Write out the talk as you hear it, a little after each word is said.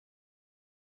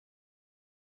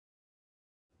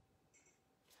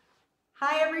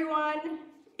Hi everyone,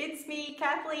 it's me,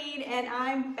 Kathleen, and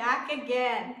I'm back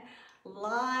again,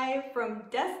 live from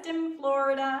Destin,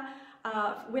 Florida,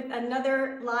 with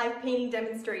another live painting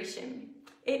demonstration.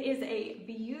 It is a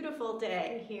beautiful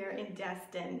day here in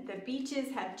Destin. The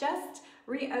beaches have just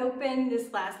reopened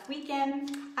this last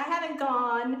weekend. I haven't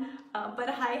gone, but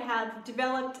I have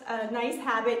developed a nice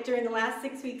habit during the last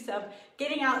 6 weeks of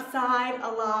getting outside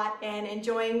a lot and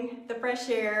enjoying the fresh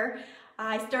air.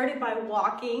 I started by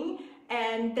walking,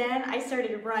 and then I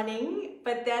started running,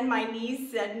 but then my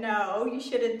knees said, no, you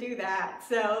shouldn't do that.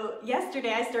 So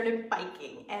yesterday I started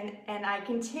biking, and I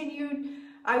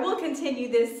will continue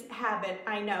this habit,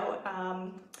 I know,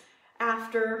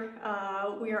 after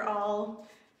we are all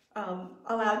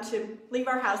allowed to leave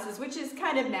our houses, which is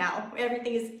kind of now.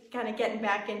 Everything is kind of getting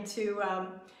back into,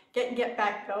 get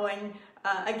back going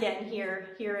again here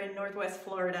in Northwest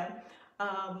Florida.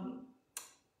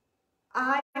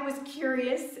 I was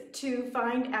curious to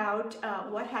find out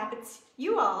what habits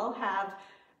you all have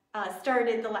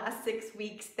started the last 6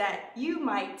 weeks that you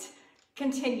might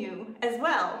continue as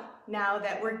well now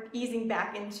that we're easing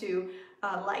back into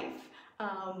life.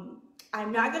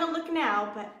 I'm not going to look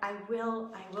now, but I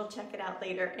will check it out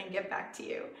later and get back to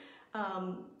you.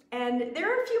 And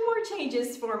there are a few more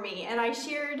changes for me, and I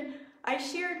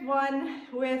shared one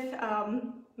with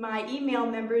my email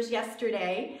members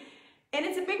yesterday. And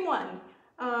it's a big one.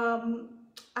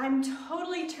 I'm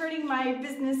totally turning my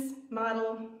business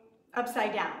model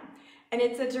upside down. And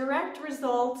it's a direct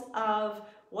result of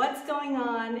what's going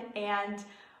on and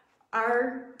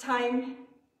our time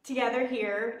together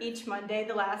here each Monday,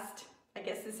 the last, I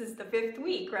guess this is the 5th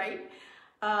week, right?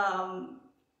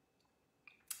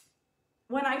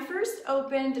 When I first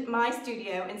opened my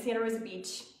studio in Santa Rosa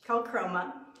Beach called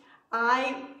Chroma,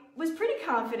 I was pretty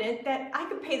confident that I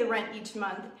could pay the rent each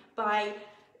month by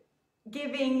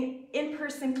giving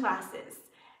in-person classes.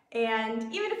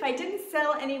 And even if I didn't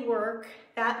sell any work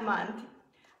that month,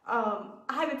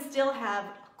 I would still have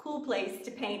a cool place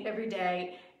to paint every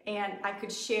day, and I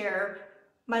could share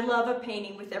my love of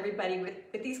painting with everybody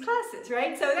with these classes,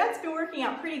 right? So that's been working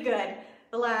out pretty good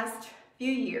the last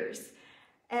few years.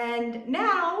 And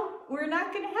now we're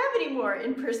not going to have any more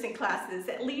in-person classes,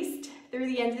 at least through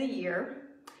the end of the year.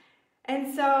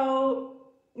 And so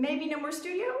maybe no more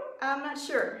studio? I'm not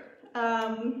sure.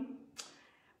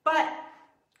 But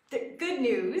the good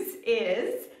news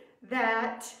is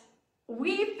that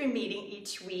we've been meeting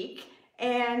each week,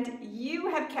 and you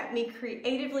have kept me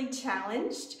creatively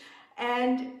challenged,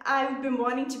 and I've been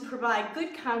wanting to provide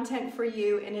good content for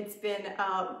you, and it's been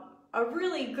a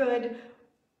really good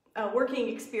working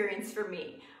experience for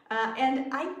me.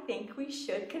 And I think we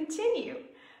should continue.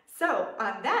 So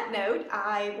on that note,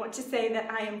 I want to say that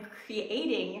I am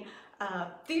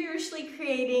fiercely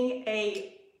creating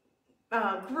a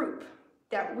group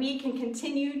that we can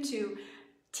continue to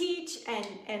teach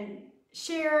and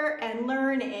share and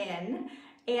learn in.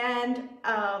 And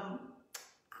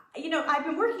you know, I've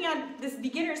been working on this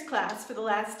beginner's class for the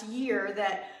last year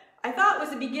that I thought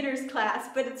was a beginner's class,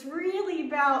 but it's really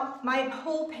about my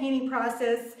whole painting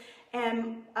process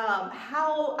and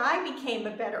how I became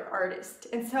a better artist.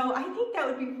 And so I think that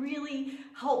would be really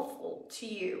helpful to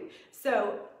you.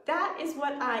 So that is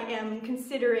what I am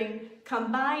considering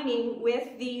combining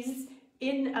with these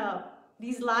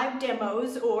live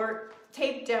demos or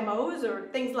tape demos or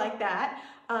things like that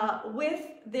with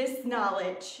this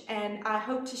knowledge. And I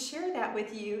hope to share that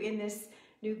with you in this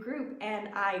new group, and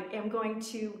I am going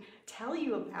to tell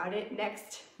you about it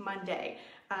next Monday.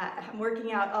 I'm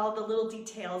working out all the little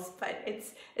details, but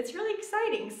it's really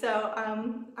exciting. So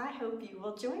I hope you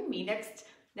will join me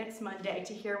next Monday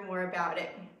to hear more about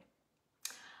it.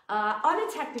 On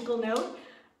a technical note,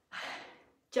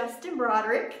 Justin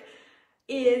Broderick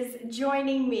is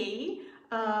joining me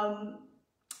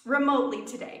remotely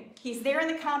today. He's there in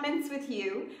the comments with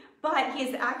you, but he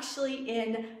is actually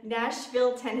in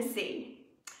Nashville, Tennessee.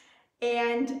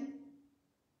 And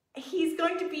he's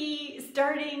going to be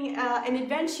starting an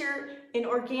adventure in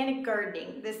organic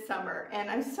gardening this summer, and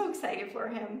I'm so excited for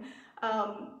him.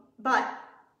 But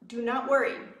do not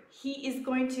worry, he is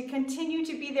going to continue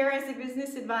to be there as a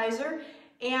business advisor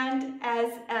and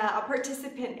as a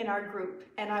participant in our group,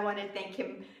 and I want to thank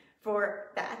him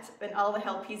for that and all the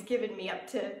help he's given me up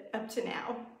to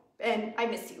now. And I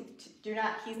miss you.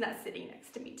 He's not sitting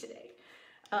next to me today.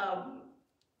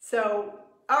 So,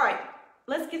 all right,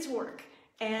 let's get to work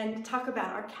and talk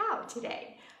about our cow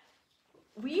today.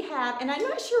 We have, and I'm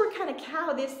not sure what kind of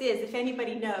cow this is, if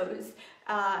anybody knows.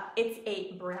 It's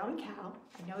a brown cow,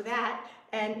 I know that.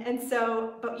 And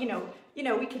so, but you know,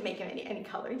 we can make him any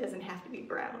color. He doesn't have to be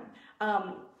brown.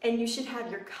 And you should have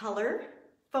your color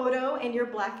photo and your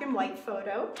black and white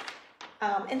photo.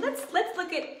 And let's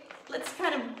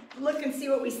kind of look and see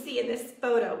what we see in this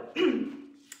photo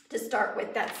to start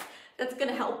with. That's going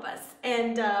to help us.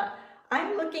 And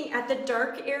I'm looking at the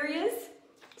dark areas.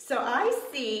 So I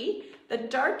see the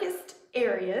darkest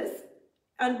areas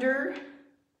under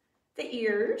the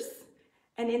ears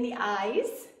and in the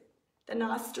eyes, the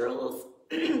nostrils,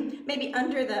 maybe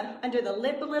under the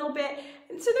lip a little bit.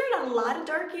 And so there are not a lot of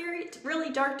dark areas, really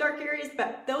dark areas,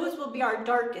 but those will be our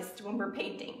darkest when we're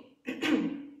painting.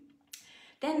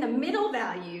 Then the middle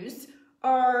values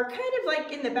are kind of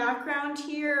like in the background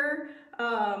here,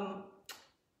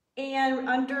 and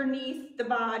underneath the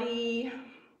body,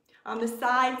 on the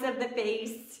sides of the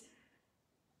face,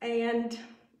 and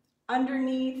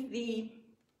underneath the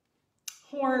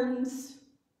horns.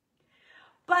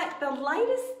 But the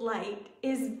lightest light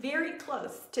is very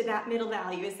close to that middle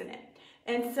value, isn't it?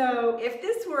 And so if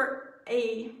this were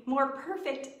a more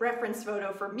perfect reference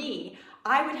photo for me,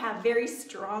 I would have very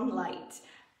strong light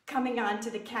coming onto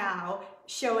the cow,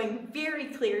 showing very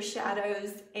clear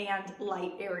shadows and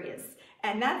light areas.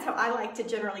 And that's how I like to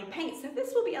generally paint. So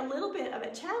this will be a little bit of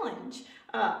a challenge.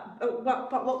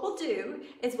 But what we'll do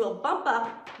is we'll bump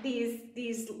up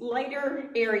these lighter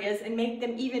areas and make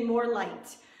them even more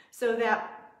light so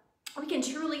that we can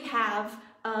truly have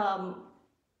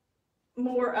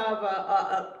more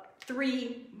of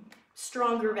three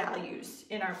stronger values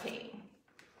in our painting.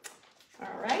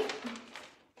 All right.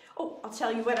 Oh, I'll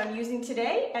tell you what I'm using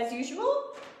today, as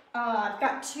usual. I've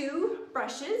got two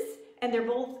brushes, and they're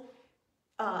both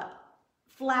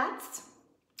flats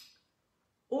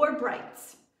or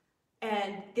brights.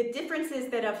 And the difference is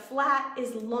that a flat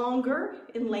is longer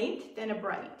in length than a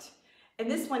bright. And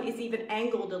this one is even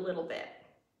angled a little bit.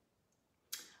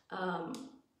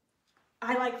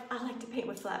 I like to paint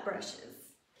with flat brushes.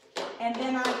 And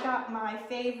then I've got my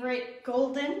favorite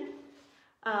golden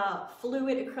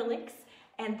fluid acrylics.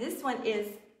 And this one is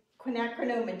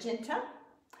Quinacridone Magenta.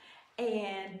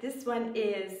 And this one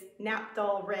is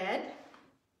Napthol Red.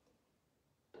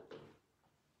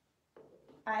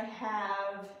 I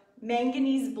have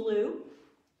Manganese Blue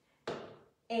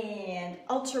and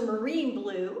Ultramarine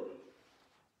Blue.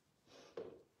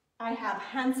 I have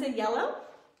Hansa Yellow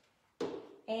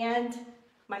and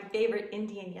my favorite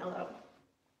Indian Yellow.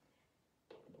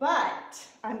 But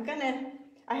I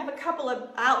have a couple of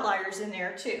outliers in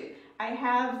there too. I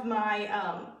have my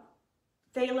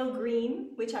Phthalo Green,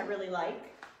 which I really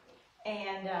like,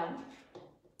 and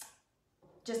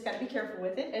just got to be careful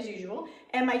with it as usual.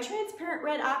 And my transparent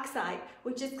red oxide,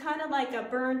 which is kind of like a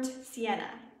burnt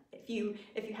sienna, if you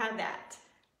have that.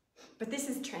 But this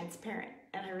is transparent,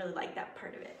 and I really like that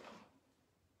part of it.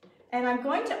 And I'm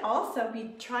going to also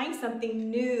be trying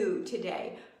something new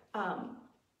today.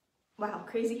 Wow,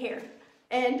 crazy hair.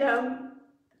 And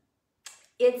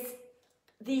it's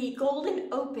the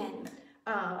Golden Open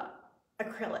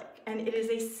acrylic, and it is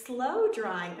a slow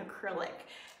drying acrylic.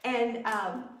 And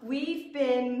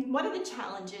one of the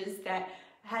challenges that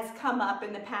has come up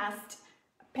in the past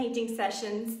painting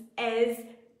sessions is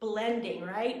blending,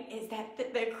 right? Is that the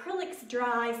acrylics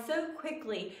dry so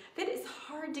quickly that it's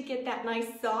hard to get that nice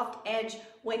soft edge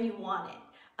when you want it.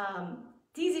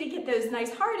 It's easy to get those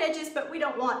nice hard edges, but we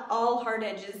don't want all hard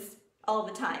edges all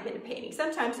the time in a painting.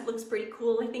 Sometimes it looks pretty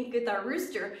cool. I think with our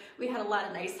rooster, we had a lot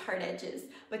of nice hard edges.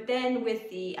 But then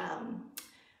with the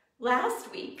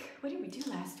last week, what did we do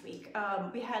last week?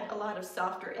 We had a lot of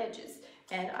softer edges,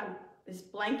 and I'm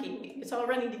just blanking. It's all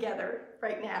running together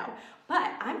right now.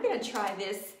 But I'm gonna try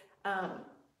this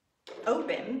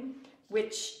open,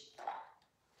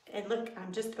 and look,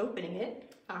 I'm just opening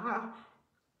it.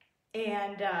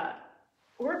 And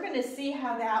we're gonna see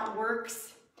how that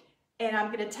works. And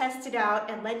I'm gonna test it out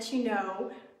and let you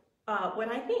know what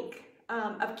I think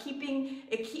of keeping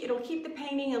it. It'll keep the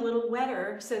painting a little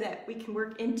wetter so that we can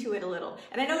work into it a little.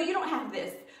 And I know you don't have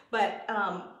this, but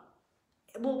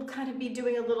we'll kind of be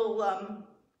doing a little,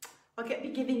 I'll be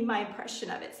giving you my impression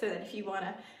of it so that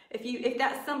if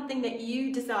that's something that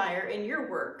you desire in your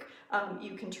work,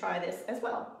 you can try this as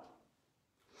well.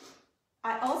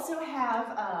 I also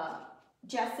have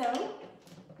gesso,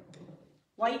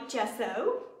 white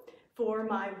gesso for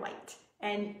my white.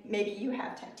 And maybe you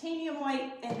have titanium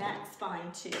white, and that's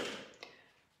fine too.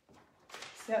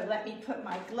 So let me put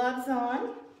my gloves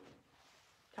on.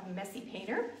 I'm a messy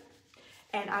painter.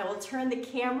 And I will turn the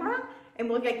camera and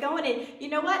we'll get going. And you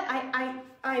know what?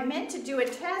 I meant to do a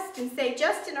test and say,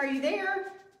 Justin, are you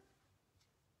there?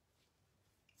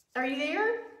 Are you there?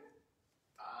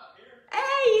 Here.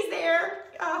 Hey, he's there.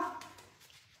 Oh.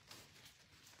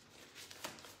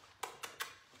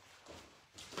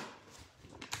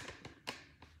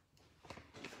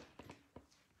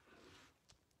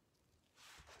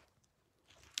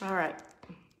 All right.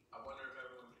 I wonder if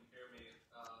everyone can hear me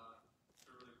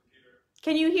through the computer.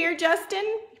 Can you hear Justin?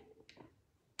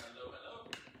 Hello, hello.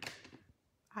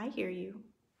 I hear you.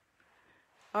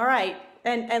 All right,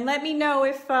 and let me know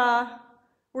if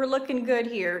we're looking good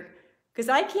here, because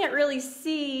I can't really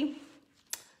see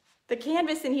the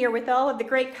canvas in here with all of the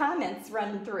great comments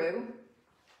running through.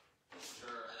 Sure,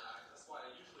 and that's why I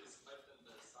usually split them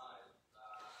to the side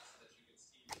so that you can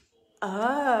see the full.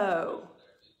 Oh.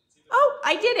 Oh,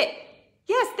 I did it.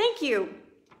 Yes, thank you.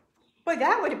 Boy,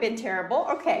 that would have been terrible.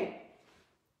 Okay.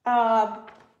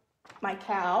 My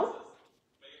cow.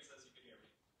 Megan says you can hear me.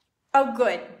 Oh,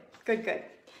 good. Good, good.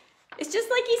 It's just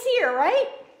like he's here, right?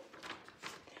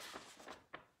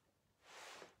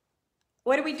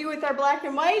 What do we do with our black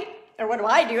and white? Or what do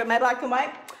I do with my black and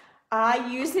white? I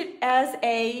use it as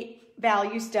a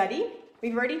value study.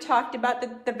 We've already talked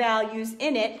about the values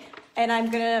in it, and I'm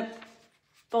gonna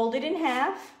fold it in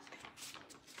half,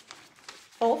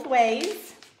 both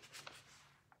ways,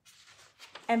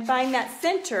 and find that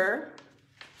center.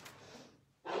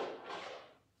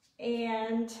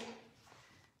 And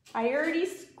I already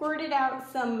squirted out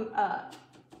some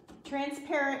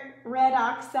transparent red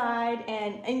oxide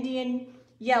and Indian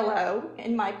yellow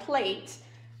in my plate.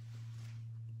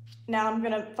 Now I'm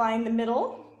gonna find the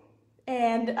middle,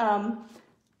 and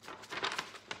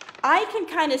I can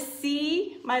kind of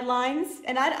see my lines,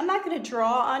 and I'm not gonna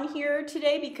draw on here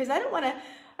today because I don't wanna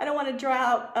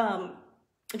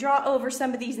draw over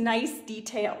some of these nice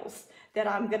details that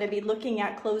I'm gonna be looking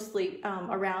at closely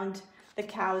around the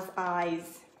cow's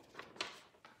eyes.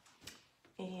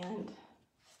 And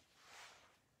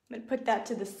I'm going to put that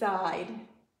to the side.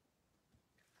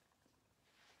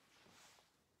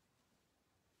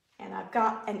 And I've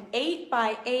got an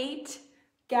 8x8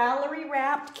 gallery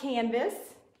wrapped canvas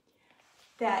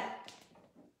that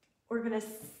we're going to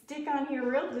stick on here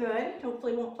real good.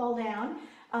 Hopefully it won't fall down.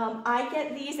 I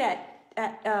get these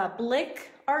at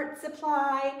Blick Art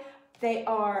Supply. They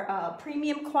are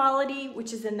premium quality,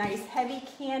 which is a nice heavy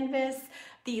canvas.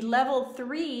 The level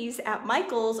 3s at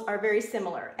Michael's are very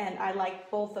similar, and I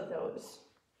like both of those.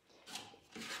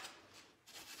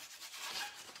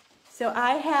 So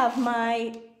I have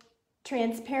my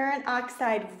transparent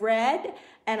oxide red,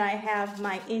 and I have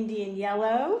my Indian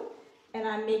yellow, and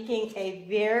I'm making a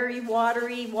very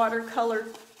watery,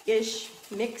 watercolor-ish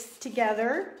mix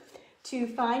together to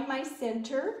find my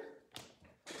center.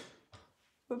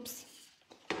 Oops.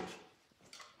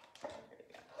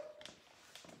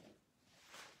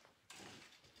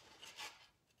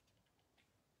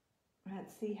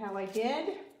 Let's see how I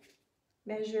did.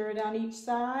 Measure it on each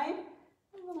side.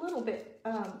 A little bit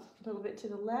to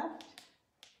the left,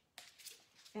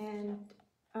 and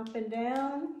up and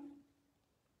down.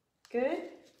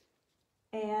 Good.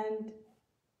 And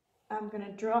I'm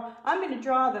gonna draw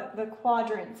the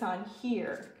quadrants on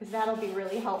here because that'll be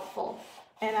really helpful.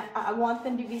 And I want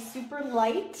them to be super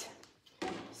light,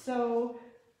 so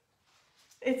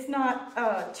it's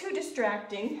not too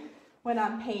distracting when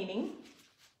I'm painting.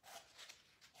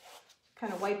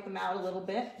 Kind of wipe them out a little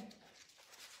bit.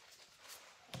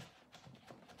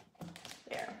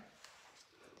 There.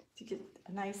 To get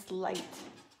a nice light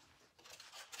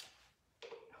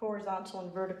horizontal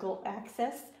and vertical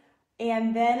axis.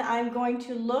 And then I'm going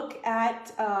to look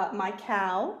at my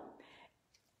cow,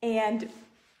 and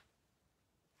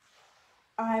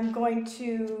I'm going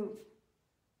to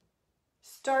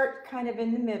start kind of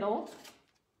in the middle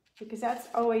because that's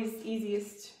always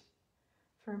easiest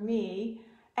for me.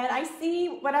 And I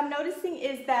see, what I'm noticing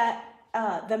is that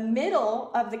the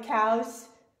middle of the cow's,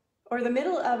 or the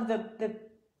middle of the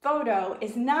photo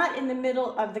is not in the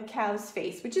middle of the cow's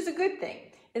face, which is a good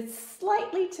thing. It's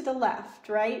slightly to the left,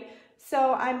 right?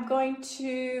 So I'm going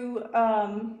to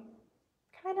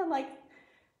kind of like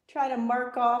try to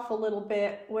mark off a little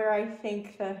bit where I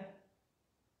think the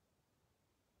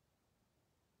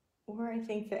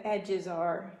edges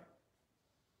are.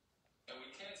 And we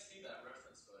can't see that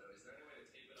reference photo. Is there any way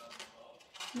to tape it on the wall?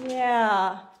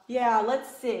 Yeah, let's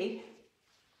see.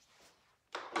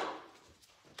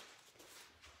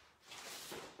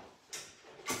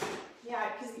 Yeah,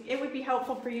 because it would be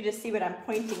helpful for you to see what I'm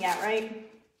pointing at, right?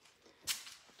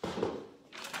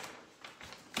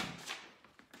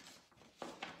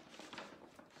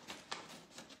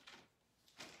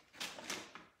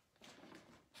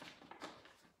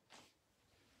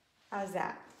 How's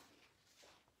that?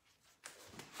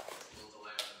 A little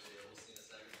delay on the video. We'll see in a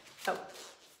second. Oh.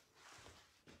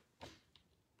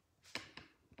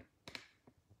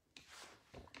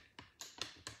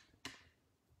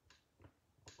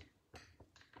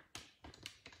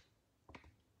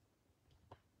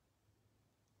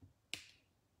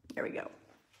 There we go.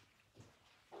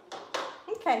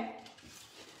 Okay.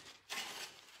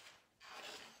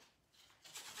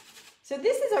 So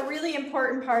this is a really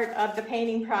important part of the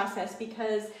painting process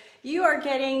because you are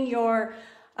getting your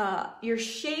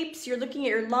shapes, you're looking at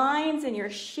your lines and your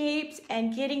shapes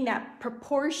and getting that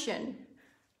proportion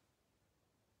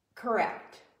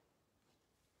correct.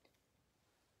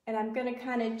 And I'm going to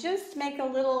kind of just make a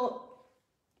little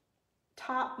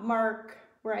top mark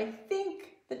where I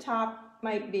think the top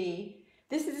might be.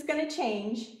 This is going to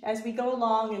change as we go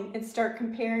along and start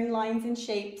comparing lines and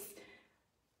shapes.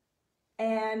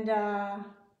 And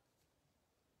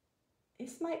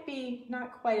this might be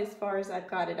not quite as far as I've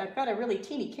got it. I've got a really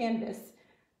teeny canvas,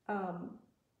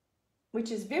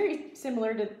 which is very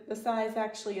similar to the size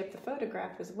actually of the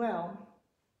photograph as well.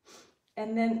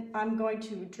 And then I'm going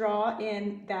to draw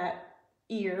in that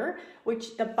ear,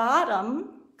 which the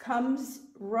bottom comes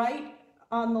right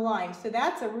on the line. So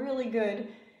that's a really good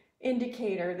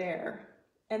indicator there.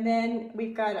 And then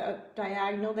we've got a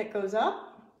diagonal that goes up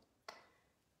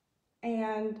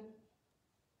and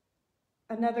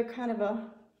another kind of a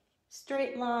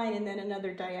straight line and then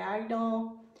another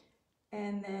diagonal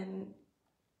and then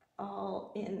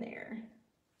all in there,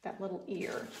 that little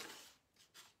ear.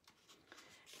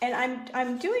 And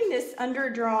I'm doing this under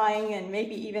drawing and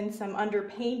maybe even some under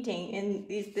painting in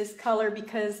this color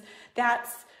because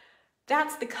that's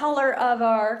the color of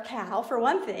our cow for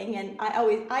one thing, and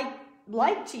I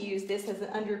like to use this as an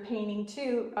under painting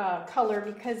too color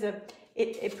because of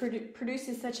it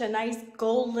produces such a nice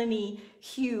golden-y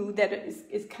hue that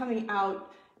is coming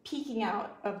out, peeking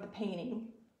out of the painting.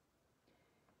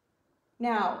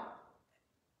 Now,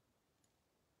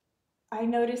 I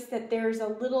noticed that there's a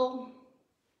little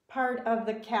part of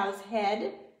the cow's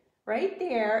head right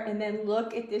there, and then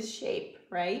look at this shape,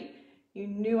 right? You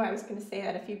knew I was going to say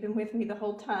that if you've been with me the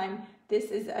whole time.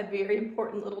 This is a very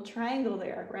important little triangle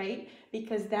there, right?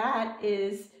 Because that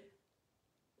is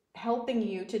helping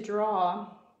you to draw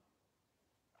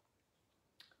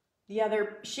the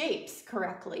other shapes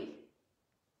correctly.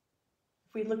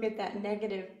 If we look at that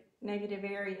negative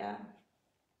area.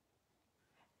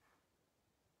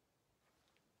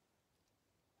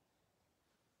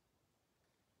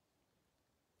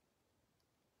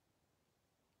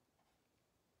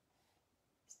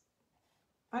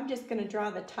 I'm just going to draw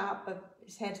the top of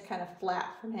his head's kind of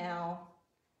flat for now.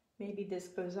 Maybe this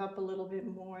goes up a little bit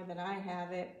more than I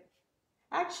have it.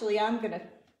 Actually, I'm going to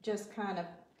just kind of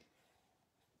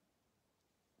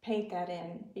paint that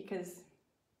in because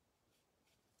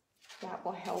that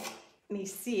will help me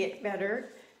see it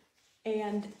better.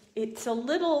 And it's a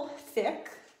little thick,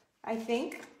 I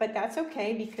think, but that's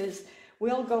okay because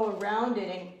we'll go around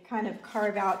it and kind of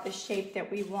carve out the shape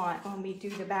that we want when we do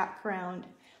the background.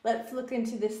 Let's look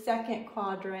into the second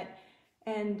quadrant,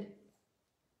 and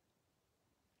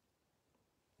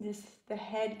the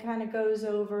head kind of goes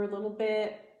over a little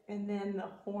bit, and then the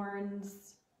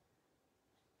horns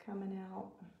coming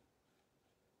out.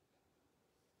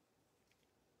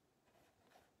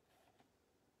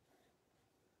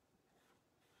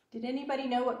 Did anybody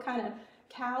know what kind of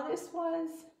cow this was?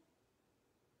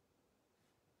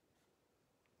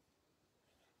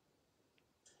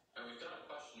 And we've got a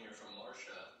question here from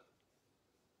Marcia.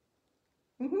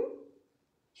 Mm-hmm.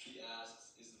 She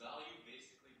asks, is value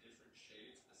basically different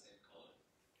shades of the same color?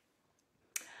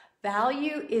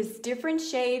 Value is different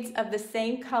shades of the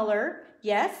same color,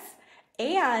 yes,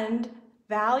 and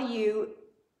value,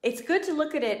 it's good to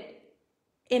look at it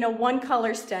in a one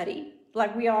color study,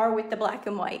 like we are with the black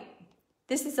and white.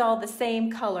 This is all the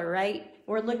same color, right?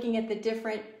 We're looking at the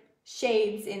different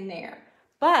shades in there.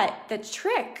 But the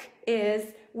trick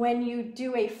is when you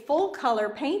do a full color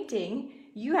painting,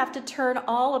 you have to turn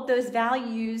all of those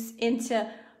values into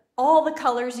all the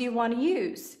colors you want to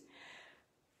use.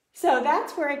 So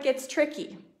that's where it gets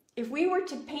tricky. If we were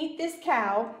to paint this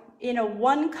cow in a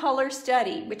one color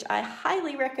study, which I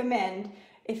highly recommend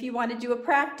if you want to do a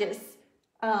practice,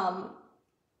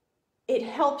 it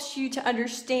helps you to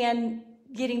understand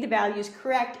getting the values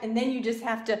correct, and then you just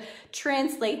have to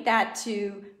translate that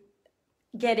to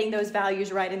getting those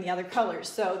values right in the other colors.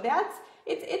 So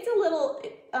it's a little,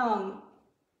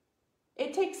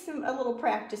 it takes a little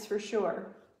practice for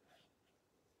sure.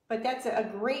 But that's a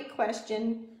great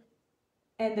question,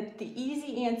 and the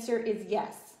easy answer is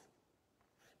yes.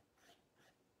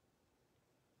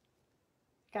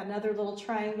 Got another little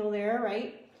triangle there,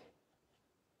 right?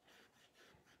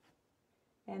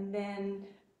 And then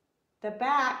the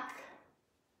back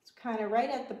is kind of right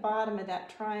at the bottom of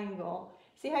that triangle.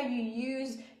 See how you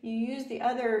use the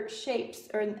other shapes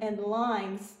and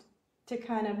lines to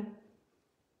kind of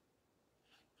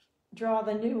draw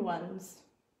the new ones.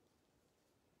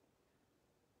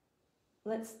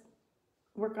 let's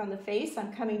work on the face.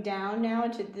 I'm coming down now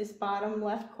into this bottom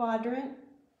left quadrant.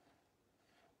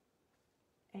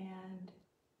 And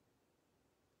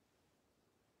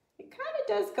it kind of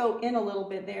does go in a little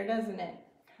bit there, doesn't it?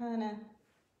 Kind of,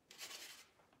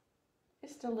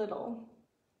 just a little.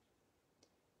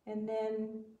 And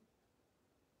then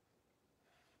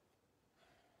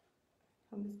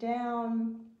comes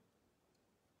down,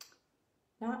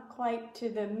 not quite to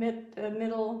the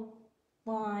middle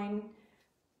line.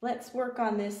 Let's work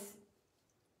on this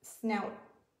snout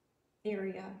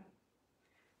area.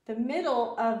 The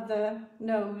middle of the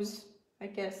nose, I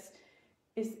guess,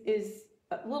 is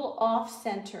a little off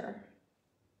center.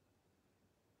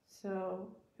 So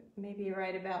maybe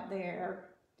right about there.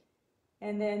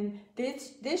 And then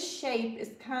this shape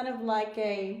is kind of like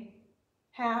a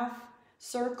half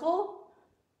circle.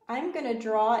 I'm going to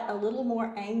draw it a little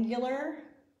more angular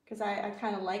because I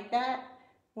kind of like that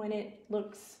when it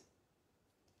looks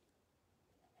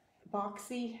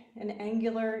boxy and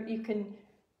angular. You can,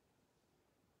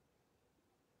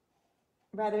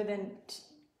 rather than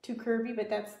too curvy, but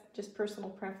that's just personal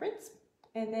preference.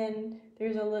 And then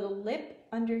there's a little lip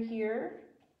under here.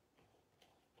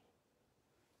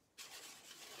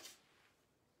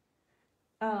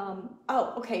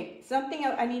 Oh, okay, something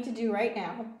I need to do right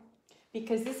now,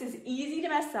 because this is easy to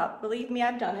mess up, believe me,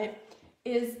 I've done it,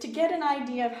 is to get an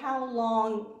idea of how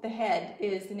long the head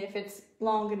is and if it's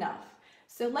long enough.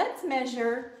 So let's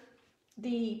measure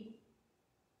the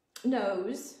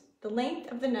nose, the length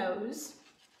of the nose,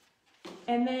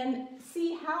 and then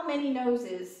see how many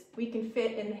noses we can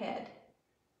fit in the head.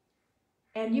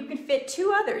 And you can fit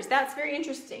 2 others. That's very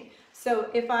interesting. So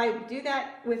if I do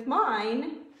that with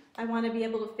mine, I want to be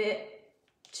able to fit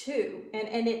 2,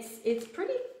 and it's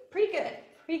pretty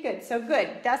good. So good.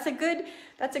 That's a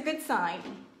good sign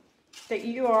that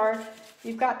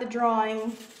you've got the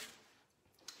drawing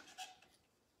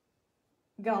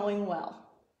going well.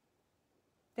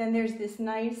 Then there's this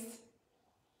nice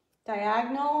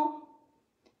diagonal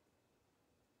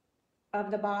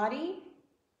of the body,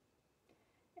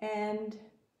 and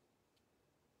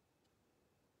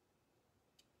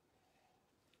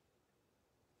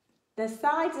the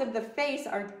sides of the face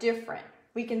are different.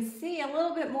 We can see a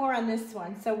little bit more on this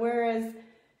one. So whereas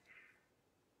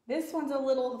this one's a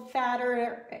little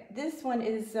fatter, this one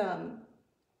is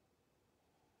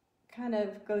kind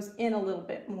of goes in a little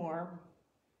bit more.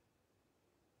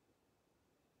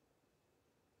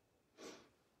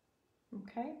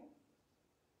 Okay.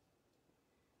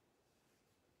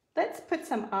 Let's put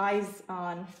some eyes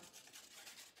on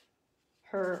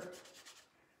her.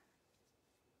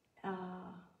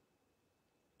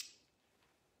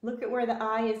 Look at where the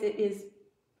eye is. It is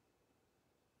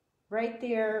right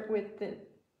there with the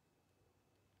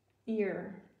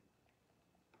ear.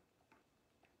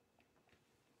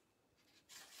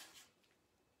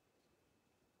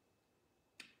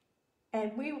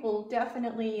 And we will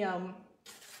definitely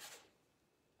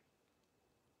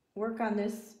work on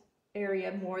this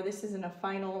area more. This isn't a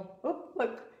final, oh,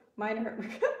 look, mine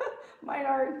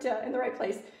aren't in the right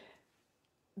place.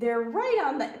 They're right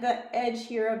on the edge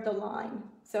here of the line.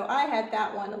 So I had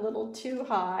that one a little too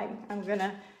high. I'm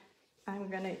gonna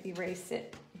erase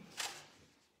it.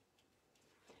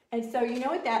 And so you know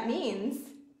what that means?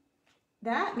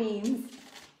 That means,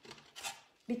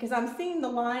 because I'm seeing the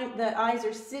line, the eyes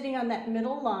are sitting on that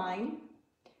middle line,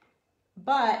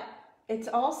 but it's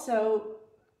also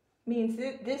means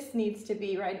that this needs to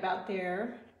be right about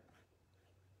there.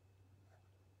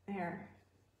 There.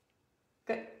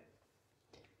 Good.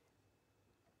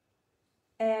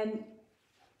 And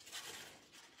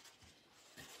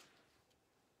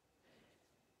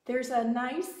there's a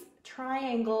nice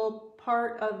triangle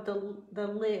part of the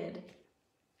lid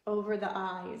over the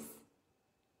eyes.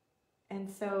 And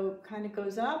so kind of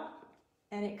goes up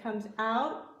and it comes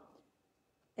out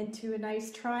into a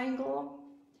nice triangle.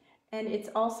 And it's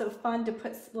also fun to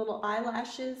put little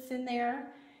eyelashes in there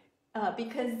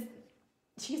because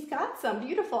she's got some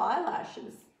beautiful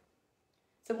eyelashes.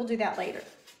 So we'll do that later.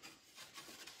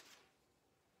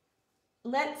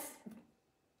 Let's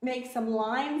make some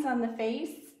lines on the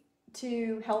face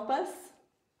to help us.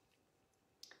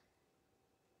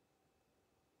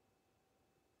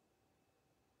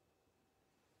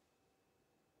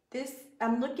 This,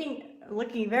 I'm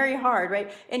looking very hard,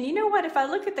 right? And you know what? If I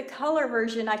look at the color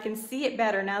version, I can see it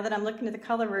better now that I'm looking at the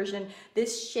color version,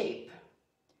 this shape.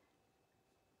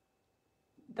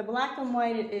 The black and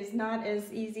white is not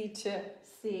as easy to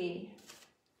see.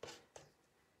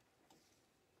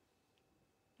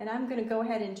 And I'm going to go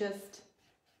ahead and just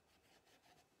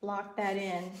lock that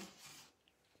in.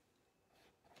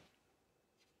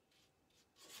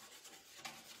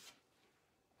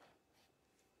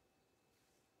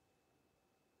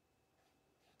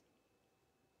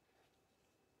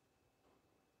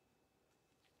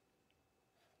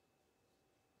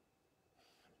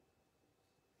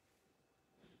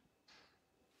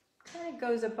 kind of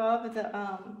goes above the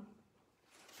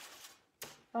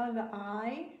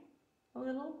eye a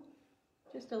little,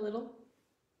 just a little.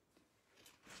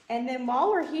 And then while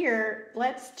we're here,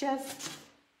 let's just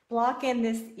block in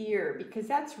this ear because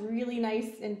that's really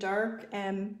nice and dark.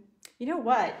 And you know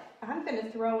what? I'm going to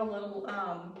throw a little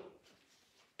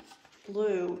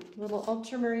blue, little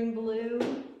ultramarine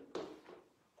blue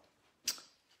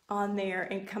on there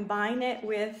and combine it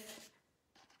with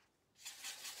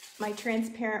my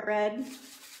transparent red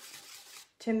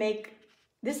to make,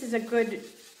 this is a good,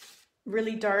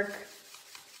 really dark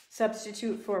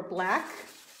substitute for black.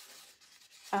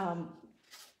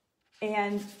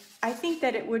 And I think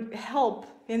that it would help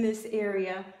in this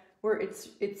area where it's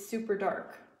super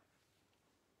dark.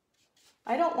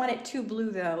 I don't want it too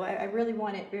blue though. I really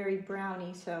want it very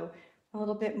browny, so a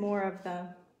little bit more of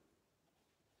the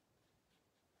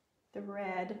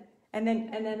red. And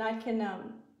then I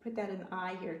can put that in the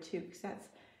eye here too, because that's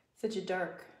such a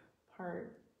dark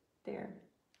part there.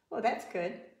 Oh, that's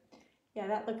good. Yeah,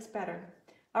 that looks better.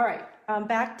 All right,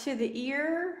 back to the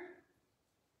ear.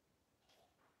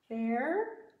 There.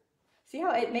 See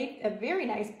how it made a very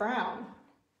nice brown.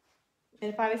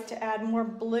 And if I was to add more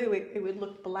blue, it would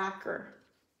look blacker.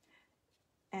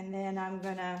 And then I'm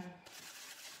gonna...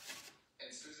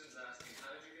 And Susan's asking,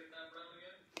 how did you get that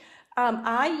brown again?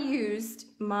 I used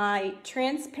my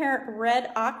transparent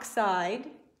red oxide,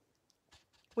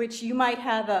 which you might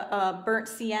have a burnt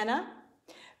sienna,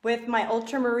 with my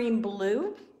ultramarine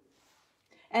blue.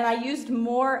 And I used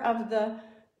more of the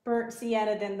burnt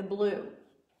sienna than the blue.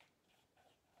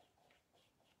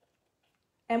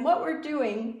 And what we're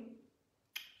doing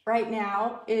right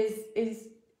now is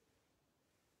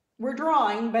we're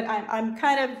drawing, but I'm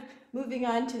kind of moving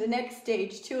on to the next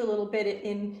stage too a little bit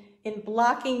in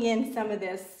blocking in some of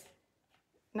this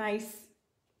nice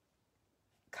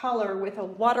color with a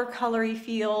watercolory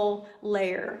feel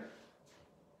layer.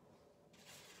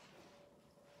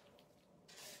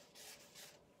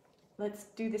 Let's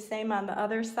do the same on the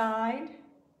other side.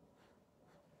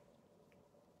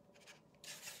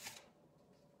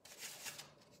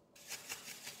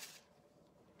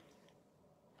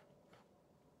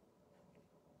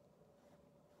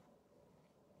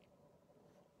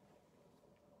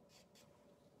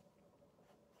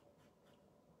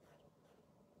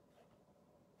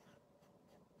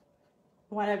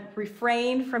 Want to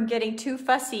refrain from getting too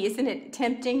fussy. Isn't it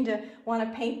tempting to want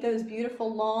to paint those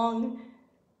beautiful long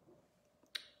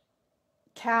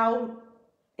cow,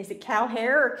 is it cow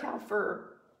hair or cow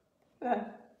fur?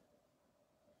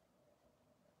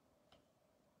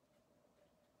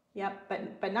 Yep,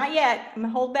 but not yet. I'm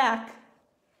gonna hold back.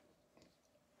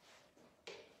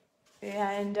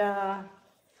 And yeah,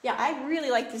 I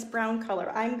really like this brown color.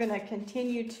 I'm gonna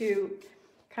continue to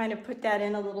kind of put that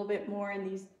in a little bit more in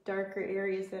these darker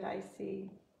areas that I see.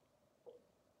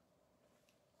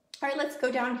 All right, let's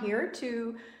go down here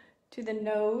to the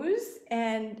nose,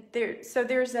 and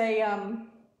there's a, I'm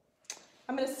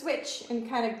gonna switch and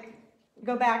kind of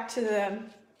go back to the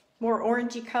more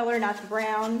orangey color, not the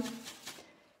brown,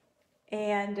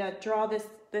 and draw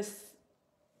this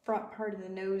front part of the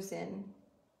nose in.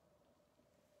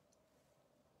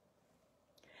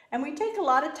 And we take a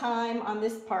lot of time on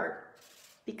this part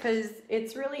because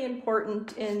it's really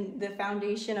important in the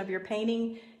foundation of your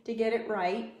painting to get it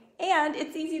right, and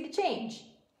it's easy to change.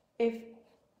 If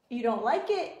you don't like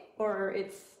it or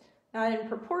it's not in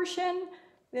proportion,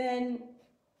 then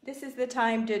this is the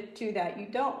time to do that. You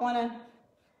don't want to,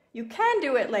 you can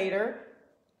do it later,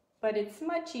 but it's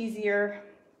much easier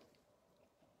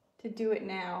to do it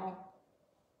now,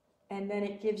 and then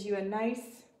it gives you a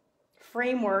nice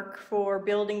framework for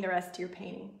building the rest of your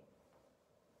painting.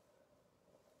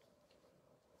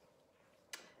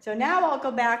 So now I'll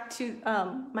go back to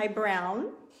my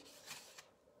brown.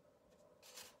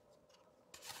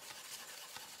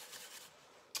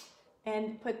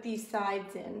 And put these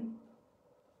sides in.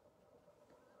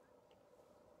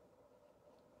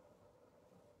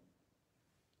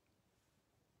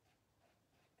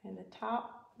 And the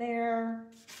top there.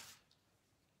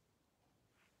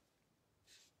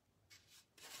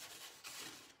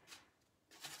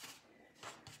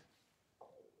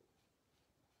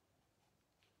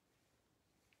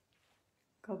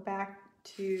 Go back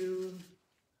to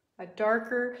a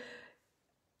darker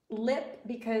lip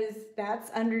because that's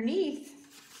underneath,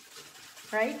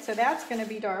 right? So that's going to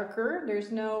be darker.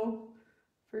 There's no,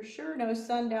 for sure, no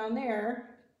sun down there.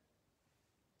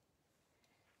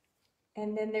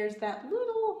 And then there's that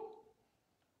little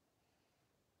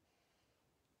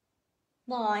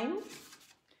line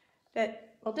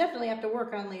that we'll definitely have to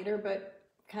work on later, but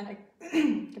kind of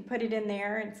can put it in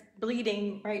there. It's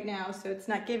bleeding right now, so it's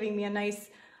not giving me a nice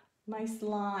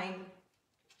line.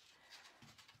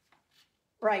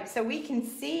 Right, so we can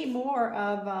see more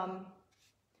of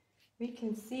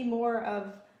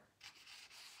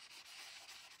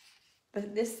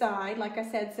this side, like I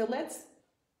said. So let's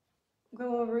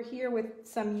go over here with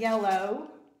some yellow.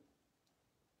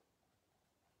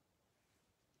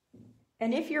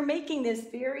 And if you're making this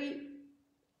very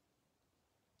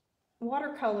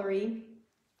watercolory,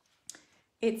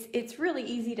 it's really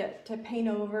easy to paint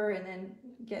over and then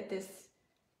get this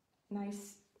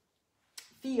nice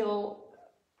feel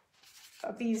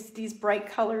of these bright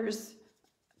colors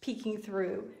peeking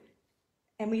through.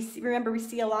 And remember we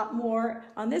see a lot more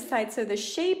on this side, so the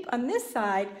shape on this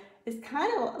side is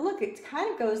kind of, look, it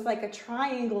kind of goes like a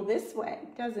triangle this way,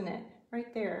 doesn't it?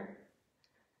 Right there.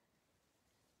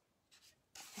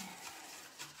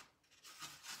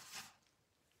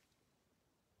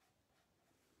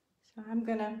 So I'm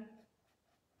gonna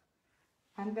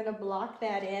block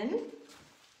that in.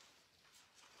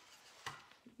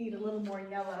 Need a little more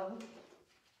yellow.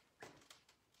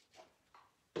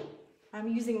 I'm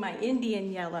using my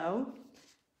Indian yellow.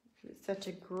 It's such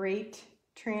a great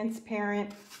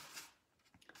transparent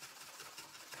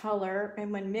color, and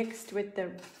when mixed with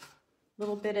the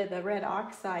little bit of the red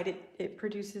oxide, it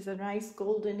produces a nice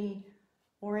goldeny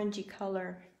orangey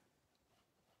color.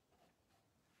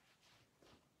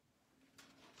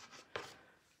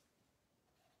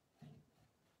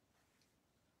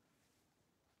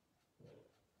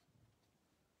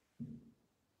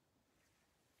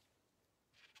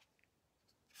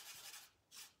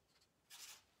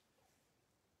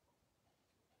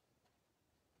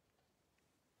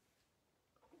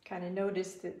 Kind of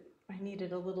noticed that I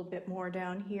needed a little bit more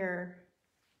down here,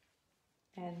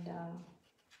 and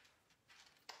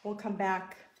we'll come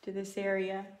back to this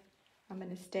area. I'm going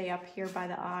to stay up here by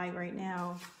the eye right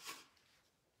now.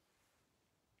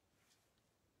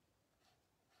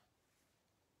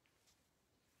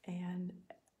 And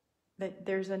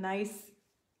there's a nice,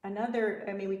 another,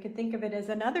 I mean, we could think of it as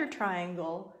another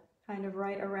triangle kind of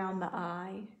right around the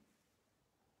eye.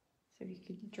 So you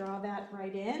could draw that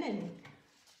right in and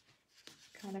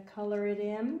kind of color it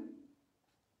in.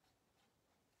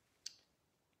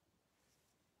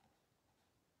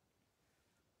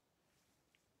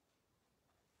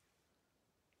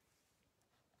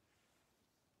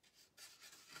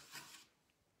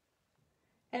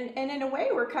 And in a way,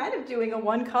 we're kind of doing a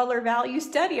one color value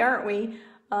study, aren't we?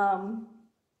 On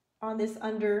this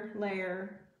under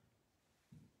layer.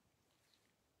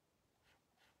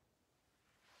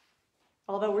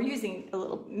 Although we're using a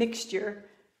little mixture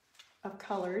of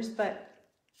colors, but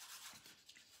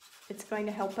it's going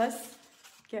to help us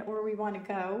get where we want to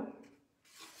go.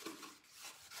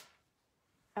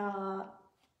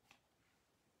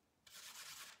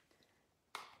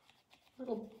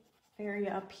 Little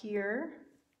area up here.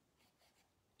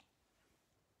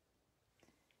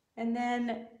 And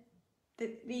then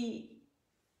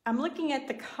I'm looking at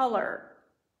the color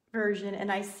version,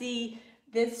 and I see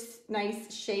this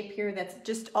nice shape here that's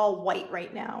just all white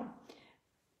right now.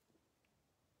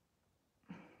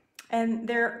 And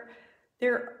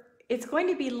it's going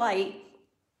to be light,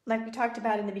 like we talked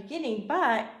about in the beginning,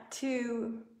 but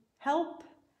to help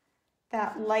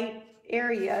that light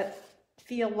area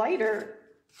feel lighter,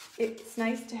 it's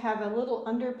nice to have a little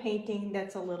underpainting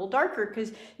that's a little darker,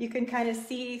 because you can kind of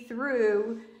see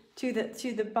through to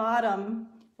the bottom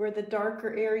where the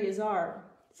darker areas are.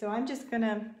 So I'm just going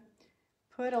to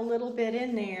put a little bit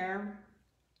in there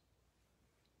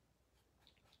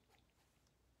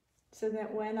so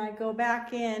that when I go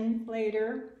back in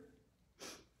later,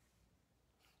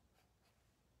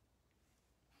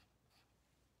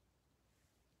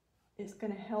 it's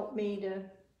going to help me to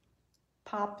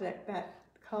pop that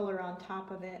color on top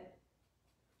of it.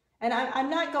 And I'm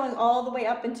not going all the way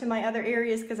up into my other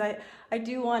areas, because I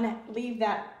do want to leave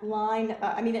that line,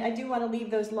 I do want to leave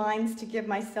those lines to give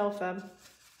myself a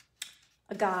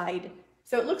guide.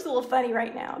 So it looks a little funny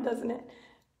right now, doesn't it?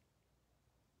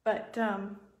 But,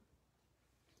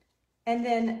 and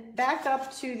then back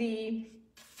up to the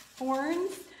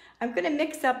horns, I'm going to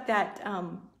mix up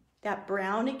that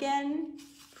brown again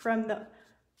from the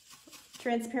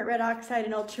transparent red oxide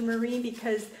and ultramarine,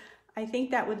 because I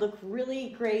think that would look really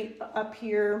great up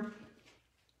here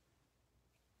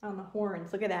on the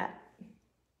horns. Look at that.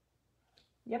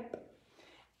 Yep.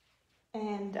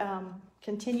 And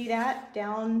continue that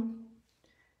down.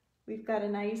 We've got a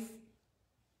nice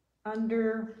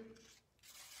under,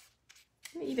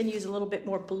 even use a little bit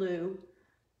more blue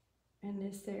in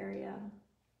this area.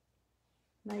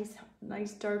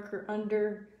 Nice darker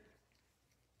under.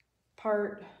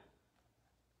 part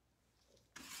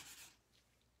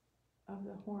of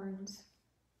the horns.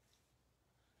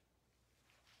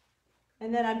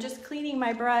 And then I'm just cleaning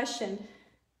my brush, and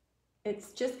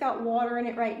it's just got water in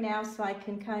it right now, so I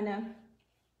can kind of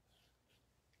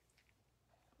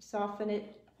soften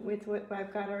it with what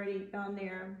I've got already on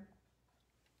there.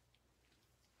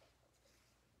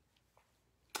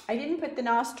 I didn't put the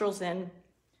nostrils in.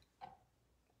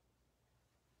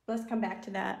 Let's come back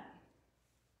to that.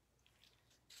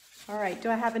 All right, do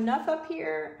I have enough up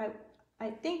here? I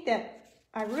think that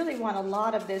I really want a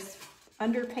lot of this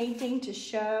underpainting to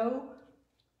show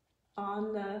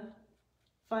on the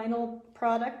final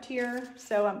product here.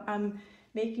 So I'm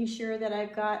making sure that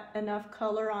I've got enough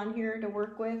color on here to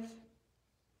work with.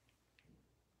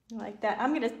 Like that.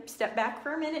 I'm gonna step back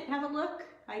for a minute and have a look.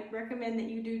 I recommend that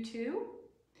you do too.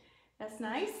 That's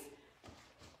nice.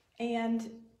 And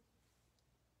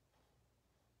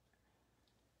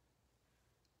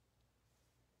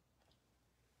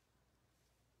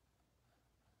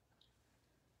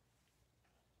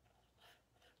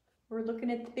we're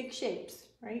looking at the big shapes,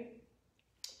 right?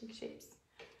 Big shapes.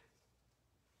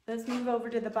 Let's move over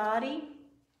to the body.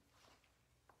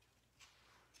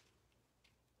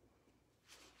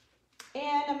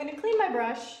 And I'm going to clean my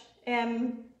brush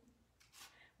and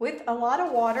with a lot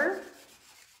of water,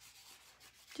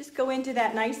 just go into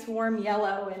that nice warm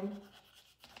yellow, and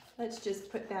let's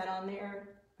just put that on there.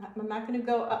 I'm not going to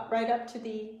go right up to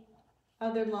the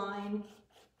other line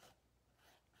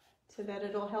so that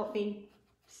it'll help me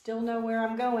still know where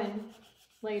I'm going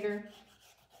later.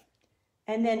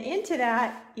 And then into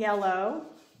that yellow,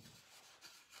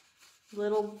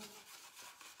 little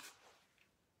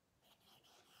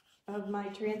of my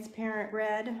transparent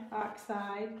red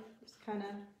oxide, just kind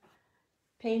of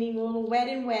painting a little wet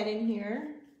and wet in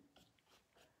here.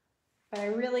 But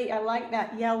I like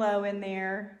that yellow in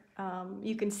there.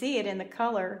 You can see it in the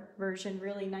color version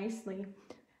really nicely.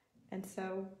 And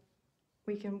so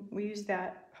we use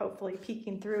that hopefully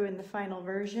peeking through in the final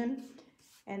version.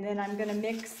 And then I'm gonna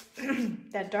mix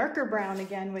that darker brown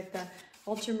again with the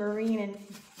ultramarine and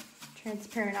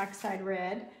transparent oxide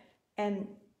red and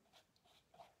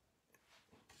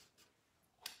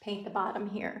paint the bottom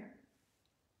here.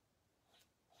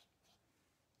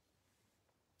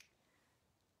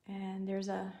 And there's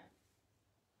a,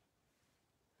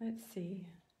 let's see,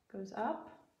 goes up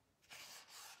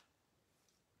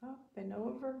and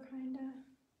over kind of.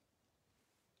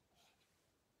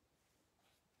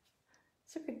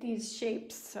 Let's look at these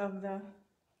shapes of the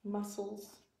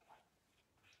muscles.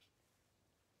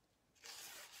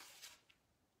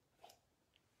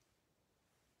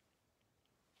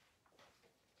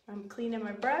 I'm cleaning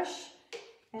my brush,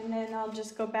 and then I'll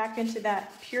just go back into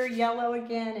that pure yellow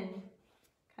again and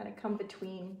kind of come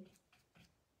between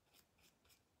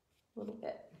a little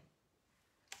bit.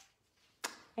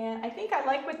 And I think I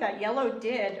like what that yellow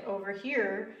did over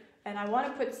here, and I want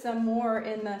to put some more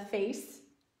in the face.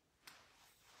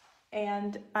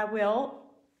 And I'd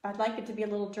like it to be a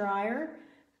little drier.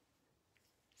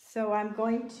 So I'm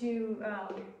going to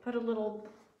put a little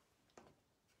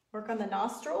work on the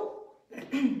nostril.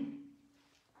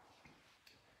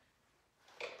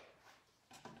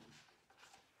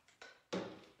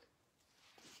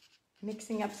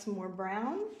 Mixing up some more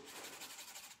brown.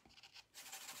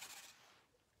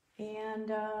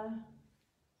 And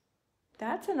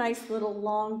that's a nice little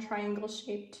long triangle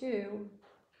shape too,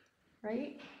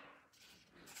 right?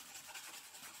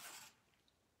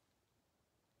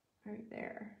 Right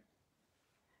there.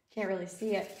 Can't really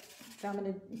see it, so I'm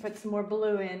going to put some more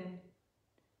blue in.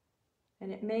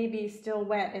 And it may be still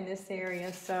wet in this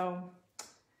area, so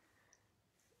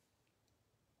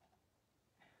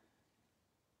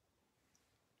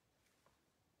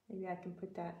maybe I can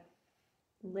put that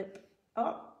lip.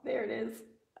 Oh, there it is.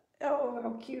 Oh,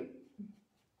 how cute.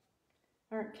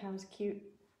 Aren't cows cute?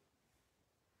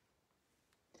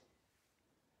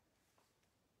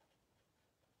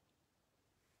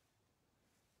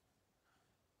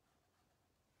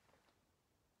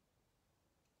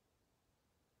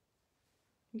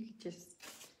 You could just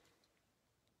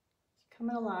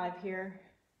coming alive here.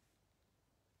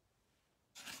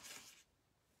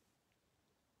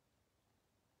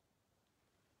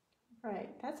 Right,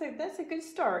 that's a good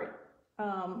start.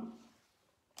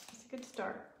 That's a good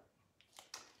start.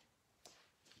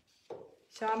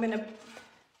 So I'm going to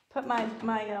put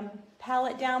my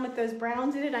palette down with those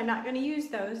browns in it. I'm not going to use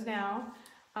those now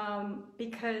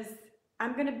because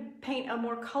I'm going to paint a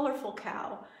more colorful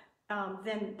cow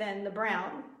than the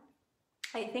brown.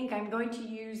 I think I'm going to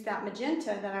use that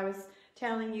magenta that I was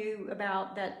telling you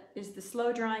about, that is the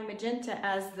slow drying magenta,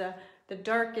 as the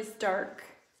darkest dark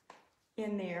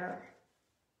in there.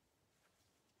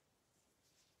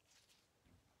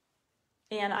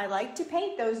 And I like to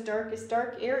paint those darkest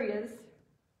dark areas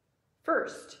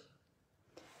first.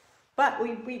 But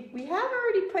we have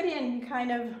already put in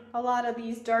kind of a lot of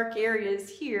these dark areas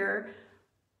here.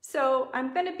 So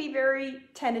I'm going to be very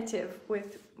tentative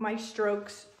with my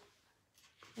strokes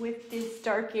with this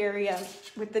dark area,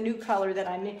 with the new color that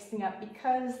I'm mixing up,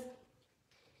 because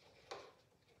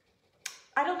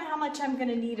I don't know how much I'm going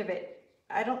to need of it.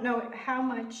 I don't know how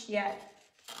much yet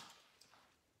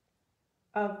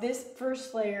of this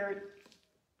first layer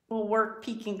will work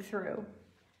peeking through.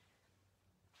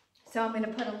 So I'm going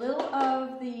to put a little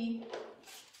of the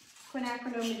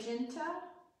Quinacridone Magenta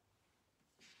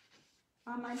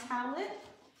on my palette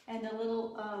and a little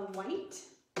white.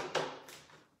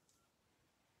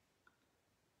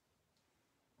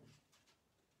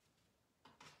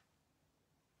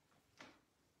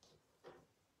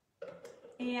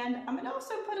 And I'm going to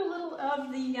also put a little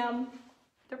of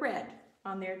the red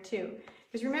on there too.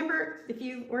 Because remember, if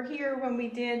you were here when we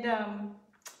did,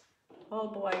 oh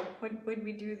boy, what would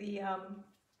we do,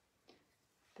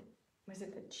 was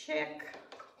it the chick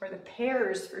or the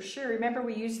pears for sure? Remember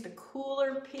we used the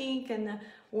cooler pink and the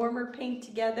warmer pink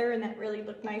together, and that really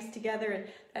looked nice together. And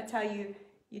that's how you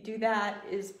do that,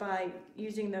 is by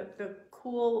using the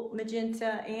cool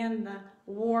magenta and the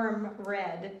warm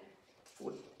red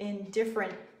in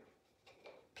different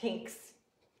pinks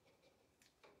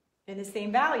in the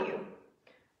same value.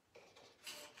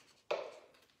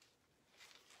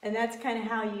 And that's kind of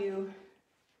how you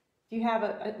have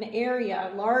an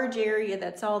area, a large area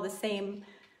that's all the same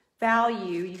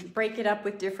value, you break it up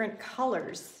with different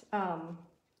colors.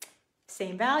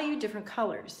 Same value, different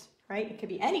colors, right? It could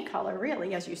be any color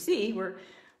really. As you see, we're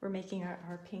making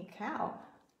our pink cow.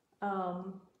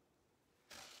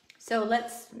 So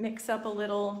let's mix up a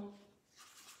little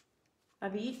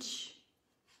of each.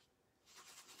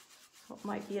 What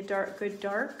might be a good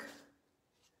dark.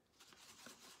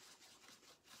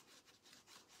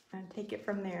 And take it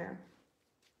from there.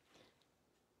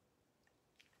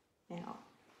 Now,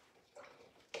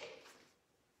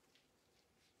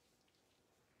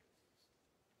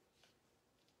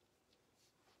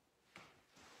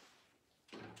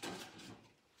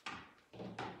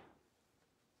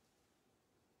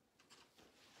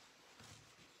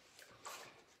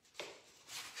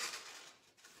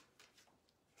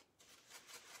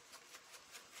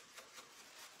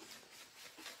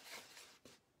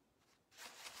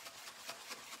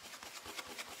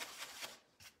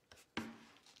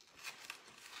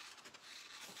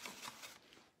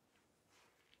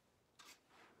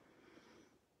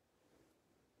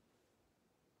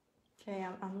 okay,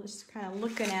 I'm just kind of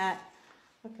looking at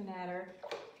her.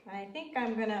 And I think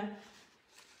I'm gonna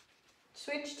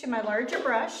switch to my larger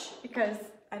brush because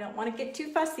I don't want to get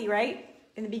too fussy, right?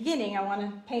 In the beginning, I want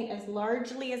to paint as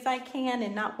largely as I can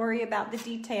and not worry about the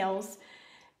details,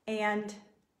 and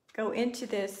go into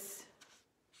this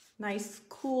nice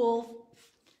cool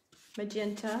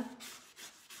magenta.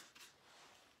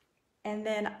 And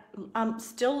then I'm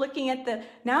still looking at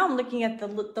now I'm looking at the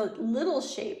little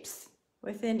shapes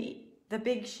within the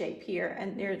big shape here.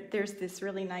 And there's this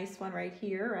really nice one right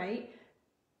here, right?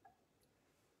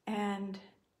 And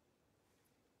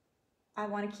I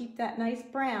want to keep that nice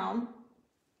brown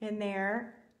in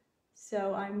there.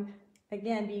 So I'm,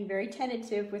 again, being very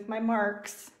tentative with my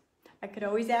marks. I could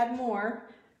always add more,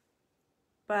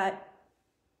 but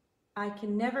I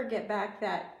can never get back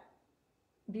that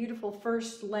beautiful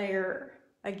first layer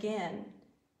again.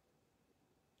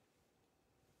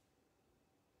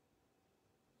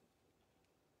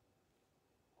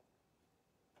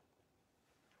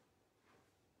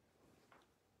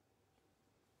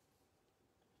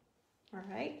 All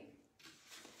right,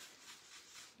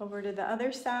 over to the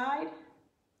other side.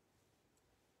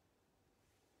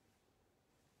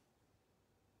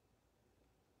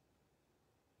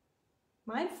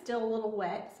 Mine's still a little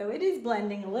wet, so it is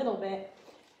blending a little bit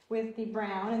with the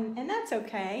brown, and that's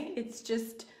okay. It's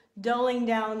just dulling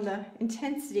down the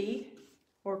intensity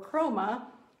or chroma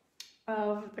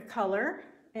of the color.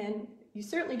 And you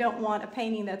certainly don't want a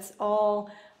painting that's all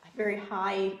very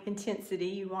high intensity.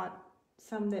 You want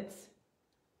some that's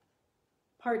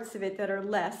parts of it that are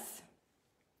less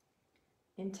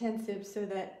intensive, so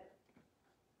that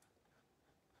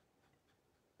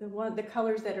the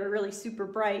colors that are really super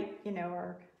bright, you know,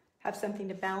 or have something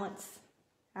to balance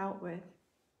out with.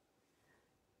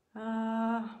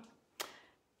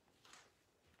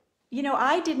 You know,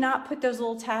 I did not put those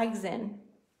little tags in,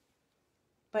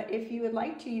 but if you would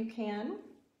like to, you can.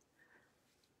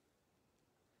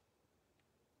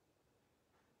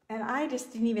 And I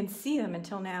just didn't even see them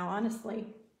until now, honestly.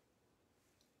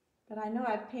 But I know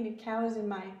I've painted cows in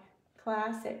my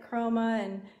class at Chroma,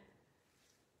 and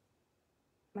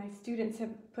my students have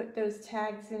put those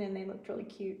tags in and they looked really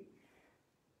cute.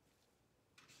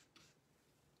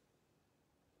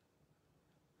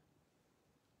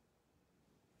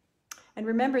 And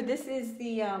remember, this is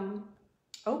the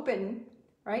open,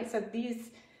 right? So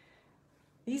these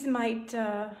might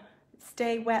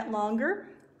stay wet longer.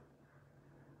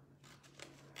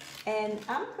 And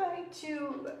I'm going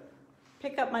to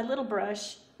pick up my little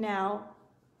brush now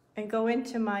and go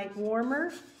into my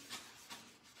warmer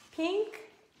pink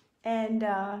and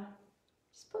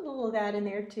just put a little of that in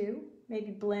there too. Maybe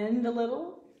blend a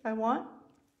little if I want.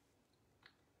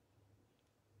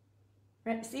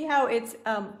 Right, see how it's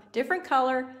different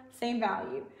color, same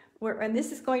value. And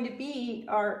this is going to be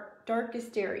our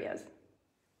darkest areas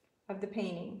of the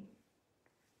painting.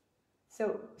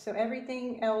 So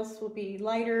everything else will be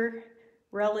lighter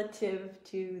relative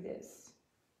to this.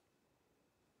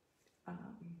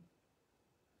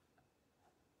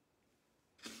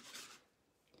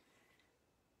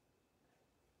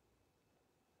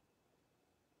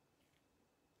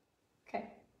 Okay.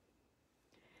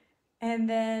 And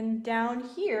then down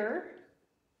here,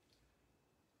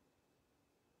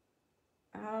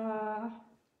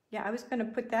 yeah, I was going to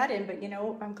put that in, but you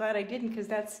know, I'm glad I didn't because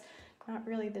that's not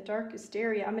really the darkest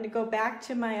area. I'm going to go back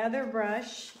to my other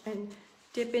brush and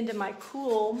dip into my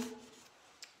cool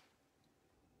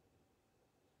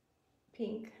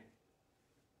pink.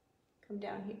 Come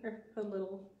down here, put a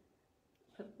little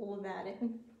of that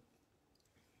in.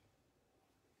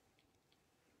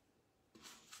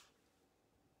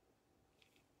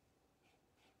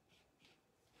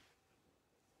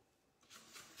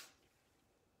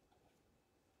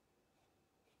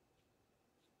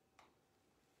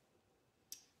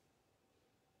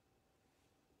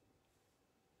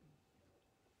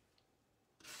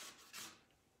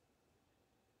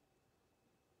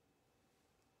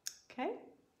 Okay,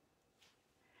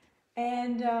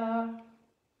 and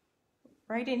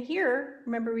right in here,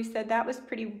 remember we said that was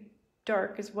pretty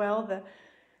dark as well, the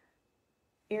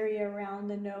area around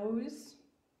the nose.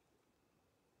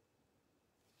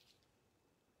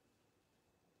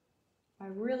 I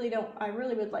really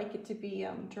would like it to be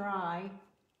dry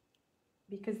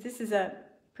because this is a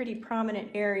pretty prominent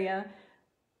area,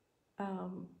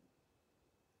 and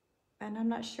I'm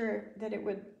not sure that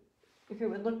if it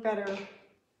would look better.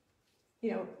 You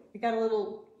know, we got a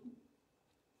little,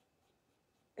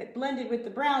 it blended with the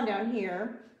brown down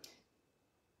here,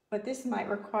 but this might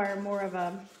require more of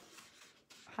a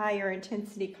higher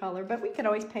intensity color, but we could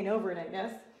always paint over it, I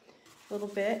guess, a little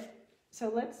bit. So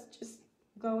let's just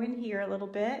go in here a little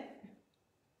bit.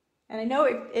 And I know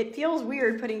it feels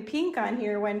weird putting pink on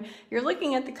here when you're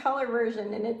looking at the color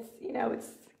version and it's, you know,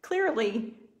 it's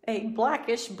clearly a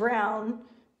blackish brown,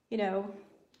 you know,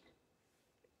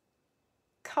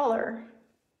 color.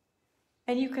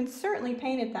 And you can certainly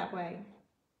paint it that way.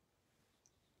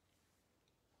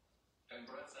 And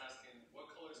Brett's asking, what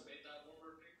colors made that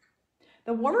warmer pink?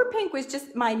 The warmer pink was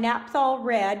just my Napthol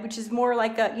Red, which is more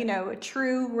like a, you know, a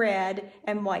true red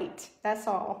and white. That's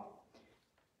all.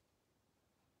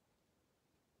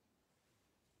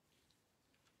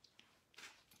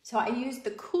 So I used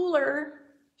the cooler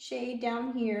shade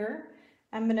down here.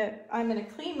 I'm gonna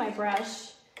clean my brush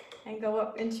and go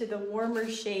up into the warmer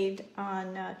shade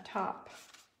on top.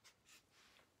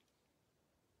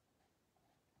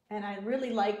 And I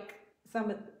really like some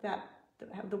of that,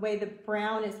 the way the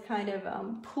brown is kind of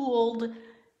pooled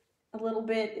a little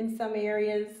bit in some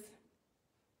areas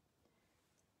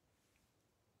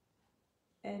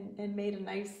and made a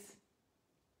nice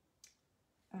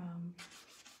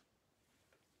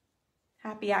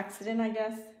happy accident, I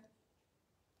guess.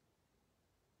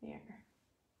 There.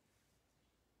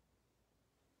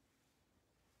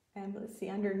 And let's see,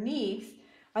 underneath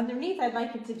I'd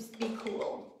like it to be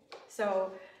cool.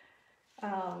 So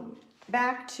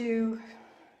back to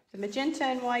the magenta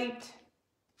and white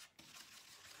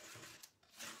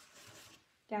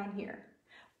down here.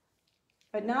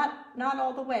 But not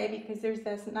all the way, because there's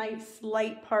this nice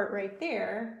light part right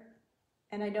there.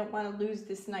 And I don't want to lose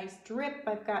this nice drip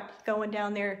I've got going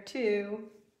down there too.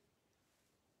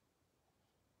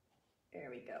 There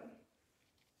we go.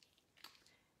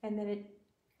 And then it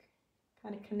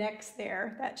kind of connects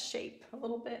there, that shape a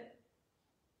little bit.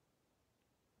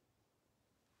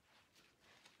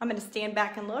 I'm going to stand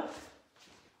back and look.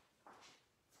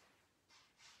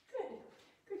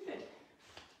 Good.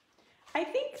 I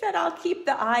think that I'll keep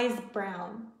the eyes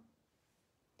brown.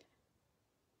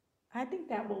 I think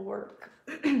that will work.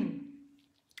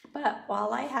 But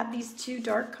while I have these two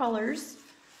dark colors,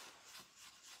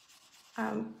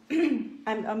 I'm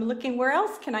looking where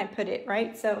else can I put it,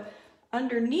 right? So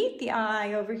underneath the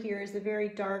eye over here is a very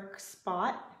dark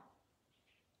spot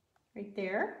right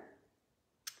there.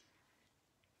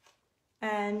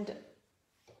 And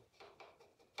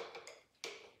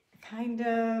kind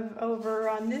of over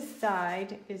on this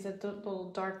side is a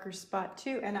little darker spot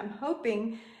too. And I'm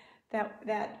hoping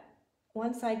that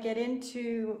once I get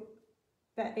into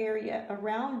that area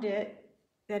around it,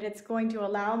 that it's going to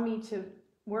allow me to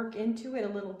work into it a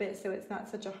little bit so it's not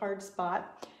such a hard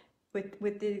spot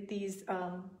with these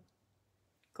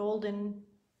golden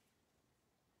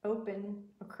open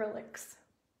acrylics.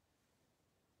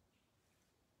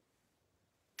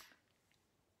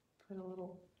 Put a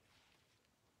little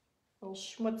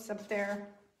schmutz up there.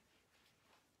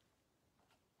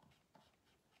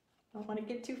 Don't want to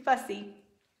get too fussy,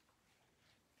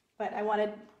 but I wanted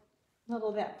a little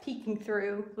of that peeking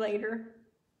through later.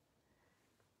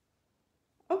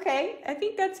 Okay, I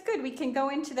think that's good. We can go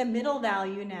into the middle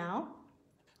value now.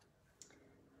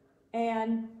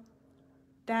 And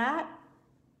that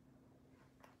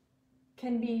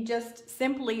can be just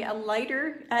simply a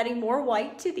lighter, adding more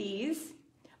white to these.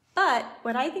 But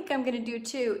what I think I'm going to do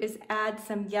too is add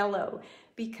some yellow,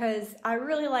 because I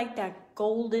really like that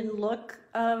golden look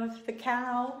of the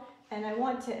cow and I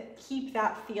want to keep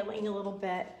that feeling a little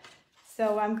bit.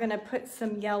 So I'm going to put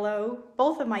some yellow,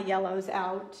 both of my yellows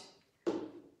out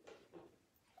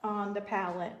on the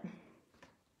palette.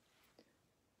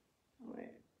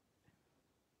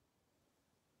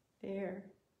 There.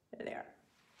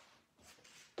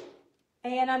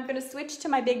 And I'm going to switch to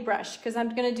my big brush because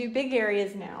I'm going to do big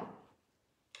areas now.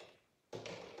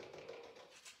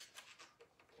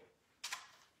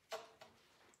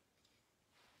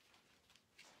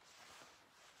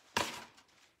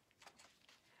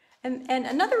 And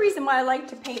another reason why I like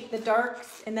to paint the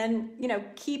darks and then, you know,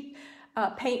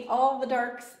 paint all the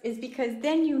darks is because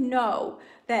then you know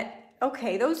that,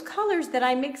 okay, those colors that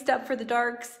I mixed up for the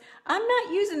darks, I'm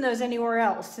not using those anywhere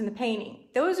else in the painting.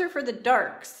 Those are for the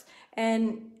darks.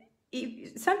 And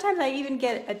sometimes I even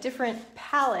get a different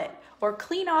palette or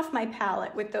clean off my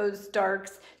palette with those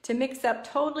darks to mix up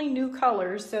totally new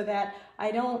colors so that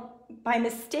I don't, by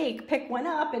mistake, pick one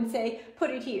up and say, put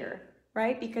it here,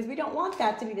 right? Because we don't want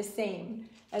that to be the same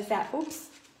as that. Oops,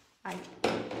 I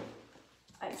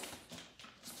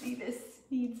see this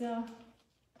needs a,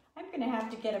 I'm gonna have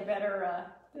to get a better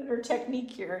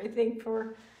technique here, I think,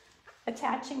 for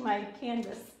attaching my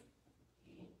canvas.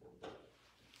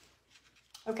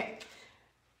 Okay,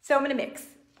 so I'm gonna mix.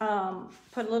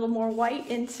 Put a little more white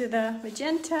into the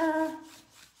magenta,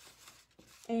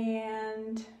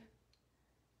 and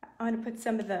I'm gonna put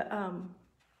some of the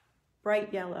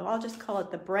bright yellow. I'll just call it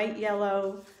the bright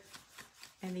yellow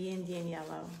and the Indian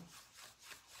yellow.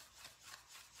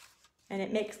 And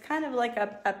it makes kind of like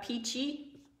a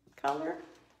peachy color.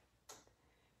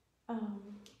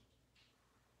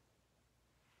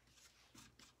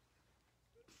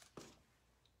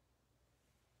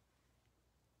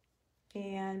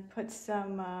 And put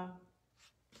some, I'm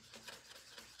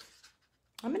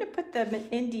gonna put the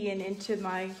Indian into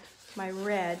my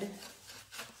red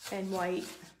and white.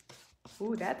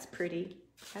 Ooh, that's pretty.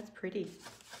 That's pretty.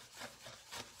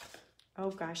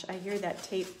 Oh gosh, I hear that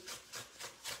tape.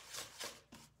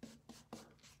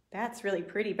 That's really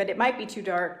pretty, but it might be too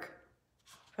dark.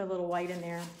 Put a little white in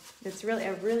there. It's really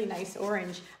a really nice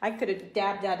orange. I could have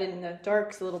dabbed that in the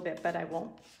darks a little bit, but I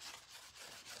won't.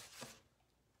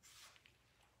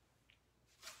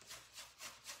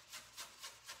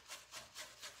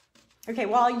 Okay,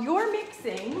 while you're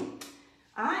mixing,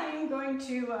 I'm going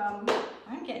to,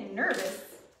 I'm getting nervous.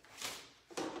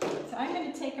 So I'm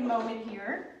going to take a moment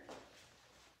here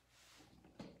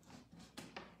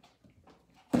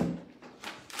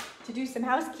to do some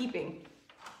housekeeping.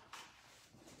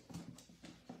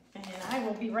 And I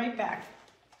will be right back.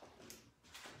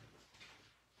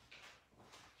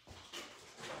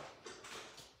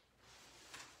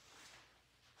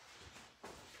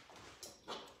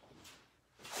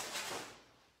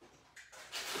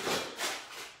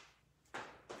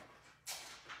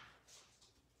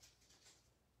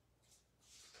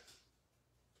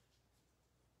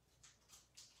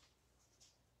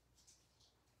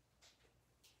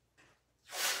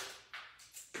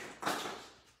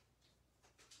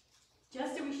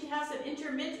 Justin, we should have some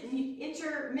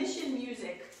intermission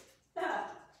music. Ah.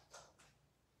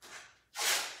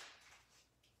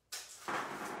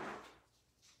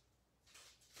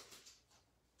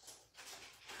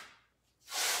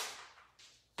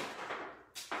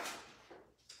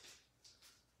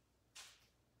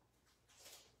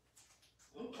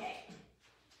 Okay.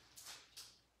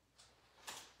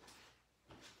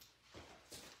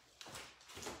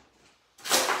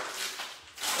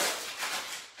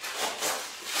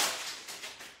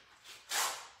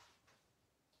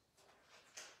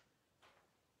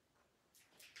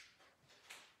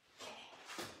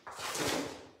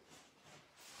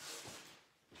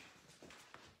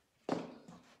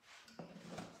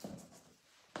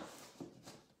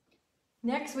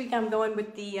 Next week I'm going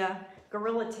with the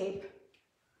Gorilla Tape.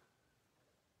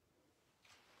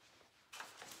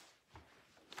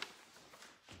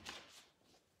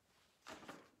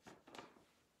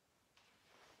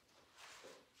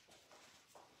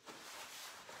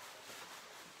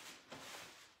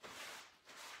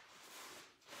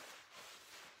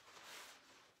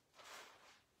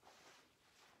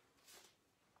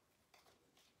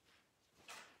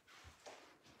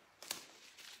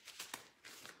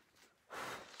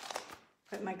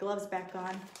 Put my gloves back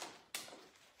on.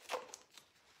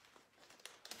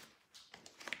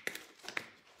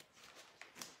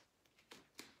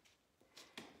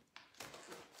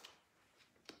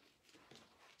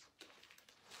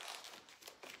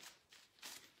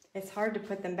 It's hard to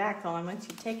put them back on once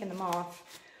you've taken them off.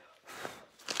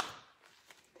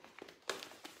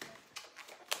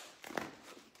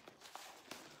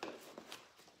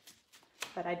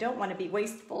 But I don't want to be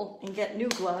wasteful and get new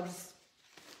gloves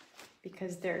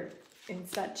because they're in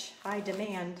such high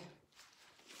demand.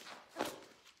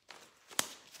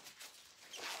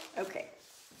 Okay,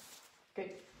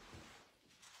 good.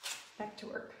 Back to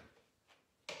work.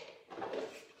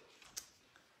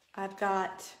 I've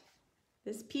got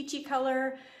this peachy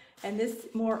color and this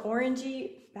more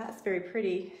orangey. That's very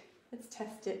pretty. Let's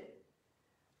test it.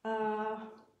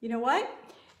 You know what?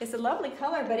 It's a lovely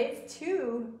color, but it's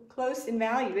too close in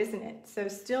value, isn't it? So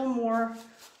still more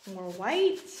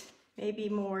white, maybe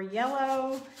more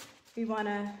yellow. We want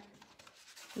to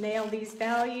nail these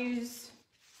values.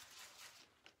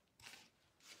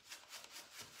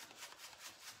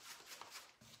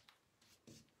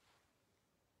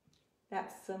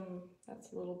 That's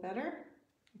a little better,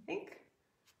 I think.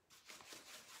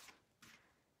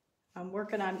 I'm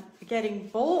working on getting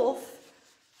both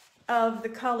of the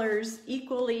colors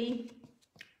equally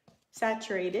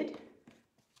saturated.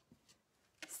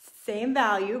 Same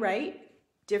value, right?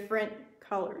 Different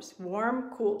colors,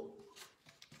 warm, cool.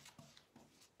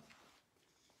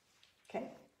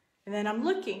 Okay, and then I'm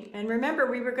looking, and remember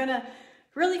we were gonna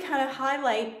really kind of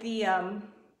highlight the,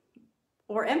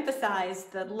 or emphasize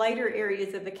the lighter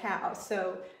areas of the cow.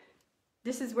 So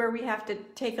this is where we have to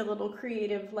take a little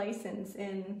creative license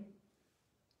in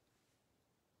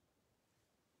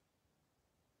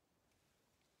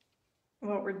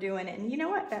what we're doing. And you know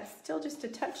what? That's still just a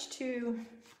touch too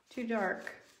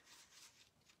dark.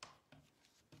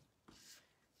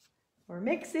 We're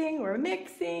mixing.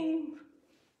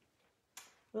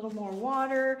 A little more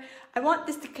water. I want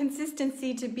this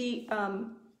consistency to be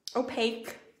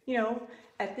opaque, you know,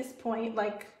 at this point,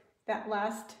 like that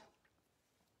last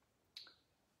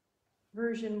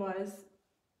version was,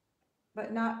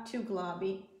 but not too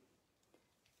globby.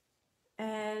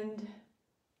 And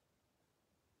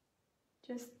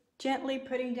just gently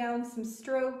putting down some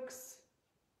strokes.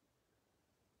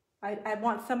 I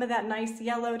want some of that nice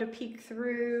yellow to peek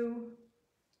through.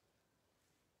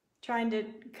 Trying to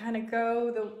kind of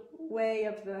go the way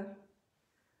of the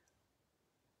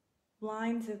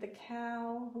lines of the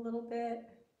cow a little bit.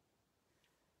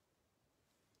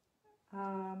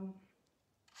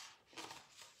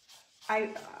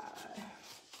 I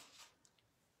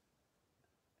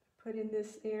put in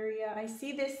this area. I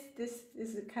see this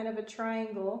is kind of a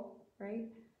triangle, right?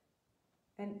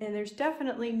 And there's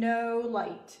definitely no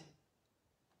light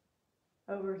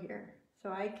over here.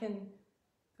 So I can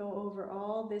go over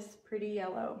all this pretty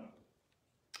yellow.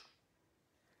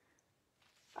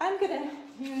 I'm gonna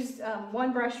use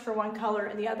one brush for one color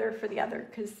and the other for the other,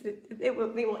 because they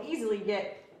will easily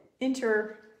get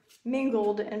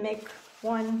intermingled and make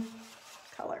one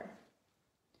color.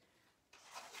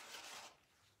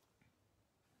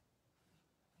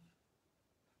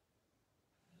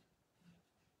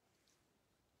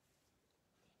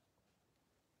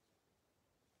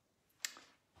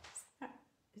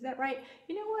 Is that right?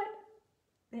 You know what?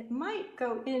 It might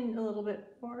go in a little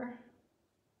bit more.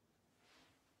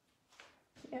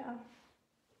 Yeah.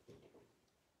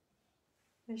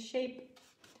 The shape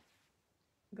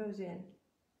goes in.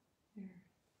 There.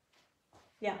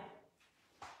 Yeah.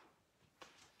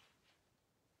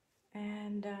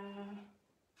 And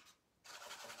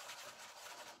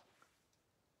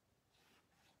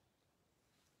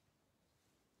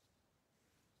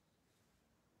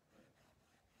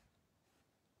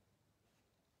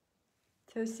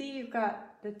so see, you've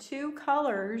got the two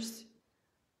colors,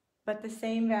 but the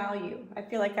same value. I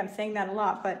feel like I'm saying that a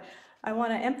lot, but I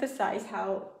want to emphasize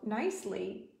how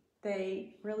nicely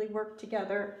they really work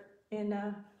together in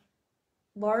a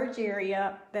large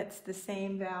area that's the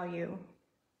same value.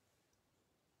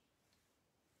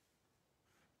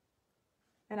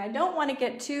 And I don't want to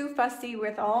get too fussy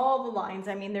with all the lines.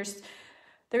 I mean, there's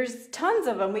there's tons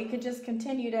of them. We could just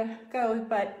continue to go,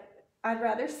 but I'd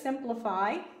rather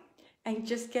simplify and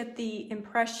just get the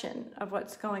impression of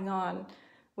what's going on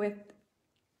with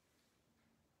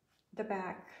the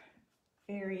back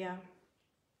area.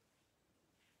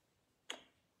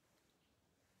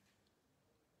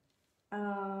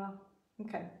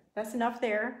 Okay, that's enough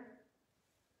there.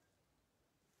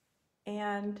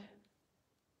 And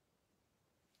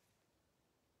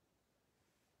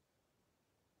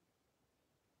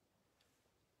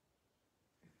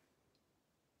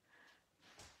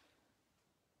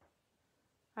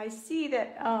I see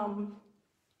that I'm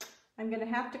going to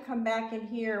have to come back in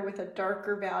here with a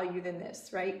darker value than this,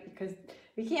 right? Because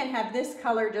we can't have this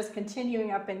color just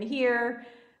continuing up in here.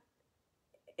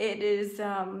 It is,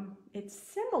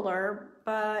 it's similar,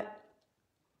 but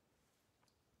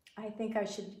I think I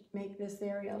should make this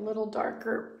area a little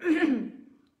darker.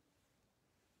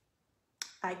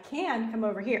 I can come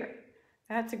over here.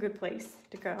 That's a good place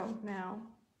to go now.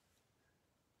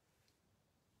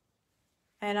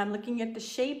 And I'm looking at the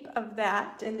shape of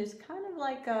that, and there's kind of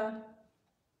like a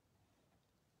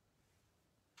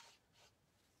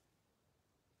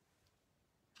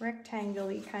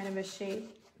rectangle-y kind of a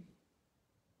shape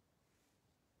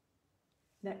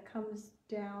that comes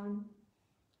down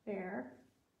there.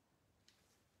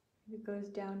 It goes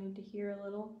down into here a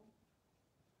little.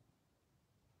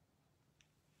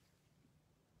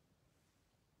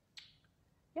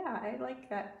 Yeah, I like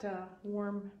that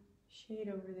warm shade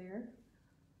over there.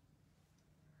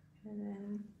 And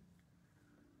then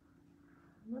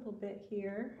a little bit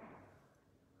here.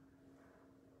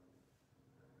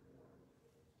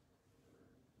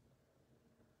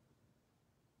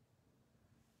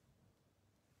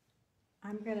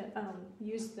 I'm gonna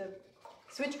use the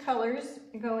switch colors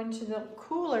and go into the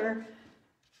cooler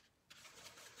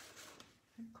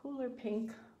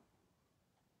pink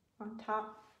on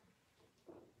top.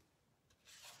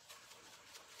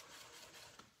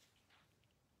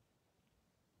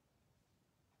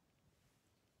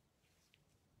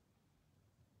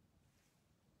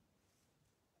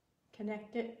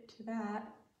 Connect it to that.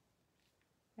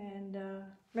 And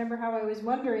remember how I was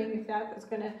wondering if that was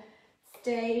going to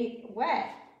stay wet.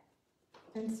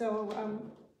 And so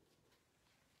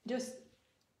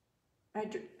I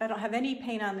don't have any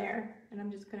paint on there, and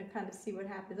I'm just going to kind of see what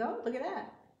happens. Oh, look at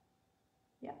that.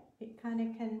 Yeah, it kind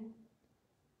of can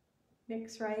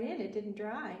mix right in. It didn't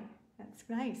dry. That's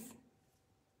nice.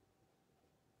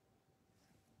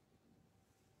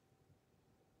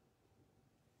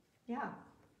 Yeah,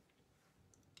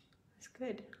 that's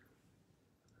good.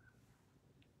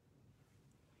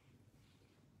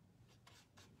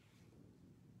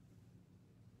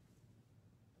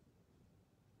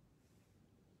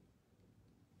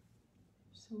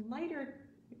 Some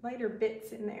lighter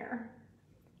bits in there,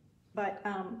 but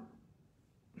all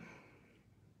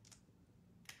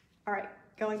right,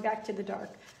 going back to the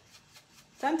dark.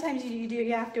 Sometimes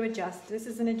you have to adjust. This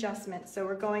is an adjustment, so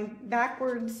we're going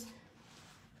backwards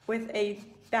with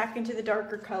back into the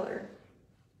darker color.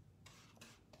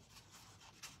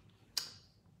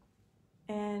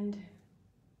 And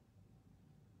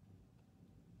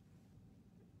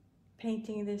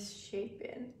painting this shape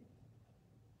in.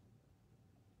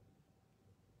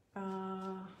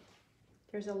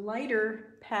 There's a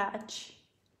lighter patch,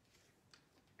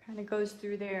 kind of goes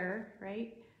through there,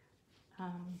 right?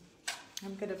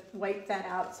 I'm going to wipe that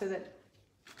out so that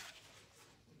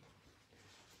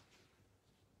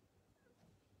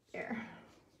there.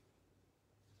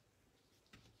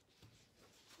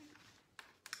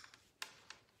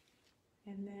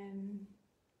 And then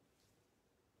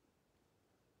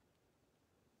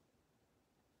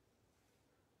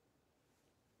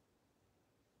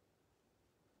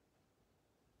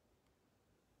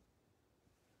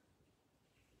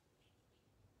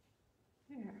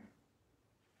there.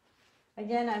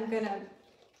 Again, I'm going to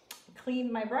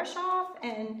clean my brush off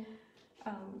and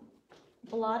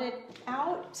blot it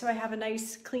out so I have a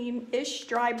nice clean-ish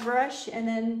dry brush, and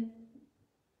then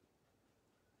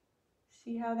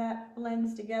see how that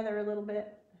blends together a little bit.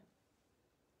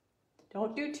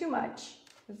 Don't do too much,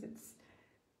 because it's,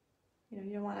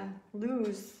 you don't want to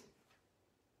lose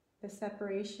the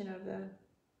separation of the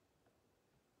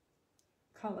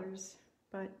colors,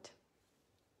 but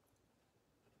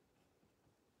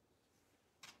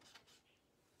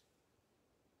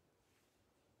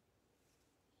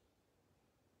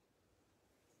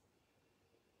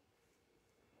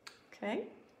okay.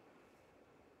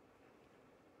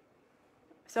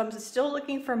 So I'm still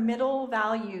looking for middle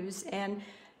values, and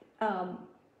I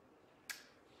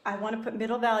want to put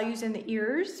middle values in the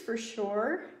ears for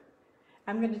sure.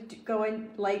 I'm going to go in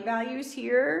light values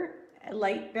here a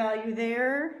light value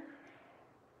there.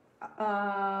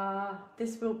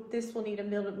 This will need a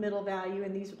middle value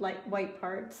in these light white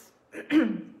parts.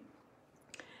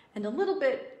 And a little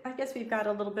bit, I guess we've got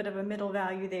a little bit of a middle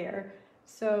value there.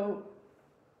 So,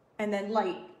 and then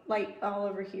light all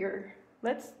over here.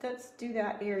 Let's do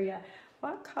that area.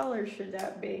 What color should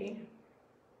that be?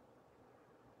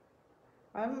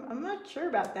 I'm not sure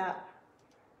about that.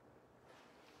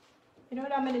 You know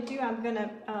what I'm going to do? I'm going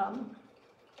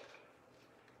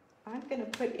to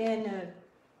put in a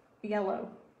yellow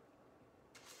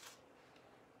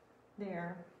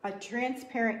there, a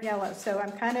transparent yellow. So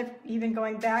I'm kind of even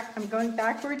going back, I'm going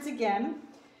backwards again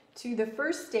to the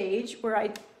first stage where I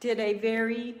did a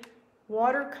very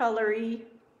watercolory,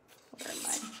 where am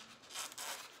I,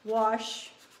 wash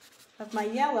of my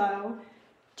yellow,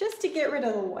 just to get rid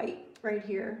of the white right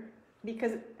here,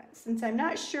 because since I'm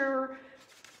not sure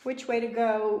which way to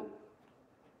go,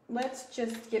 let's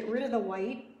just get rid of the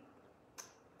white,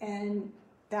 and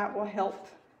that will help.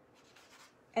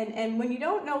 And when you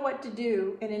don't know what to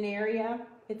do in an area,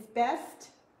 it's best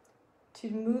to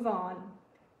move on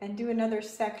and do another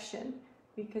section,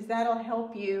 because that'll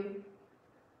help you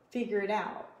figure it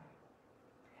out.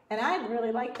 And I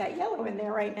really like that yellow in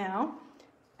there right now.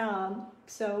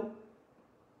 So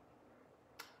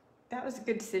that was a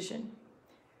good decision.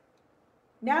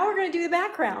 Now we're going to do the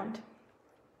background.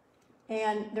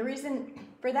 And the reason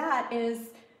for that is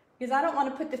because I don't want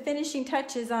to put the finishing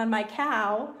touches on my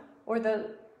cow, or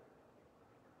the,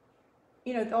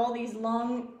 you know, all these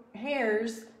long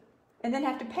hairs, and then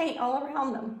have to paint all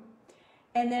around them.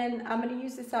 And then I'm going to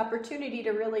use this opportunity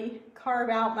to really carve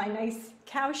out my nice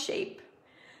cow shape.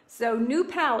 So new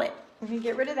palette, I'm going to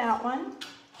get rid of that one.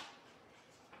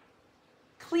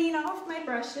 Clean off my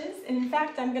brushes, and in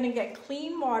fact I'm going to get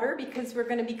clean water because we're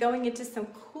going to be going into some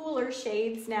cooler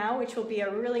shades now, which will be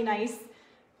a really nice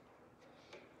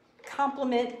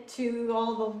complement to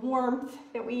all the warmth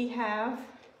that we have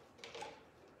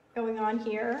going on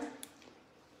here.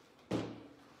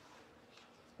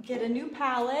 Get a new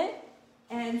palette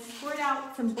and squirt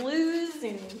out some blues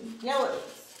and yellows.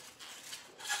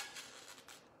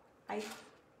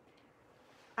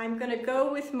 I'm going to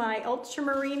go with my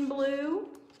ultramarine blue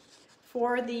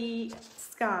for the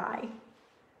sky.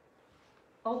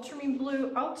 Ultramarine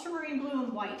blue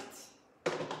and white.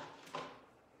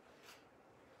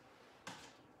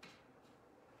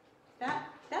 That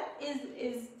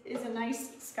is a nice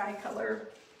sky color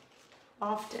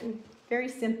often. Very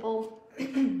simple.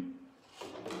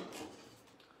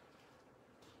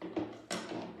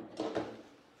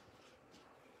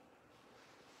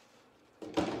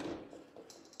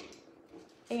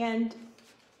 And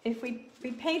if we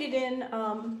paint it in,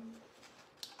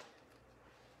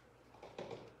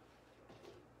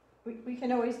 we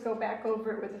can always go back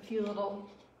over it with a few little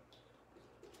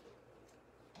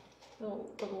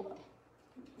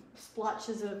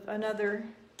splotches of another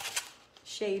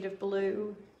shade of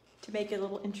blue to make it a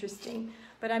little interesting.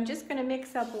 But I'm just going to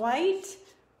mix up white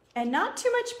and not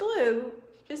too much blue.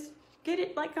 Just get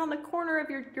it like on the corner of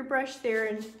your brush there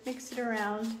and mix it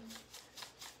around.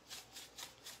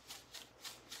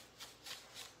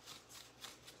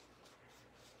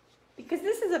 Because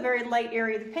this is a very light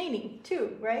area of the painting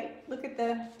too, right? Look at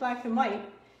the black and white.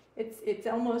 It's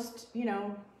almost, you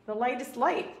know, the lightest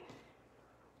light.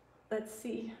 Let's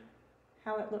see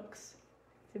how it looks.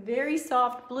 It's a very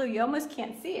soft blue. You almost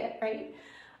can't see it, right?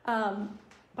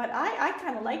 But I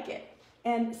kind of like it.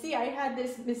 And see, I had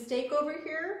this mistake over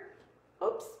here.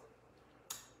 Oops.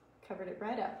 Covered it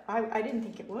right up. I didn't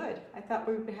think it would. I thought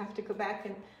we would have to go back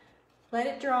and let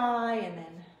it dry and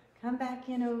then come back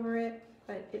in over it.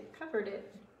 But it covered it.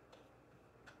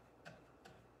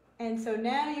 And so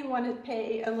now you want to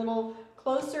pay a little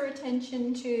closer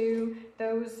attention to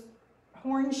those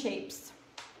horn shapes.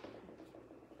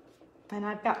 And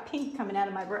I've got pink coming out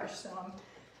of my brush, so I'm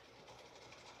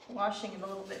washing it a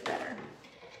little bit better.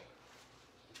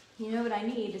 You know what I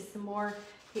need is some more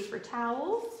paper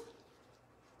towels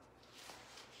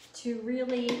to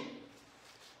really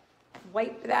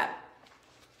wipe that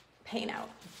paint out.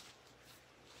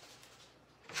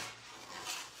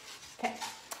 Okay,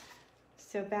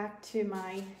 so back to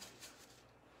my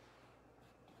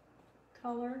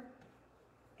color,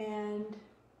 and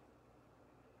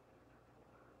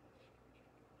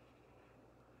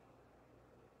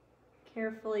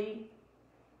carefully,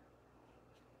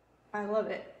 I love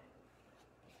it.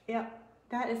 Yep,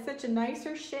 that is such a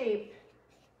nicer shape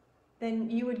than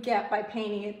you would get by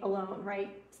painting it alone, right?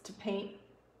 It's to paint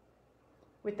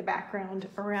with the background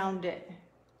around it.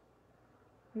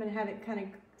 I'm gonna have it kind of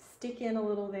stick in a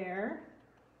little there,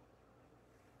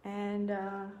 and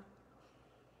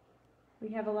We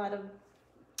have a lot of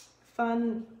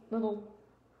fun little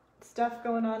stuff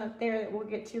going on up there that we'll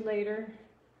get to later.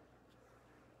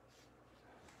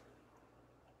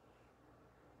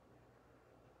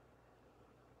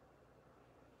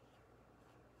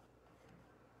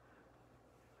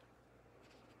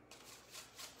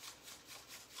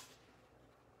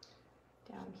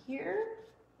 Down here,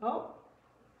 oh,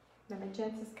 the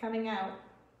magenta's coming out.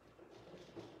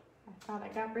 I thought I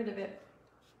got rid of it,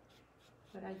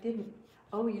 but I didn't.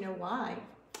 Oh, you know why?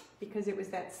 Because it was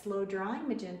that slow drying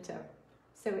magenta.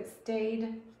 So it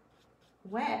stayed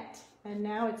wet and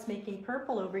now it's making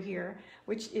purple over here,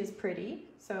 which is pretty.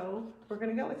 So we're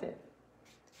gonna go with it.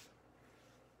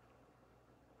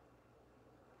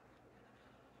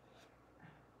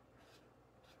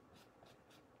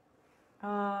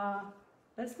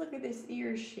 Let's look at this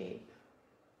ear shape.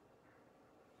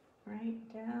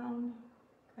 Right down,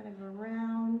 kind of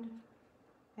around,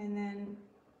 and then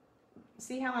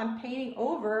see how I'm painting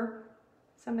over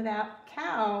some of that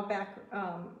cow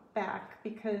back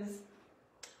because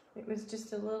it was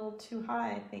just a little too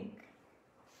high, I think.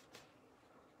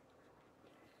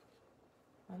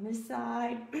 On this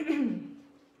side,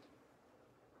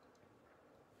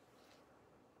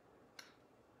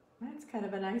 that's kind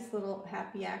of a nice little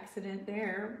happy accident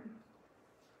there.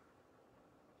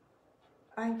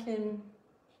 I can,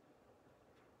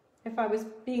 if I was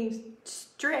being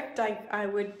strict, I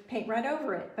would paint right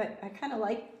over it, but I kind of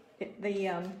like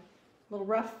the little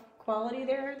rough quality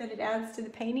there that it adds to the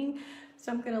painting,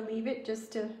 so I'm going to leave it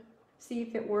just to see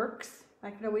if it works. I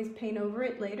could always paint over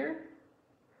it later,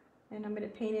 and I'm going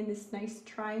to paint in this nice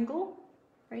triangle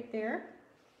right there,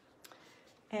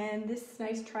 and this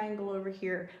nice triangle over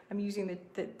here. I'm using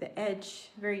the edge,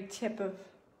 very tip of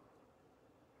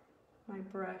my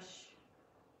brush.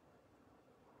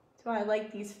 So I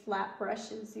like these flat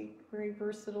brushes, very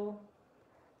versatile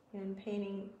in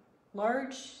painting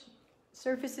large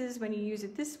surfaces when you use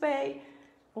it this way,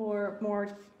 or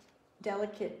more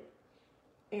delicate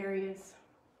areas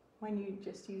when you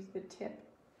just use the tip.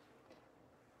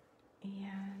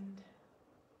 And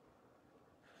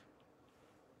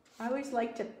I always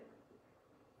like to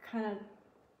kind of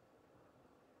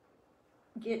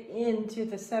get into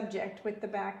the subject with the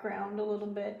background a little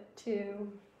bit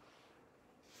too.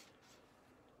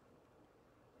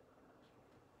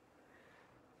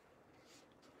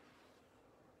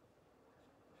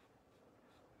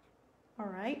 All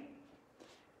right.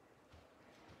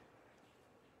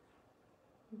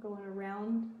 I'm going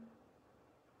around.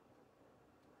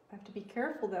 I have to be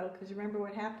careful though, because remember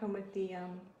what happened with the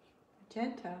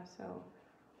magenta, so.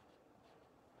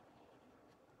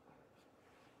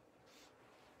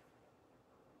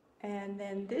 And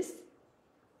then this,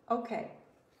 okay,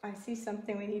 I see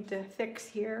something we need to fix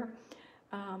here.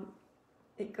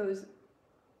 It goes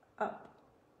up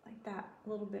like that a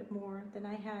little bit more than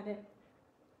I had it.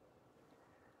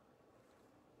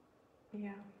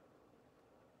 Yeah.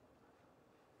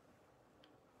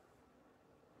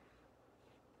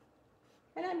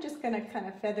 And I'm just going to kind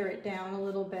of feather it down a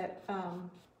little bit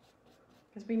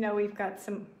because we know we've got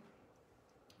some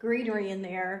greenery in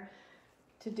there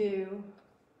to do.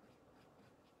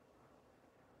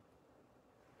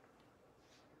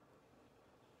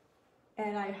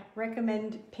 And I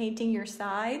recommend painting your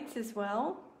sides as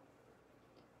well.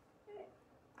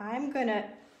 I'm going to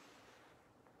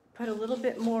put a little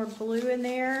bit more blue in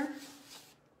there,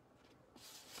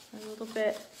 a little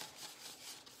bit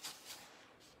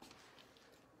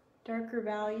darker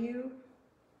value,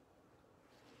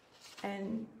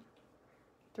 and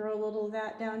throw a little of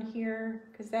that down here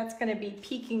because that's going to be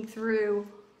peeking through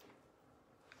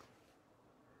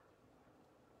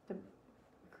the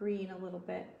green a little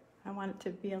bit. I want it to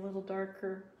be a little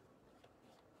darker.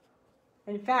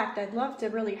 In fact, I'd love to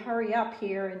really hurry up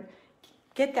here and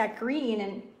get that green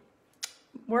and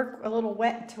work a little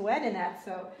wet to wet in that,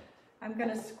 so I'm going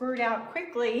to squirt out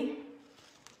quickly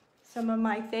some of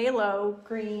my phthalo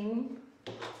green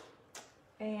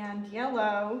and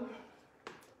yellow,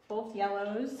 both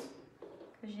yellows,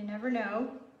 because you never know,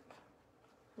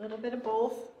 a little bit of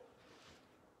both.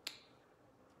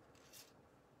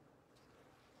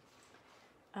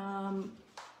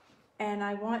 And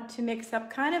I want to mix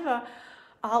up kind of a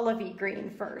olivey green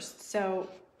first, so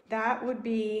that would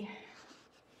be.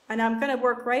 And I'm going to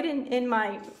work right in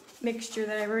my mixture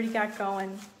that I've already got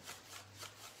going.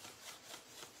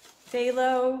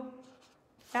 Phthalo,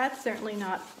 that's certainly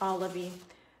not olivey.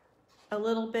 A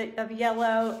little bit of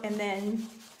yellow, and then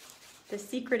the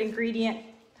secret ingredient,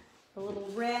 a little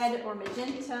red or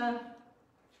magenta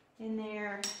in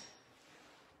there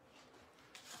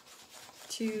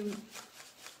to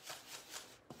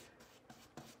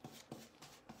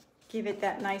give it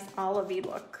that nice olivey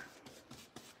look.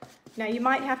 Now you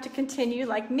might have to continue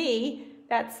like me.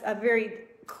 That's a very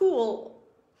cool,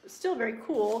 still very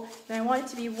cool, and I want it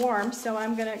to be warm, so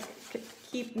I'm gonna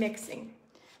keep mixing.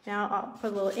 Now I'll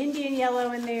put a little Indian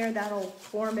yellow in there, that'll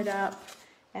warm it up,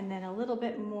 and then a little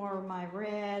bit more of my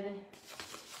red.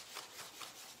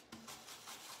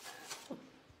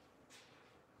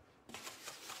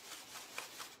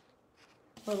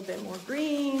 A little bit more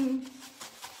green.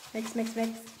 Mix, mix,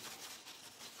 mix.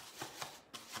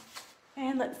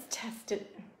 And let's test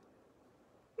it.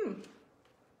 It's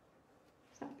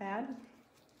not bad.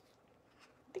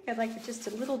 I think I'd like it just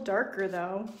a little darker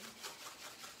though.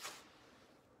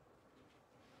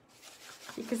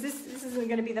 Because this isn't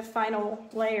going to be the final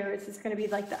layer. It's just going to be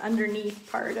like the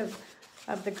underneath part of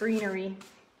the greenery.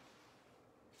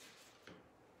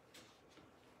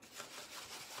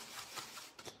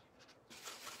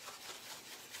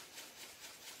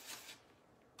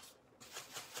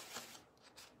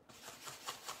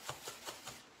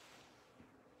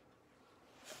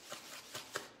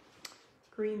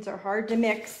 Greens are hard to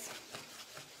mix,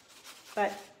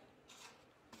 but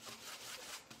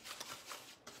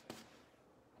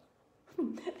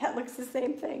that looks the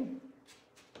same thing.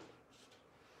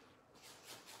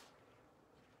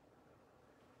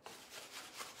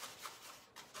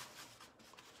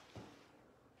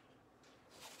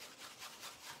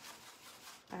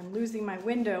 I'm losing my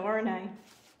window, aren't I?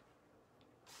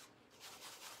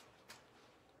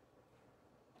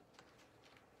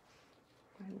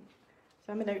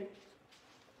 So I'm going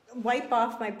to wipe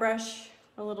off my brush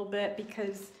a little bit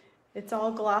because it's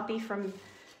all gloppy from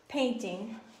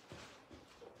painting.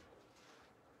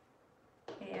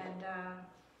 And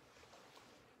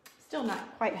still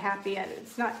not quite happy yet.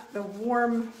 It's not the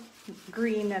warm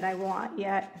green that I want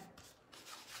yet.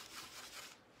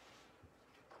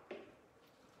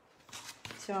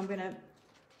 So I'm going to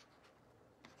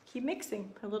keep mixing.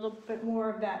 Put a little bit more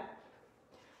of that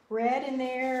red in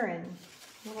there and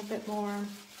a little bit more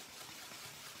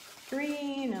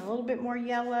green and a little bit more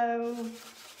yellow.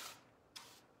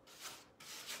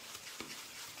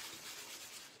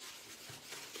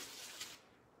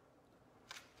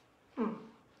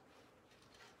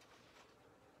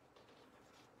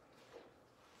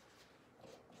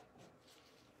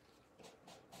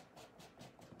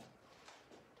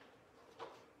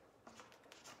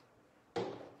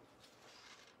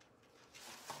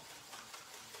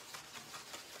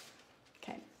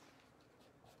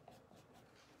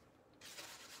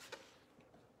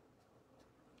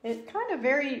 It's kind of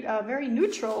very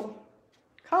neutral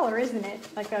color, isn't it?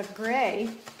 Like a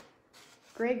gray-green.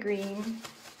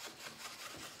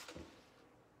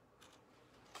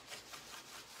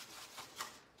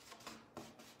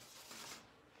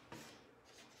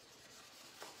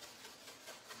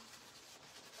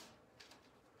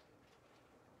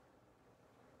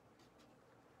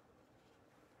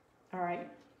 All right,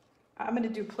 I'm going to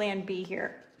do Plan B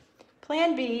here.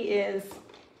 Plan B is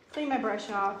clean my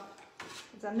brush off.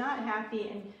 I'm not happy,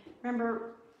 and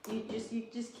remember, you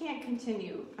just can't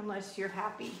continue unless you're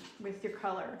happy with your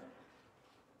color.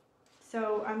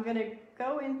 So I'm going to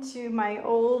go into my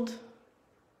old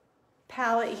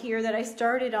palette here that I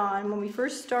started on when we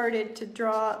first started to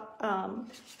draw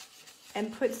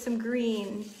and put some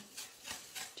green,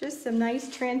 just some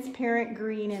nice transparent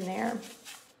green in there,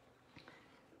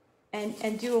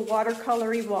 and do a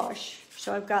watercolory wash.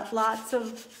 So I've got lots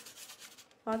of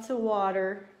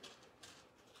water.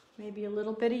 Maybe a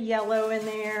little bit of yellow in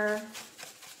there.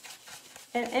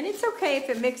 And it's okay if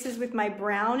it mixes with my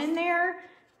brown in there.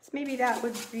 So maybe that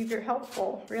would be very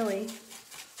helpful, really.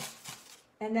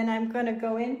 And then I'm going to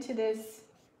go into this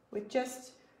with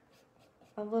just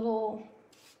a little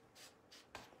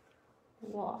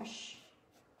wash.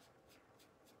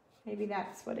 Maybe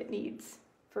that's what it needs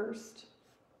first.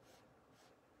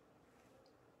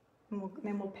 And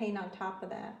then we'll paint on top of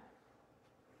that.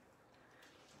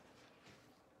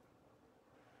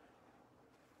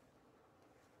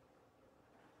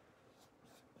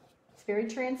 It's very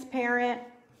transparent.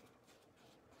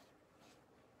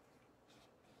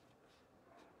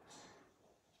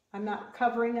 I'm not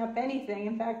covering up anything.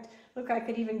 In fact, look, I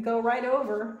could even go right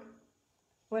over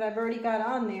what I've already got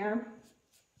on there.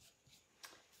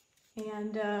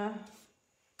 And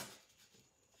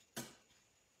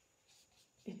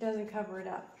it doesn't cover it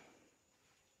up.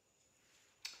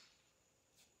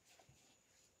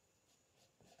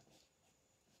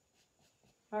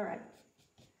 All right.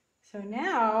 So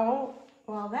now,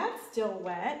 while that's still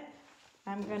wet,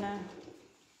 I'm gonna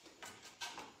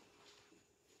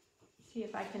see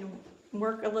if I can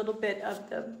work a little bit of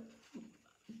the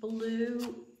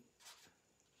blue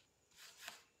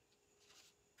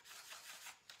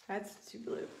That's too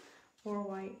blue. More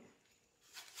white.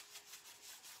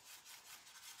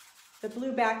 The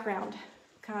blue background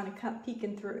kind of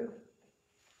peeking through.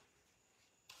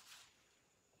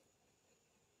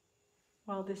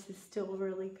 While this is still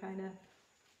really kind of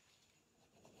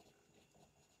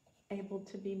able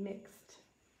to be mixed.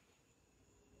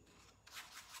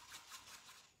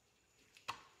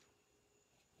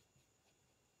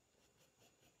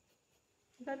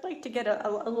 I'd like to get a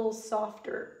little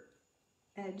softer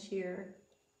edge here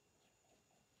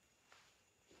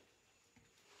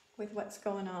with what's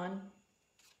going on.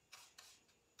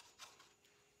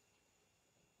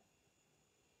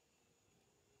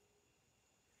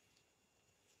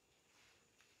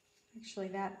 Actually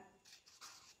that,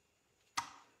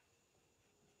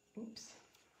 oops.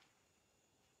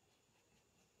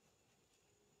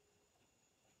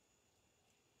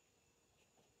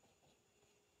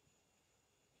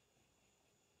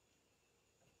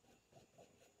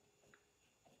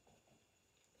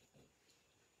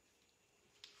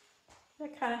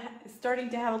 That kind of is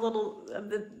starting to have a little of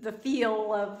the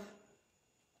feel of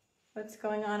what's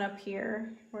going on up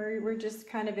here, where we're just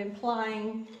kind of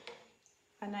implying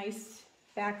a nice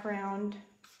background.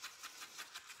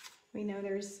 We know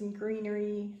there's some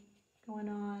greenery going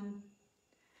on.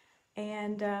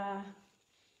 And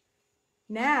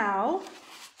now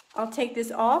I'll take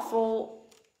this awful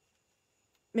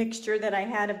mixture that I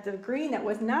had of the green that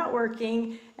was not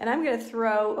working, and I'm going to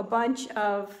throw a bunch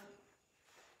of,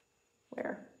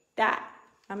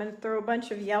 I'm going to throw a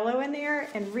bunch of yellow in there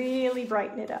and really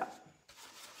brighten it up.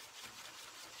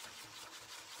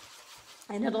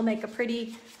 And it'll make a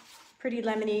pretty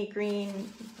lemony green,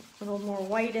 a little more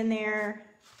white in there,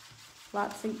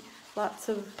 lots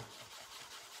of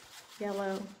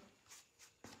yellow.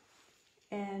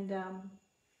 And now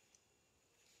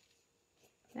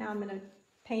I'm going to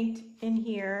paint in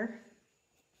here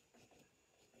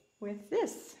with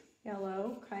this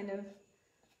yellow kind of,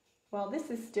 while this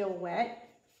is still wet,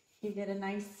 you get a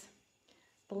nice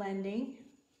blending.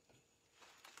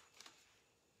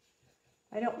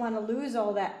 I don't want to lose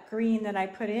all that green that I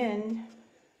put in,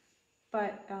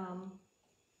 but I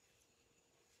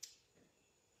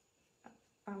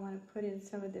want to put in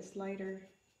some of this lighter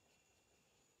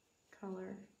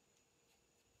color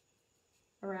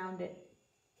around it.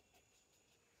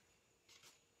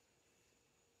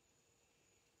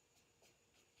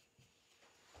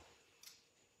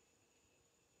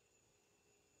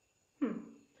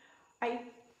 I'm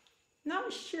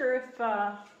not sure if,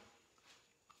 I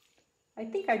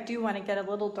think I do want to get a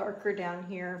little darker down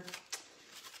here.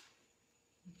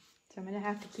 So I'm going to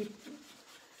have to keep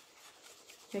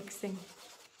mixing.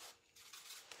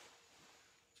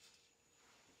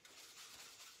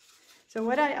 So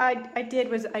what I did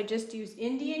was I just used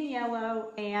Indian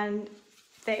yellow and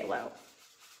phthalo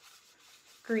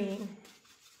green.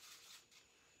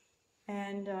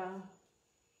 And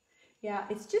yeah,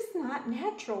 it's just not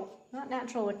natural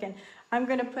looking. I'm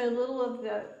going to put a little of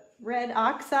the red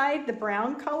oxide, the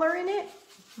brown color in it.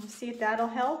 Let's see if that'll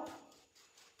help.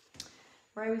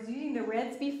 Where I was using the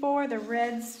reds before, the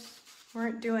reds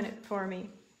weren't doing it for me.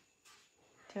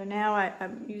 So now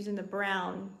I'm using the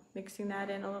brown, mixing that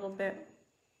in a little bit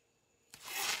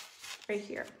right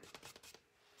here.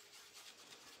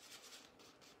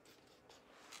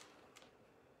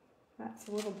 That's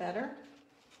a little better.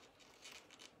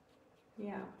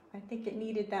 Yeah, I think it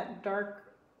needed that dark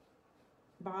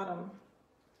bottom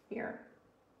here.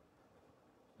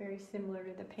 Very similar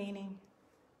to the painting.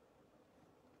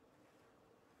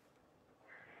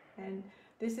 And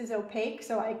this is opaque,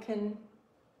 so I can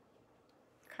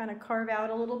kind of carve out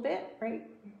a little bit, right?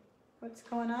 What's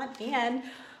going on? And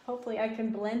hopefully I can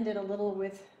blend it a little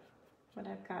with what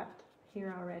I've got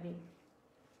here already.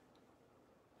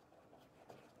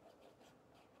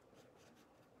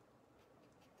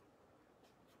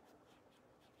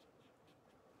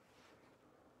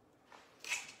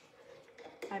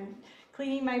 I'm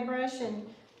cleaning my brush and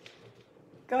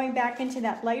going back into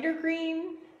that lighter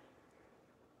green.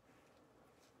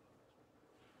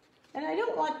 And I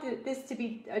don't want this to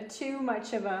be too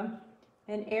much of an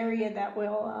area that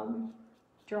will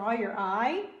draw your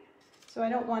eye. So I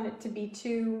don't want it to be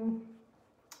too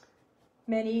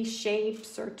many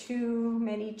shapes or too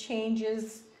many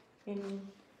changes in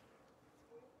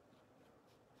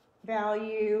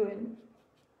value, and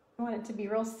I want it to be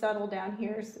real subtle down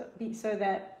here so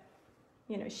that,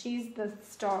 you know, she's the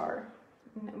star.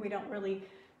 And we don't really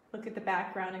look at the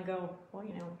background and go, well,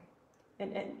 you know,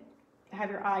 and have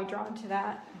your eye drawn to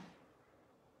that.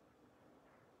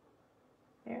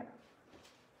 There.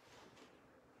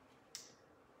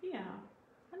 Yeah,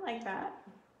 I like that.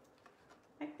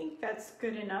 I think that's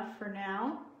good enough for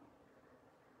now.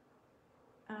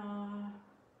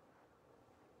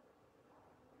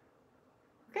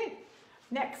 Okay,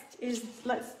 next is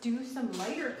let's do some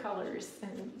lighter colors,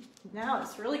 and now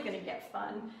it's really going to get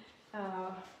fun.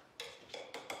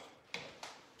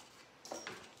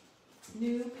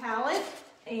 New palette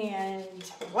and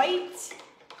white,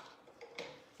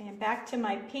 and back to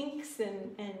my pinks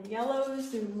and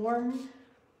yellows and warm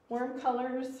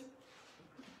colors.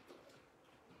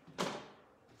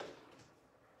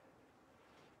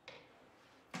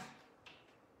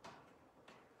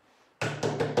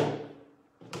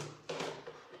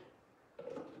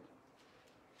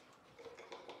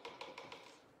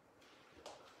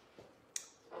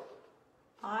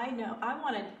 I know, I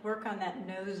want to work on that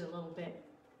nose a little bit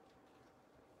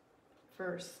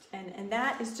first, and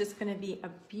that is just going to be a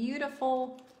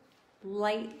beautiful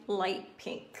light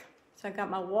pink. So I got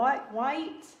my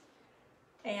white,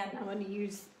 and I'm going to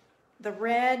use the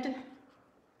red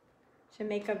to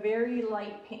make a very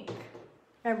light pink.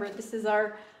 Remember, this is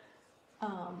our,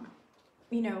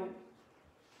 you know,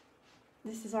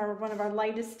 this is one of our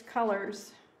lightest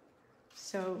colors,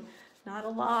 so not a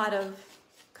lot of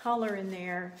color in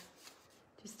there,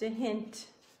 just a hint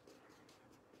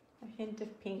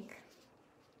of pink.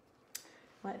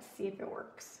 Let's see if it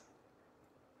works.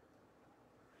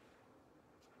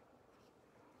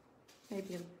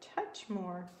 Maybe a touch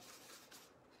more.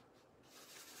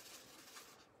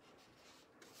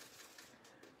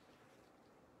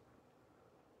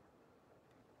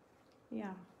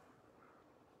 Yeah.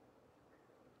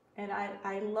 And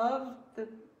I love the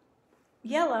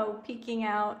yellow peeking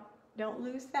out. Don't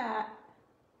lose that.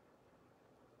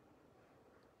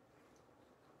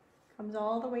 Comes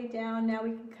all the way down. Now we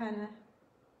can kind of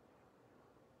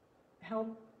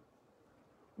help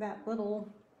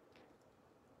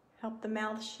the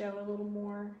mouth show a little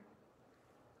more.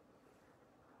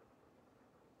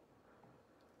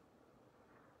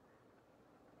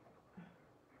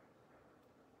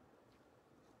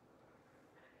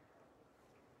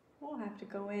 We'll have to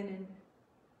go in and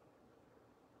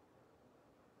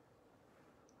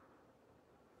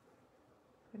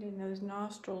put in those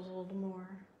nostrils a little more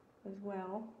as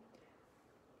well.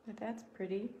 But that's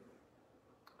pretty.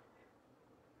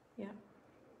 Yeah.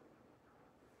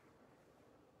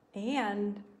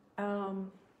 And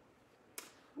I'm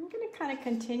going to kind of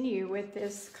continue with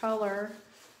this color.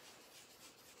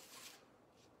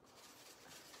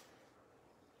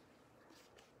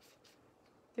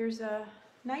 There's a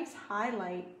nice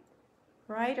highlight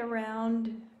right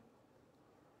around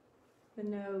the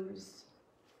nose.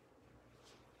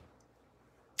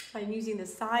 I'm using the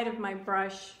side of my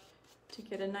brush to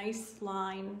get a nice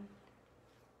line.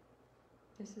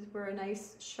 This is where a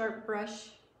nice sharp brush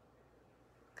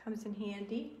comes in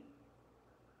handy.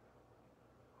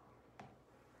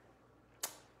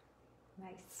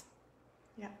 Nice.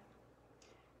 Yeah.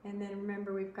 And then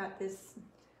remember, we've got this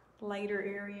lighter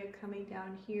area coming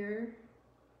down here.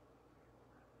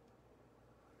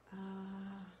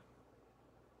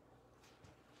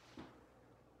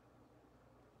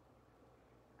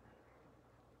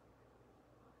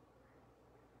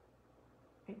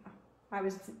 I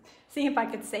was seeing if I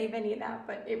could save any of that,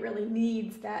 but it really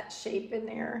needs that shape in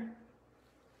there.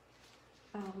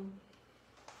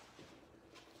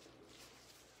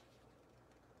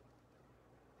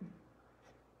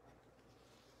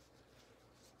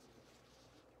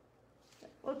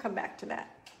 We'll come back to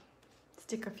that.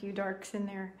 Stick a few darks in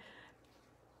there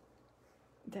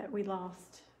that we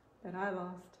lost, that I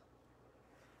lost.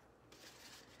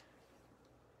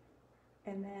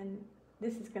 And then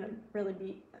this is going to really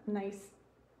be nice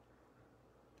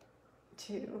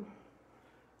too.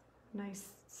 Nice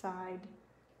side.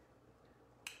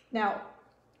 Now,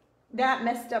 that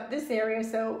messed up this area,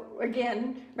 so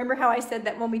again, remember how I said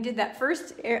that when we did that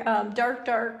first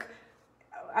dark,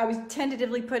 I was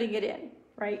tentatively putting it in,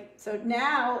 right? So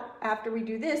now, after we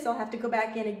do this, I'll have to go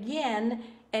back in again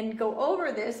and go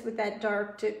over this with that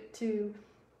dark to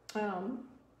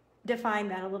define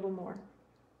that a little more.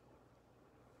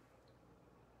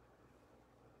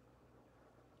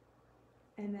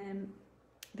 And then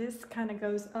this kind of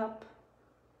goes up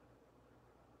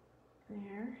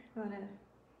there. Want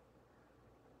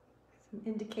some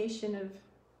indication of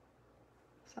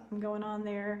something going on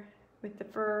there with the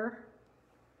fur.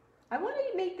 I want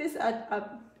to make this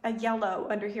a yellow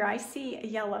under here. I see a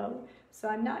yellow, so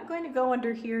I'm not going to go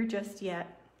under here just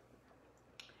yet.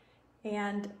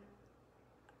 And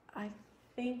I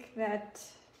think that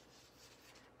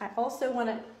I also want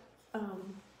to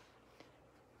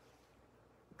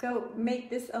go make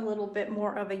this a little bit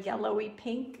more of a yellowy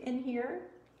pink in here.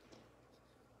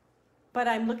 but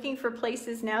I'm looking for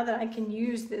places now that I can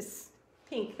use this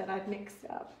pink that I've mixed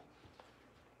up.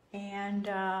 And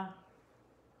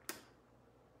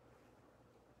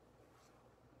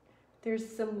there's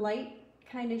some light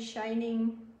kind of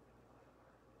shining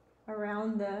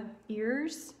around the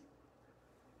ears.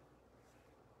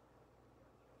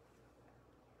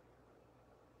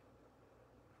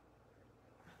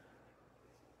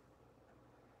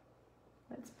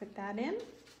 Let's put that in.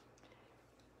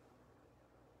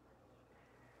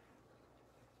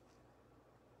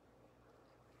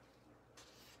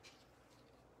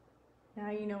 Now,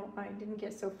 you know, I didn't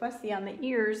get so fussy on the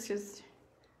ears because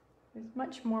there's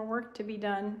much more work to be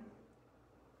done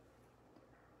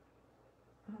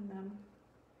on them.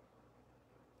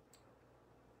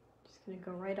 Just going to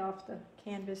go right off the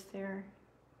canvas there.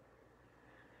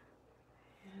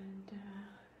 And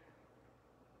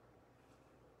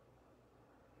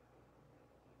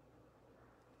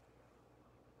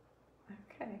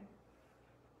okay.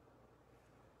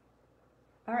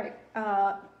 All right.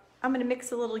 I'm going to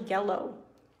mix a little yellow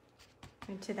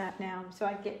into that now, so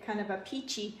I get kind of a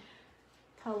peachy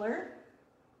color.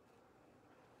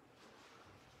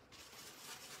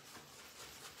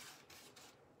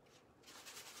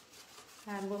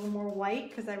 Add a little more white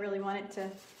because I really want it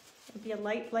to be a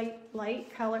light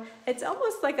color. It's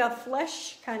almost like a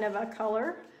flesh kind of a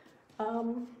color.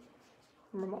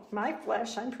 My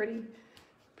flesh, I'm pretty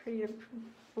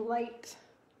light.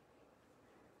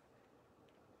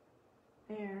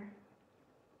 There.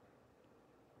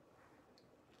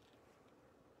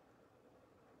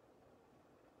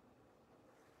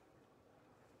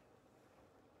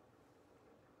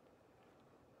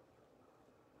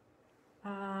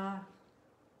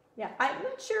 Yeah, I'm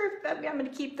not sure if I'm going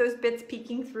to keep those bits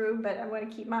peeking through, but I want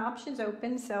to keep my options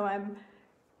open, so I'm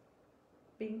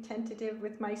being tentative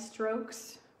with my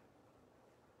strokes.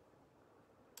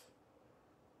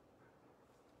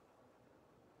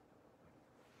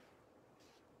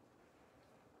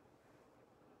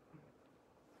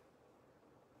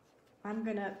 I'm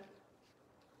going to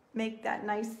make that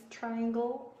nice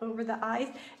triangle over the eyes,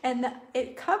 and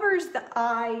it covers the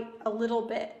eye a little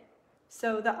bit.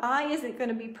 So the eye isn't going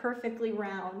to be perfectly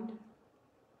round.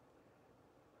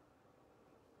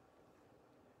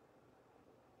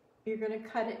 You're going to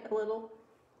cut it a little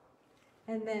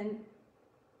and then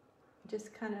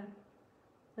just kind of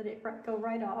let it go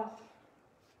right off.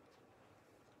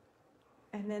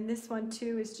 And then this one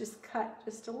too is just cut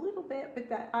just a little bit with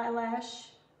that eyelash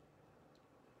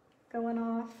going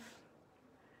off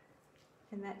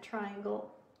and that triangle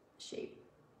shape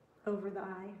over the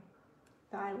eye,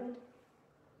 the eyelid.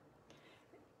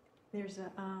 There's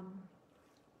a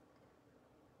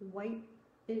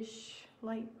whitish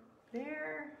light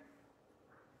there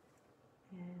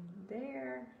and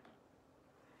there.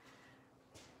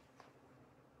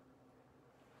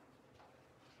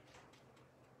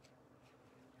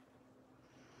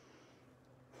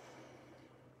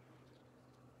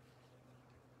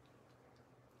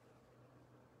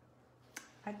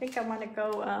 I think I want to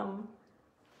go,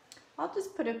 I'll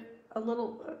just put a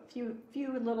few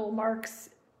little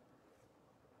marks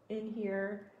in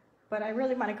here, but I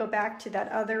really want to go back to that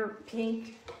other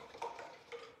pink.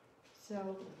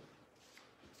 So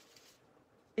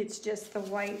it's just the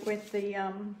white with the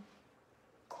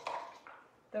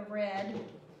red,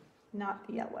 not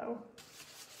the yellow.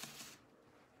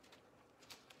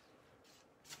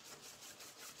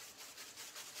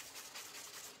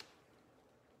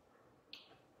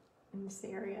 In this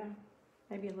area,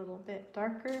 maybe a little bit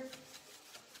darker.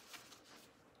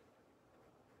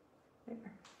 There.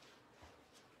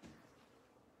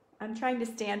 I'm trying to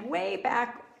stand way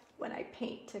back when I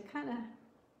paint to kind of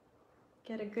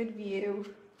get a good view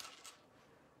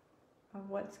of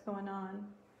what's going on.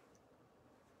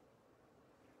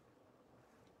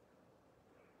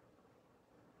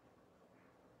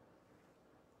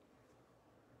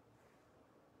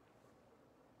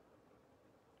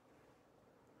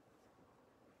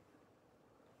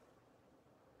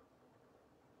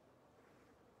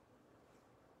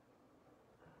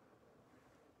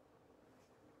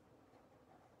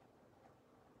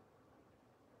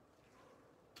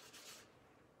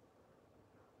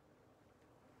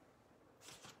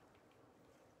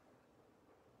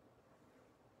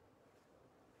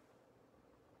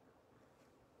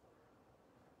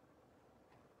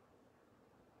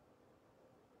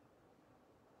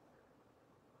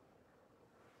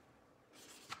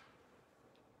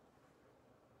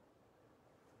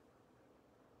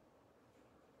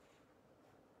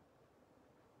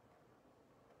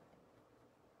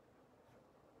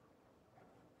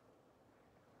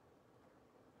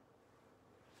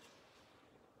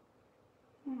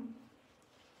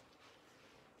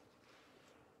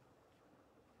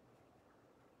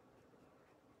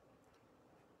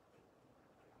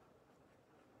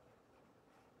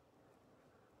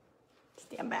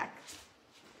 stand back.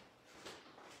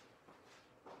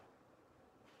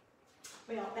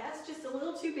 Well, that's just a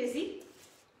little too busy.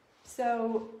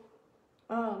 So,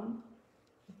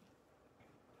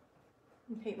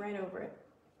 paint right over it.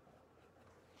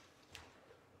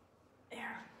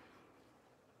 There.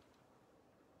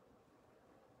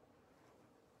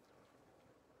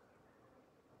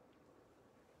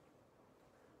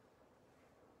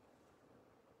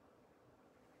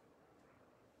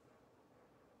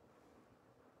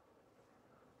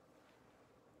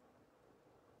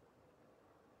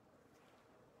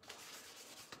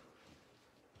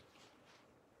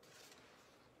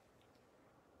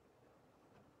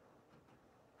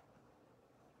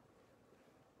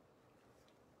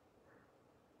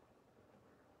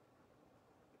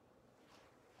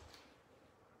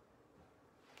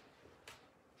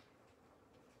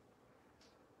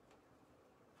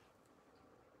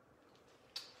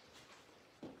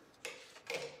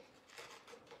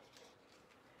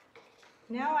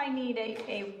 Now I need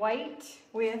a white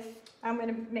with, I'm going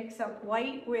to mix up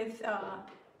white with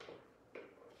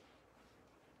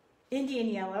Indian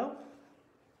yellow.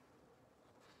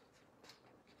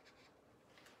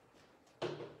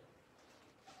 And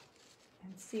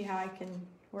see how I can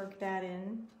work that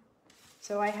in.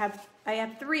 So I have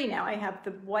three now. I have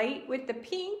the white with the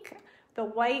pink, the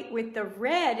white with the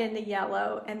red and the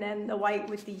yellow, and then the white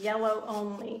with the yellow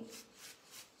only.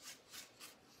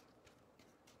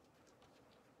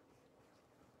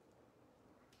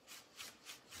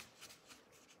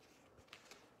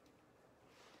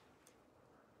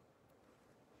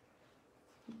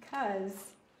 Because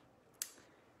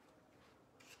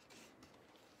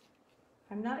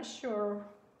I'm not sure.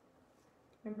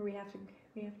 Remember, we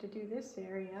have to do this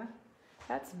area.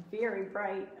 That's very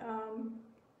bright,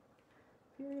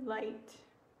 very light.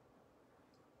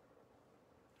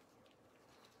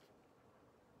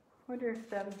 Wonder if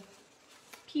the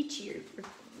peachy would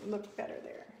look better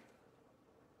there.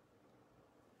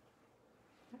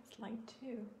 That's light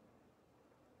too.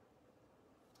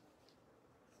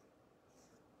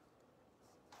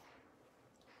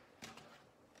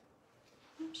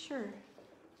 I'm sure.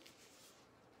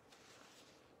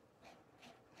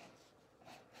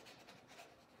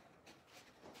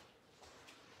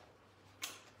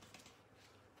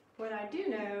 What I do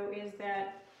know is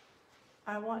that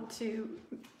I want to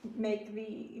make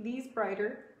these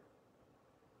brighter.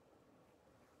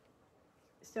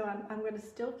 So I'm going to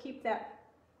still keep that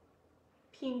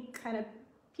pink kind of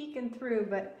peeking through,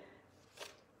 but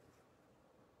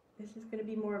this is going to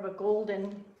be more of a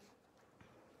golden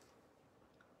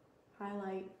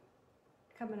highlight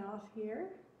coming off here.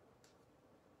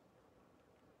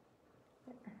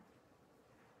 There.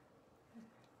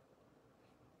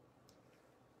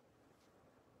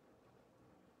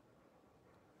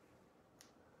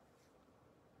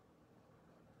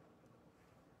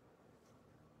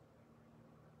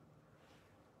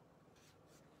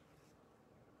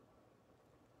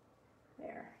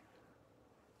 There.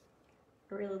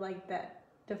 I really like that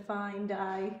defined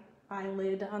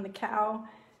eyelid on the cow.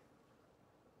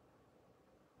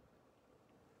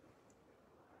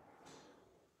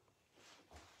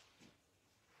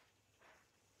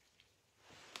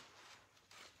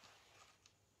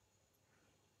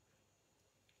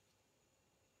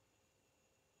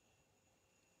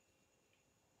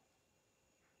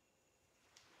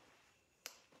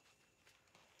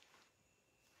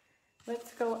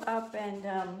 Let's go up and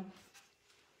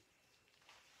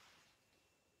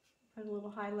put a little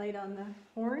highlight on the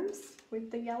horns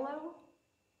with the yellow.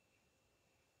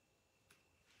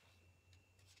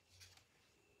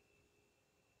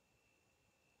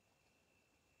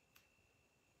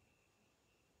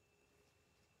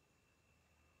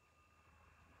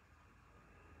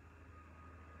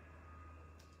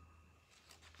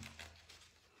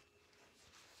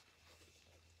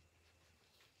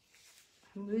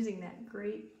 I'm losing that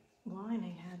great line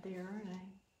I had there, aren't I?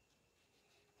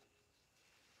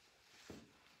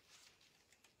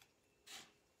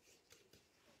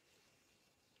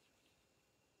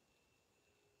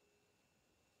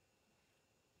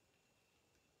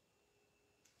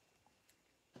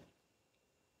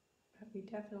 But we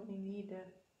definitely need to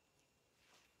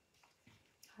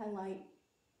highlight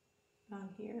on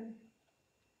here.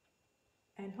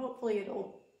 And hopefully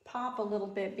it'll pop a little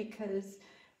bit because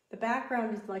the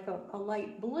background is like a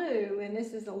light blue and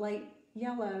this is a light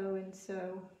yellow, and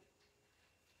so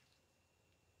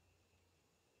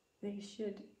they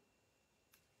should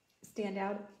stand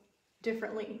out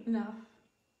differently enough.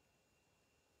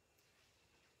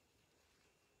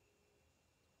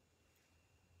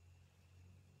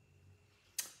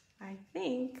 I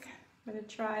think I'm going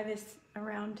to try this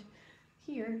around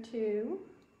here too.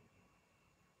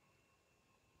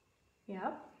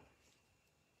 Yep.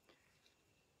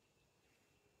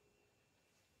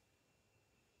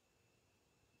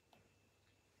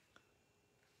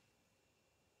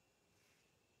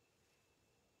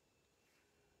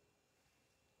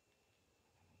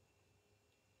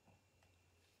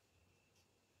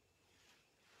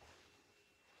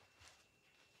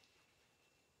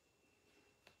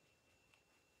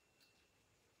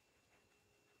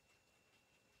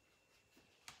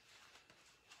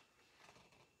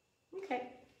 Okay,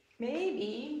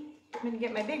 maybe I'm gonna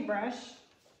get my big brush.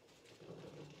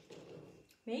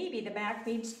 Maybe the back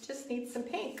just needs some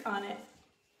pink on it,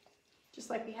 just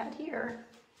like we had here.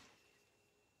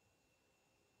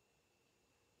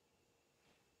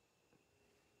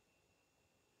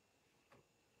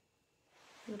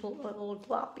 A little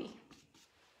gloppy.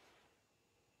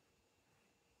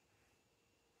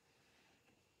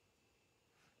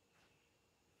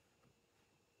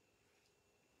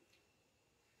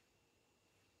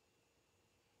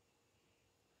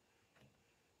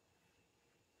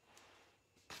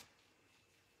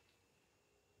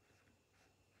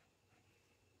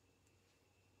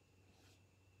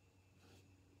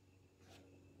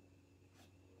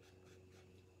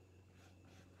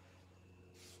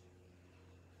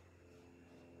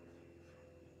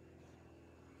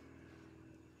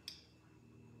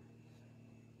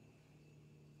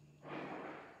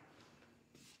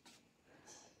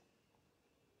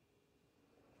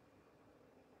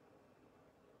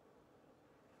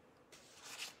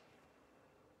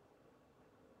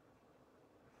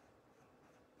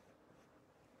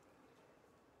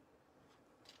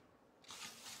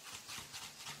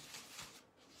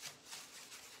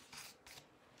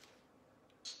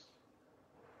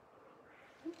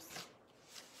 Oops.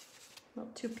 A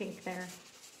little too pink there.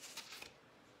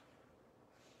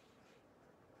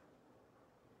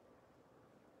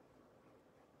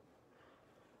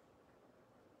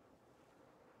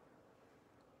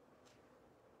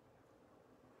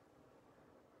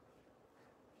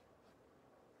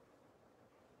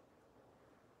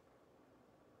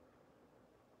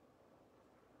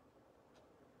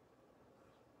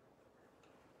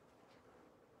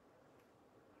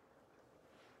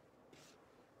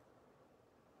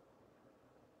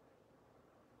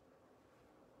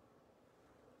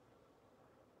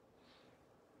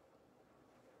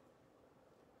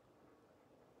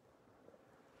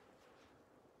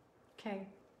 Okay.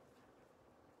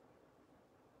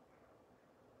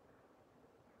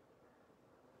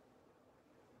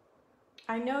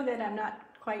 I know that I'm not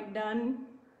quite done,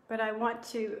 but I want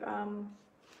to,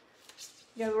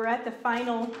 you know, we're at the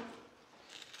final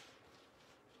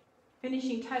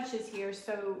finishing touches here,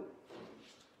 so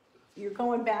you're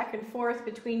going back and forth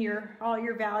between all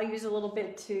your values a little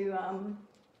bit to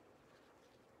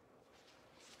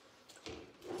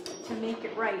make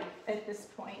it right at this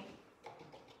point.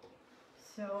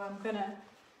 So I'm gonna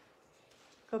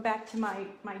go back to my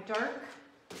dark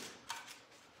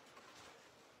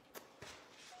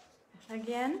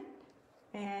again,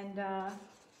 and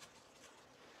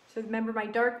so remember my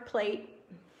dark plate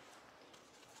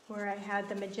where I had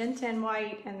the magenta and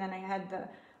white, and then I had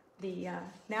the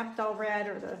Napthol Red,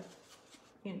 or the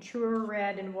truer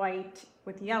red and white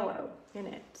with yellow in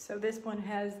it. So this one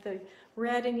has the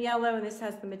red and yellow, and this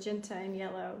has the magenta and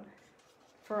yellow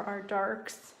for our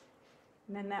darks.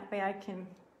 And then that way I can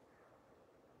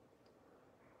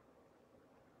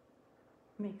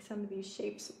make some of these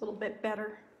shapes a little bit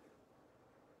better.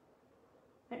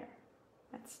 There,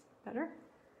 that's better.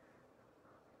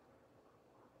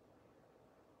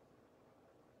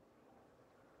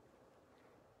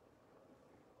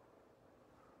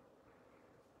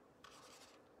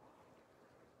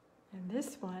 And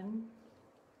this one,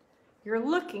 you're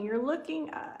looking,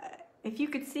 if you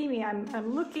could see me,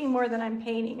 I'm looking more than I'm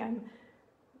painting. I'm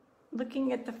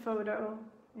looking at the photo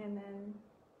and then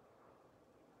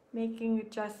making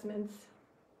adjustments.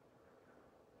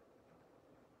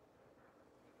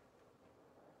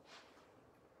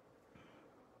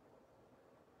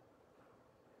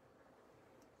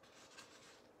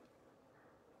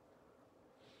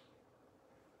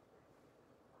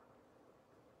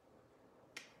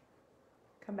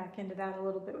 Come back into that a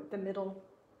little bit with the middle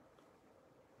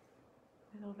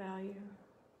value.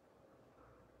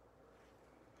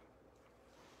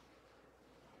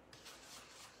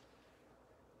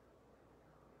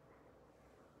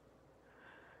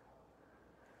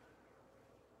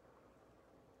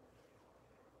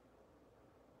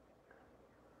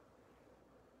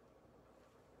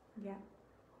 Yeah.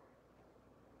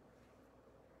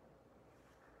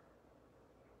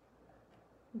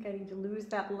 getting to lose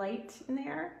that light in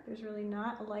there. There's really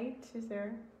not a light, is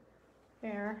there?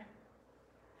 There.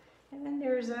 And then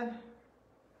there's a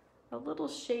little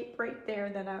shape right there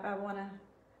that I want to,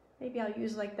 maybe I'll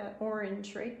use like that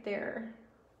orange right there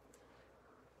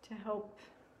to help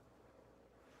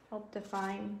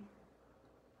define.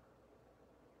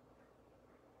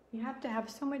 You have to have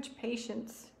so much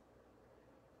patience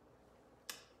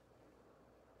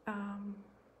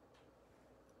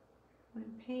when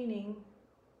painting,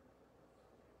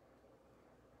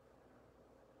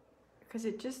 because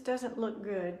it just doesn't look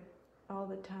good all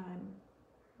the time.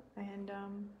 And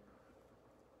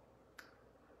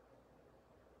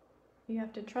you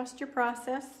have to trust your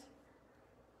process,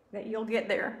 that you'll get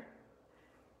there.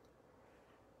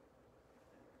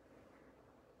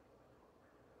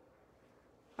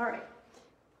 All right,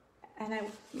 and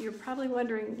you're probably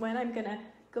wondering when I'm gonna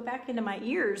go back into my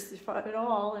ears, if at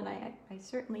all, and I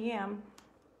certainly am.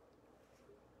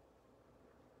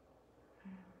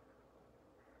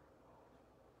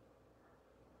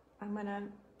 I'm gonna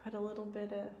put a little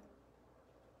bit of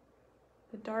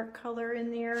the dark color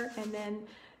in there and then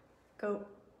go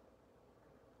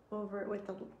over it with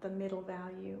the middle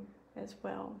value as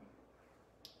well.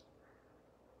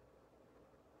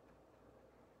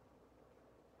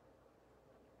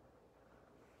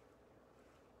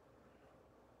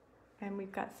 And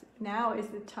we've got, now is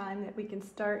the time that we can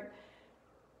start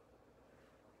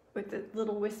with the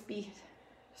little wispy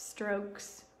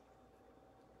strokes.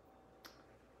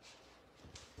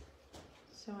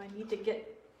 So I need to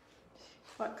get,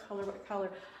 what color?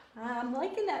 I'm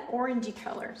liking that orangey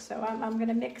color, so I'm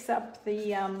gonna mix up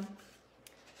the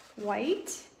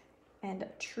white and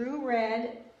true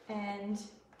red and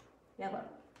yellow.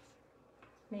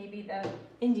 Maybe the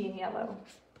Indian yellow.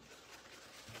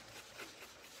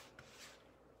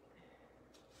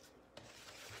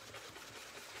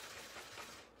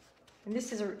 And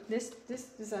this is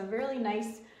a really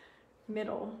nice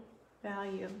middle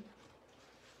value.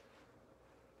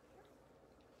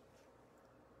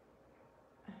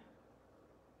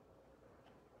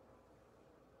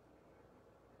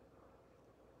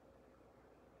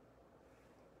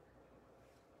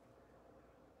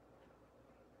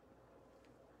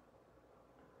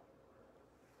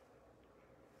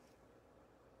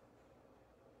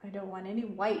 I don't want any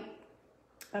white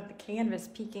of the canvas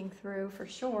peeking through for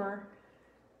sure.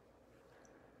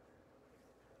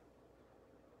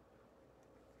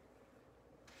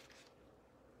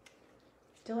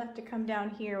 Still have to come down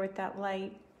here with that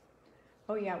light.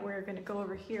 Oh yeah, we're going to go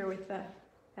over here with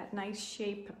that nice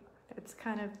shape. It's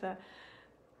kind of the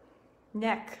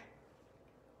neck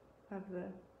of the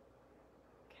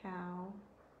cow.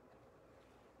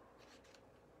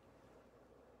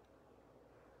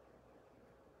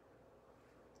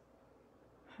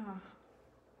 Huh.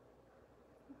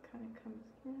 It kind of comes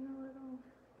in a little.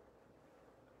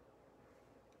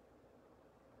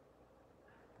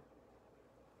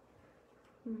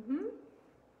 Mm-hmm.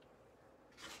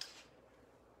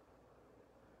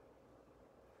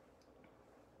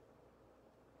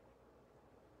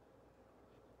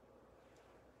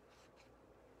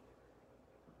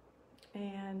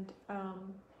 And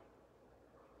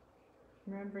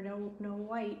remember, no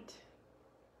white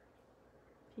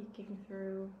peeking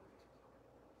through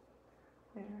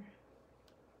there.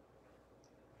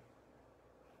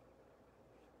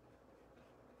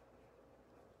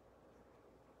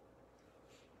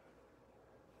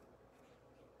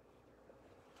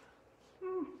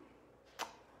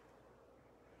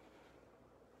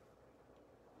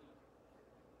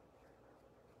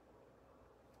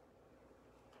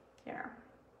 There.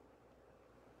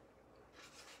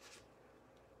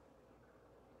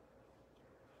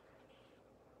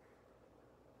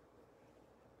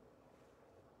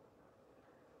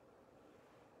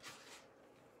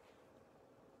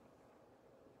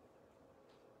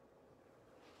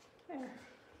 There.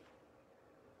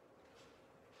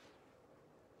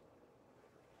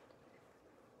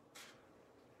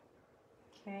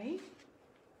 Okay,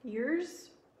 ears.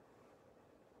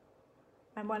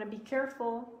 I want to be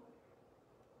careful.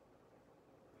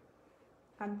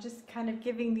 I'm just kind of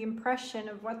giving the impression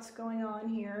of what's going on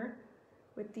here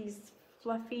with these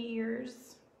fluffy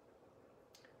ears.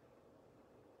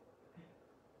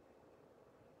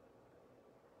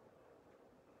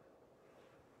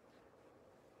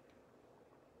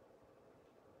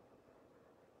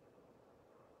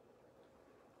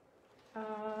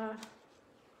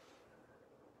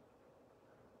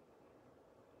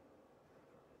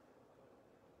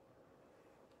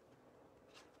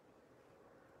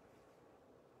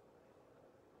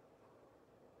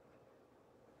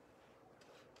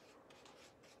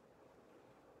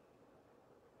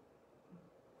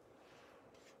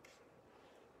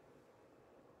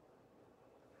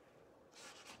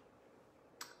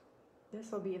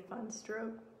 This will be a fun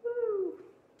stroke. Woo!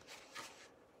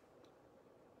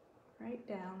 Right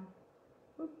down.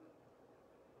 Whoop.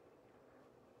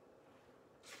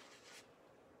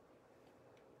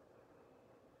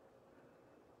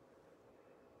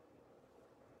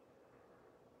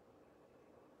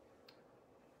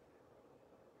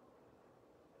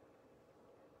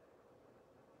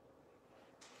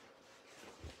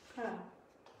 Huh.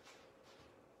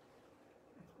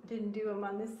 Didn't do them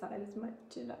on this side as much,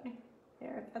 did I?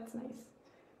 There, that's nice.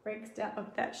 Breaks down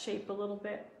up that shape a little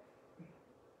bit.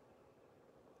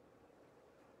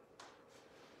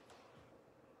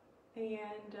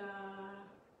 And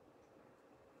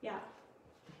yeah,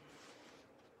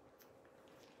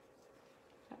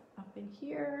 up in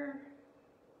here.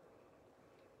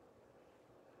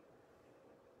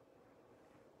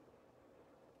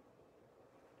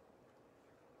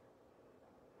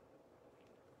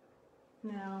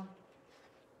 Now,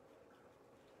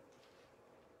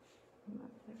 I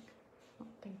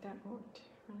don't think that worked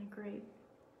really great.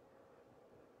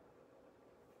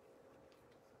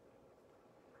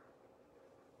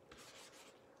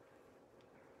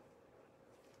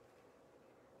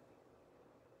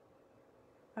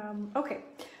 Okay,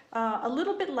 a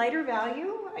little bit lighter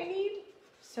value I need.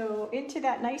 So into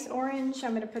that nice orange,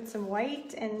 I'm going to put some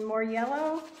white and more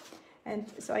yellow. And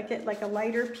so I get like a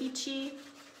lighter peachy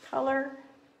color.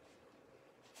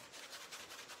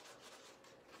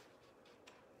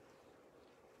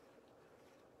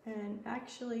 And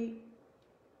actually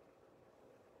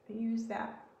use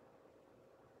that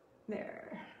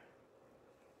there.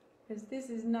 Because this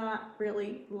is not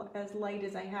really as light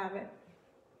as I have it.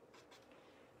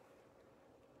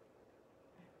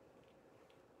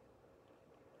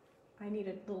 I need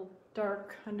a little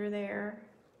dark under there.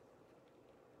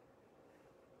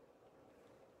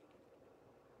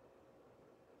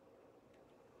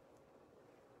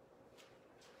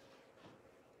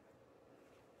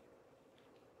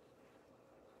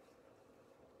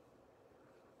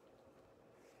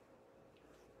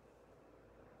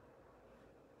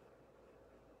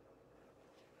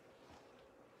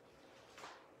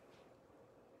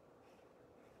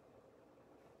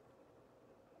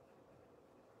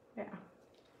 Yeah.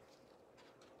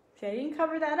 See, I didn't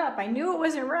cover that up. I knew it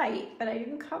wasn't right, but I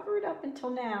didn't cover it up until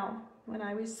now when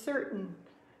I was certain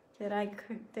that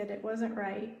that it wasn't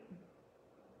right.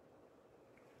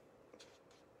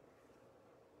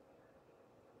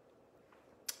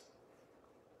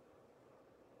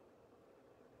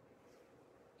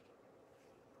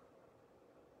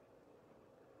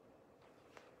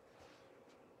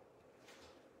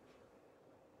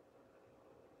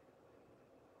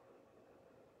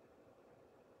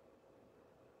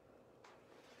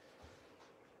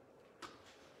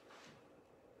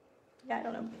 Yeah, I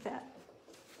don't know about that.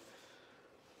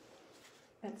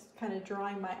 That's kind of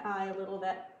drawing my eye a little,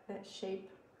 that shape.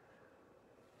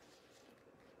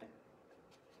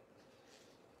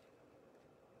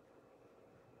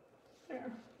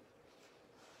 There.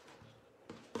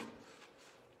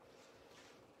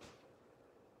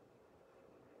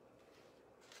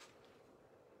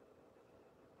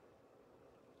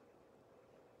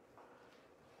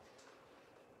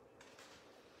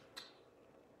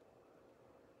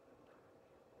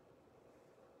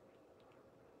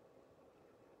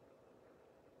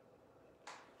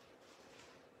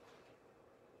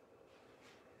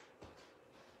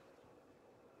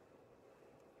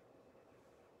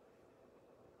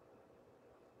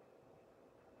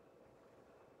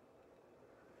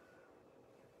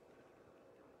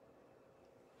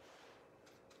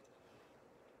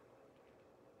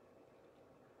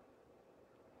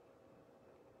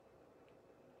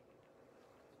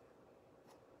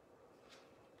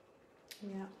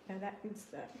 Yeah, that needs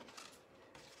to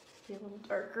be a little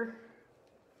darker.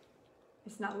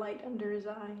 It's not light under his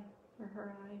eye or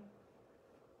her eye.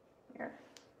 There.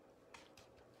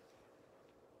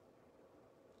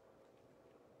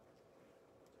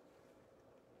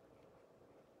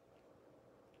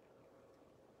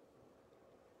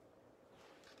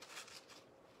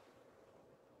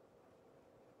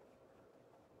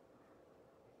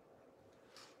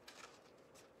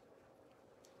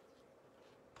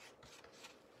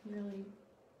 Really.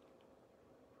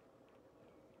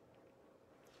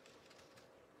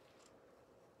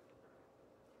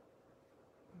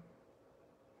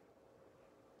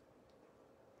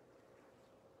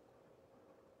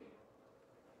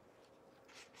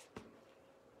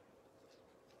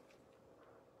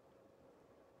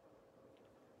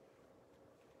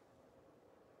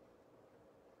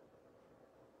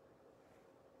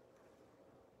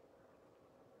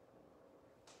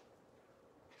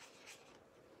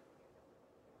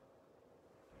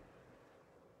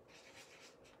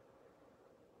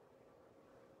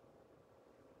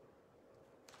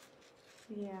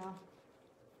 Yeah.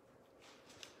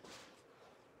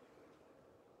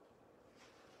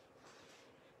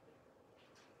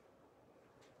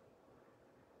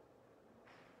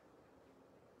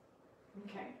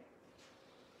 Okay.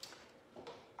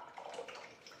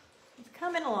 It's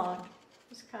coming along.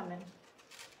 It's coming.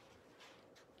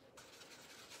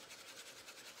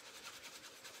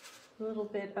 A little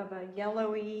bit of a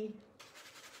yellowy,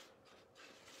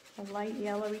 a light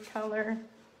yellowy color.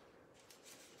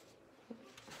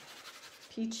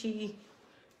 Peachy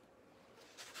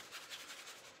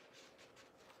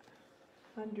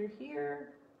under here.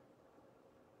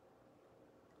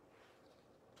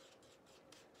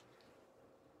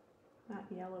 Not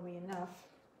yellowy enough.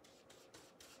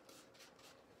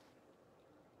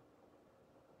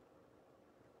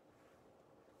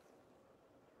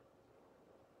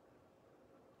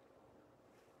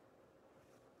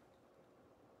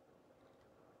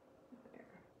 There.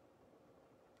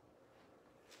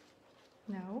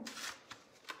 No,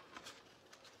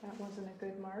 that wasn't a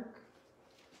good mark.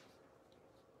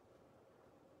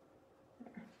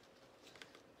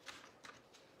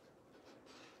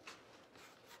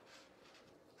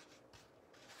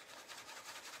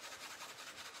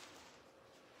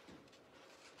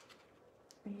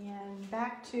 And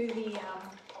back to the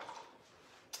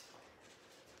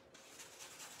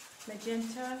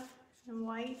magenta and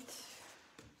white.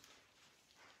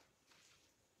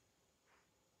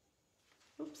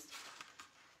 Oops.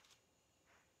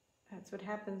 That's what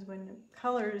happens when the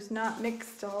color is not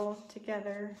mixed all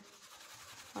together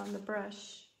on the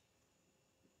brush.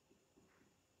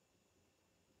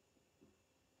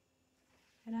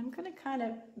 And I'm going to kind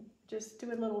of just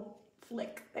do a little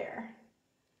flick there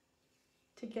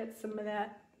to get some of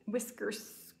that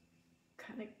whiskers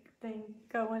kind of thing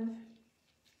going.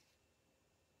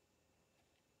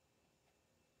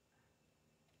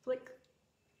 Flick.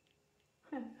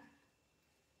 Let's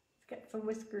get some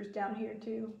whiskers down here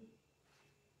too.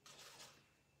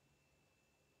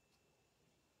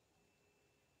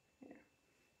 There.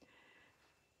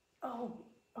 Oh,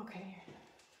 okay.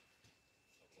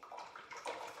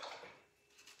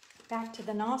 Back to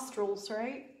the nostrils,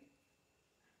 right?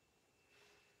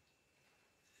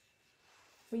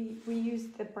 We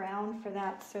used the brown for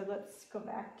that, so let's go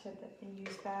back to and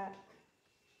use that.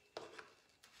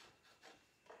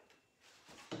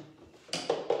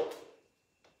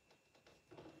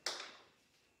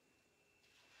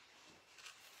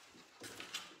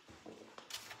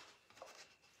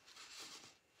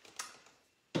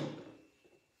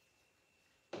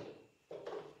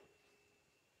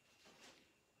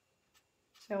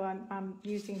 So I'm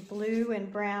using blue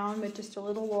and brown with just a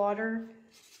little water,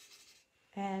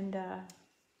 and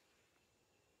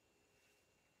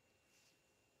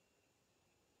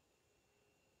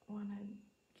want to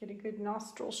get a good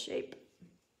nostril shape.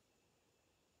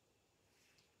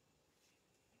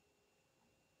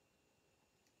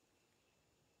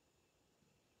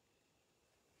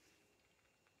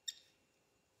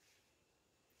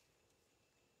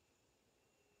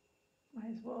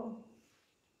 Might as well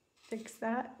fix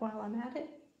that while I'm at it.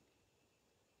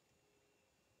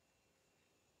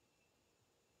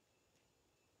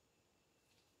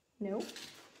 Nope,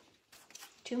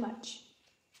 too much.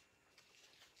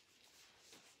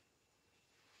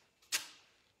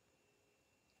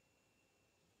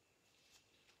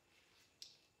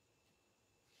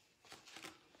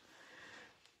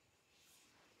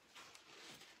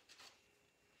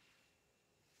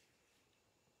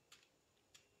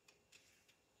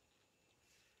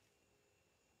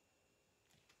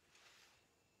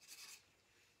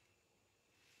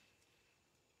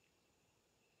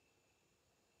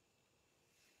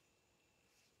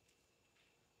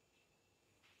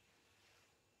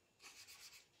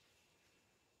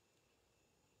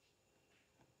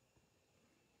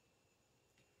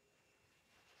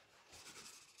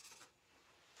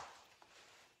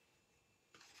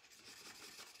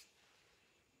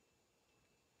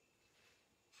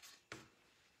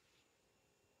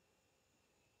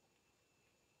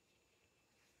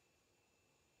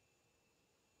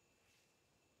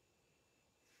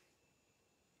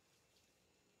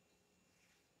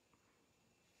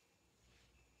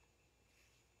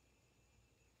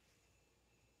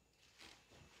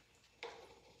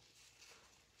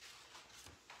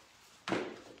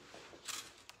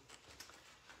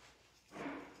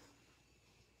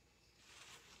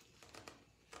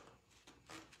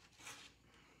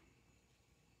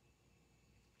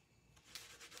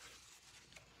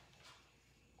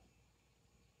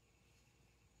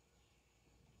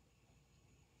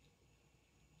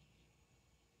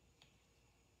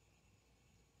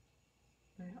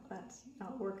 Well, that's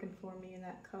not working for me in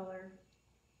that color.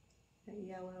 that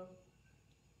yellow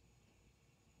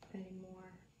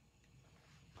anymore.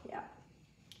 Yeah,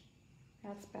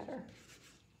 that's better.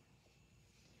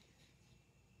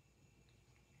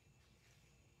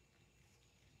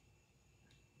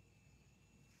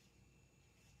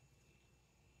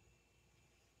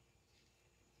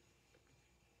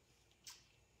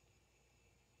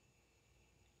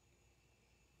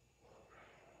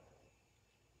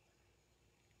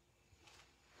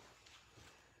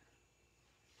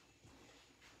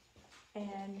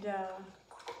 And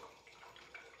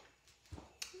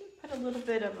put a little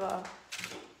bit of a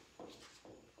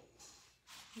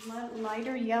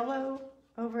lighter yellow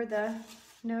over the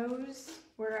nose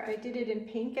where I did it in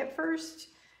pink at first,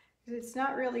 because it's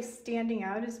not really standing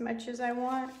out as much as I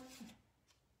want.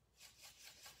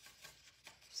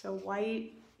 So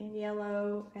white and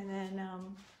yellow, and then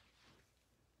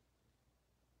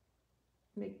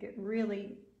make it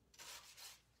really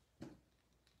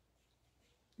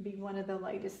be one of the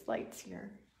lightest lights here.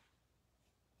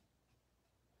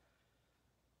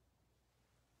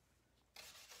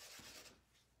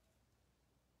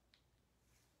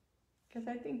 Because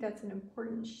I think that's an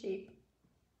important shape.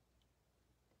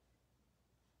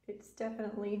 It's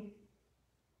definitely,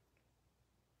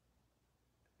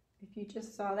 if you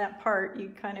just saw that part, you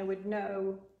kind of would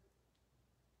know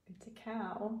it's a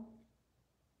cow.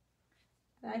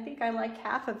 And I think I like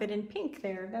half of it in pink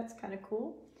there. That's kind of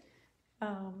cool.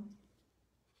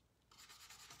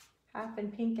 Half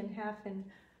in pink and half in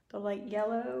the light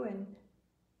yellow, and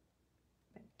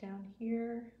back down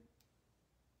here.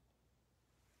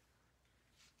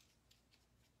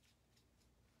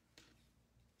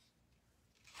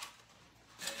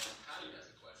 And Patty has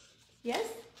a question. Yes?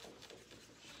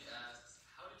 She asks,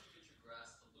 how did you get your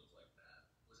grass to look like that?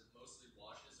 Was it mostly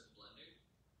washes and blending?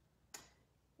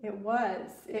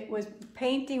 It was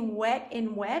painting wet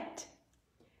in wet.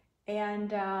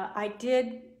 And I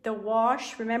did the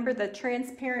wash, remember the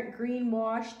transparent green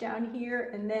wash down here,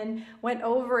 and then went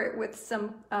over it with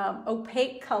some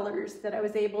opaque colors that I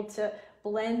was able to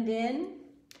blend in.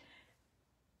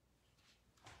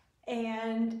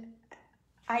 And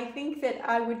I think that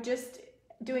I would just,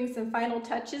 doing some final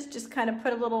touches, just kind of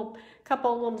put a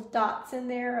couple little dots in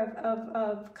there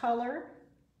of color.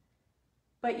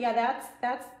 But yeah,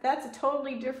 that's a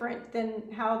totally different than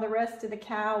how the rest of the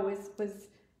cow was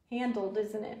handled,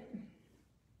 isn't it?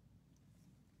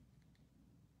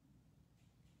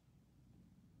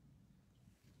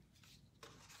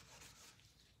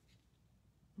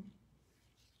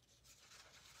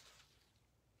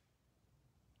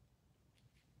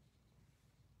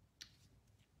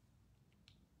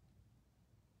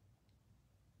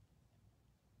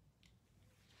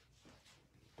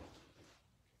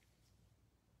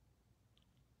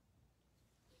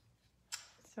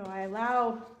 So I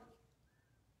allow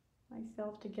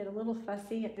myself to get a little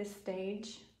fussy at this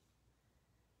stage.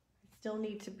 I still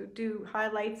need to do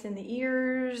highlights in the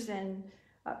ears and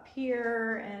up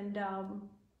here, and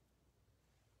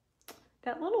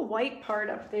that little white part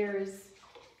up there is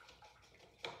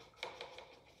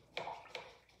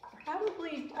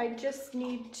probably, I just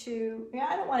need to, yeah,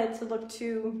 I don't want it to look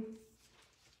too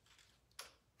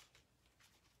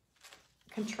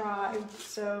contrived,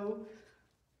 so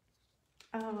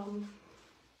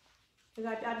because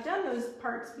I've done those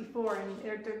parts before, and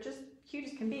they're just cute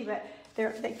as can be, but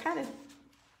they kind of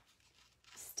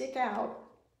stick out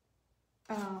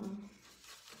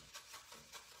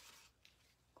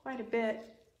quite a bit.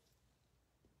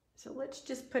 So let's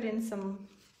just put in some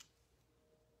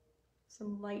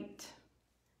light,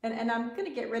 and I'm going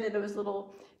to get rid of those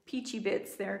little peachy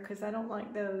bits there because I don't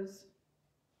like those.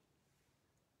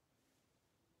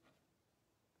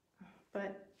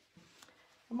 But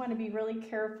I want to be really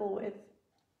careful with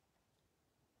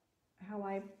how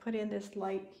I put in this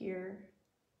light here.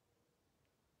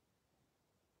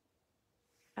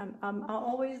 I'm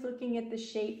always looking at the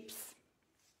shapes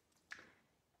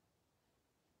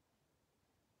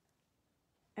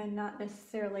and not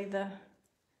necessarily the,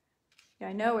 yeah,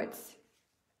 I know it's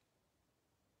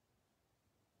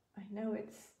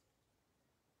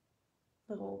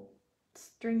little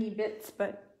stringy bits,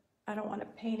 but I don't want to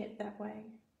paint it that way.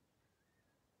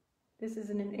 This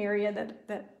isn't an area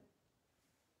that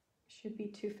should be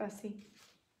too fussy.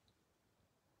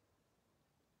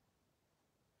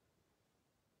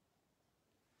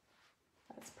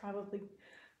 That's probably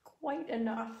quite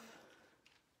enough.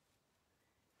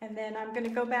 And then I'm going to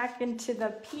go back into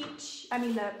the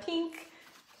the pink,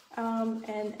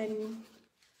 and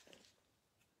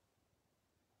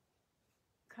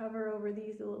cover over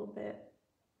these a little bit.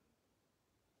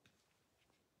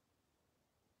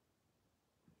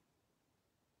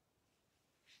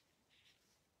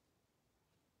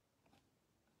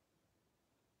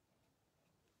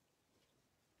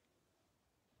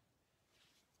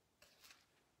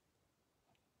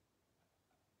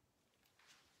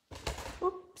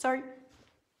 sorry.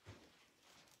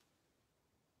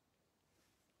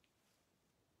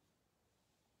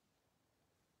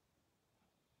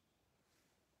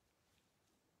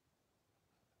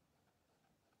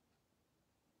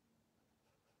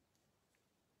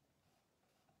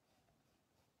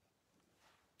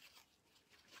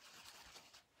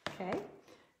 Okay.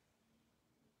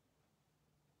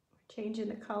 Changing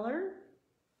the color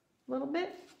a little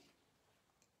bit.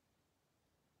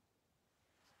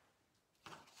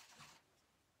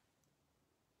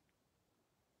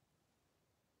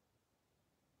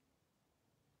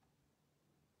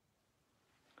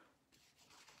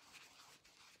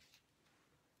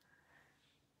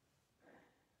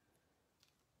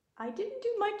 I didn't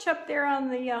do much up there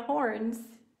on the horns,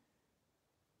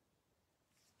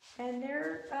 and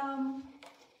they're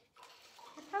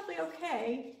probably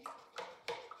okay.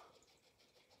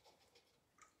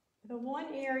 The one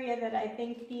area that I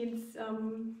think needs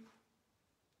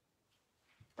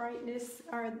brightness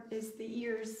is the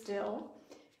ears still.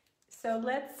 So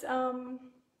let's go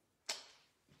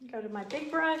to my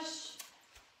big brush,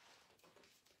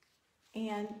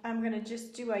 and I'm going to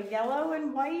just do a yellow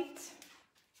and white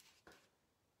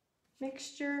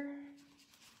mixture.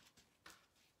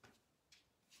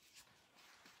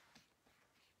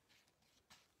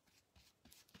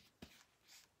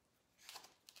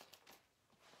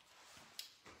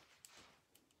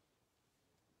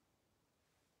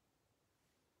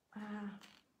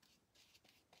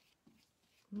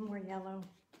 More yellow.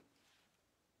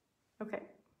 Okay.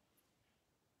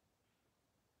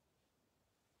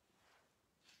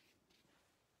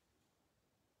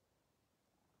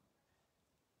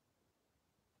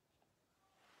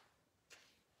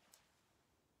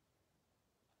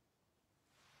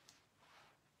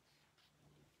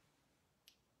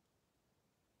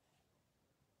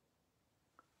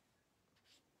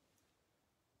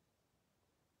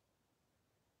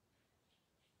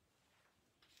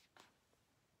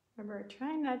 Remember,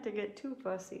 trying not to get too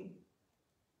fussy.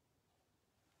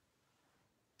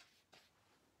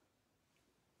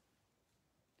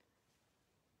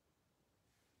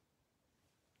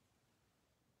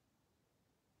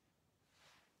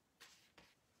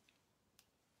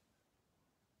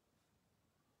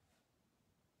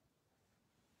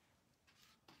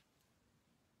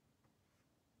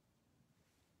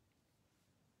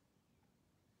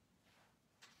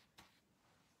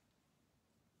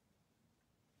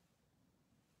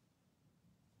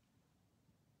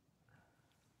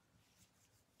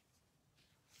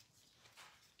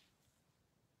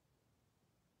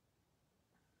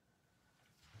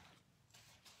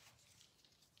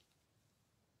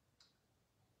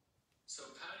 So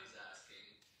Patty's asking,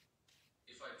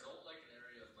 if I don't like an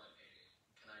area of my painting,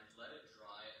 can I let it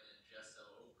dry and then gesso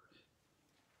over it?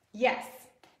 Yes,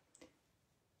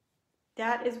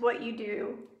 that is what you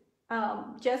do.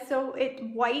 Just so it's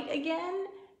white again,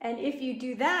 and if you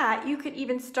do that, you could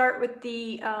even start with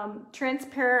the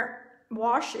transparent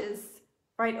washes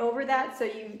right over that, so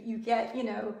you get, you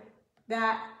know,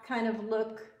 that kind of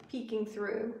look peeking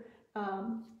through.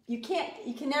 You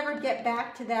can never get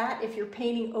back to that if you're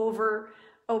painting over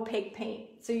opaque paint.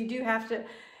 So you do have to,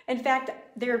 in fact,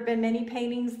 there have been many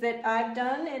paintings that I've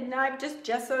done and I've just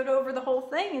gessoed over the whole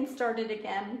thing and started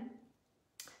again.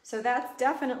 So that's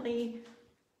definitely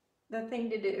the thing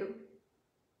to do.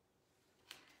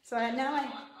 So I'm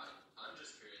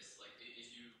just curious, like if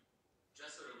you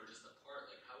gessoed over just a part,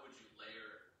 like how would you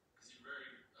layer, because you're very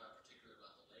particular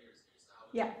about the layers here, so how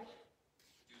would you like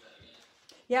do that again?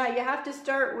 Yeah, you have to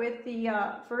start with the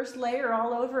first layer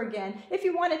all over again if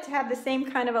you want it to have the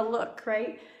same kind of a look,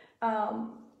 right?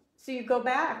 So you go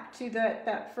back to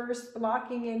that first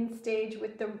blocking in stage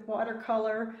with the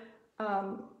watercolor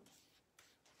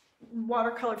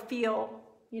feel,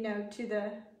 you know, to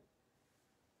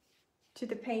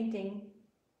the painting.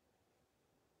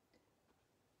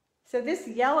 So this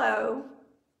yellow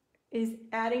is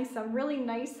adding some really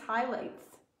nice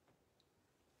highlights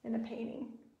in the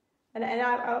painting. And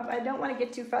I don't want to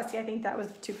get too fussy. I think that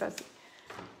was too fussy.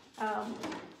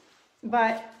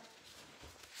 But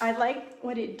I like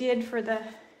what it did for the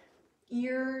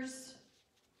ears.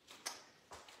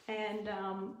 And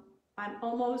I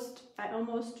almost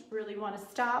really want to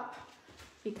stop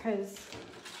because,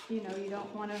 you know, you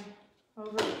don't want to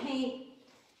overpaint.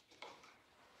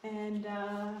 And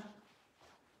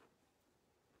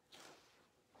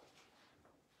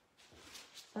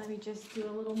let me just do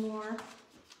a little more.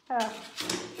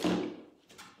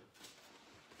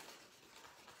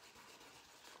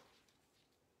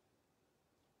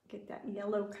 Get that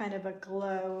yellow kind of a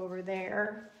glow over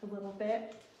there a little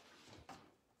bit.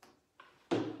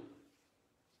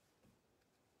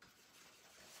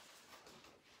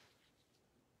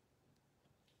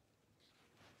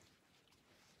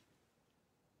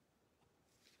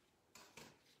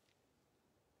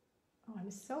 I'm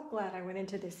so glad I went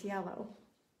into this yellow.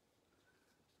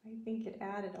 I think it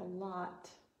added a lot.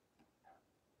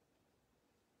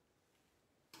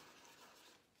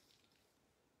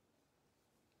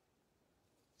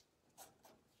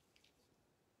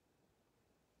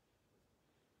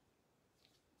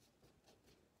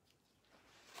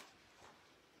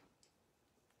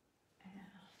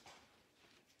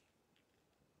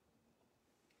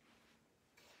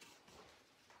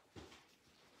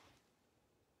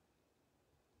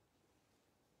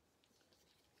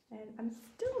 And I'm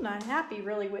still not happy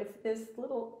really with this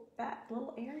that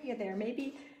little area there.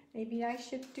 Maybe I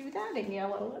should do that in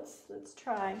yellow. Let's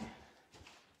try.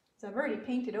 So I've already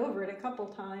painted over it a couple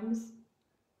times.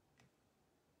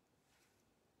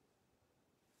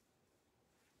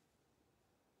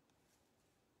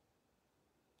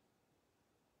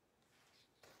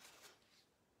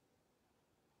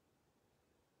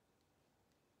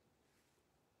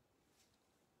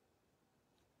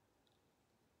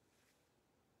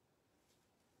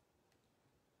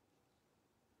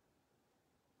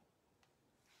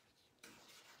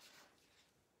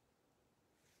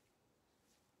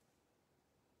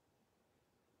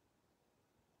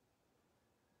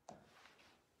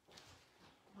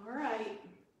 All right.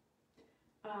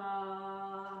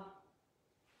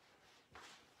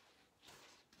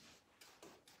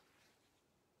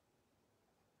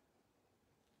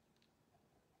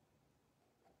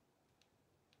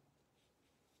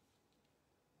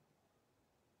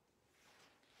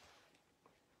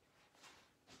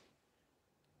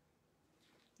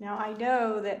 Now I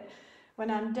know that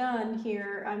when I'm done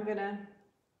here, I'm gonna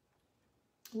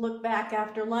look back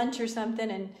after lunch or something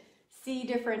and see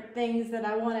different things that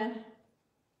I want to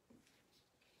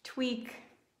tweak.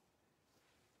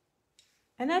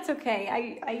 And that's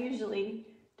okay. I usually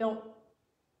don't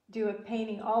do a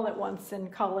painting all at once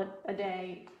and call it a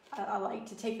day. I like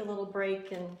to take a little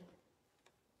break and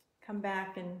come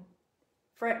back and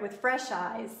with fresh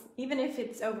eyes, even if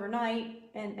it's overnight,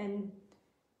 and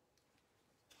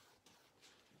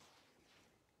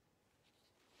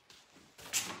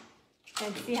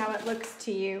see how it looks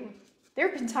to you. There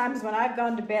have been times when I've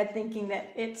gone to bed thinking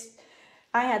that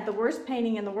I had the worst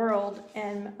painting in the world,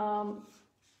 and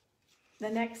the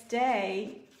next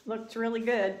day looked really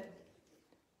good.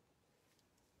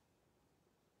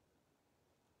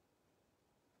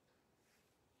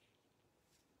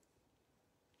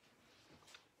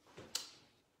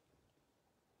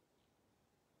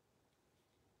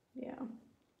 Yeah.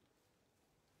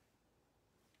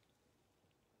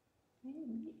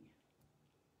 Maybe.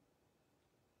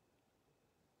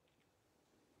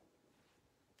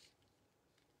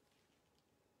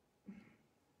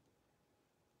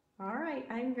 All right,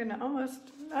 I'm gonna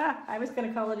I was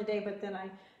gonna call it a day, but then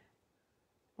I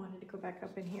wanted to go back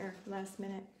up in here last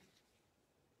minute.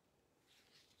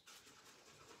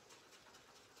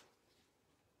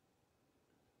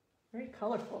 Very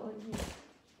colorful.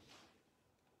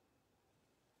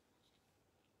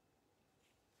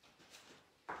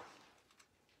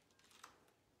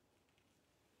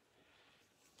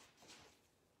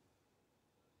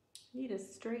 Need a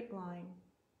straight line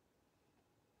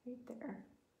right there.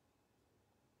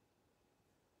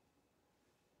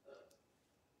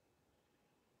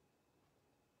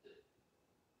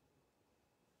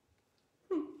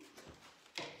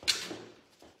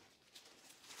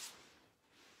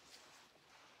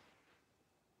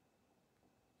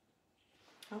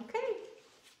 Okay.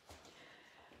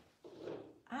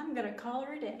 I'm gonna call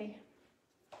her a day.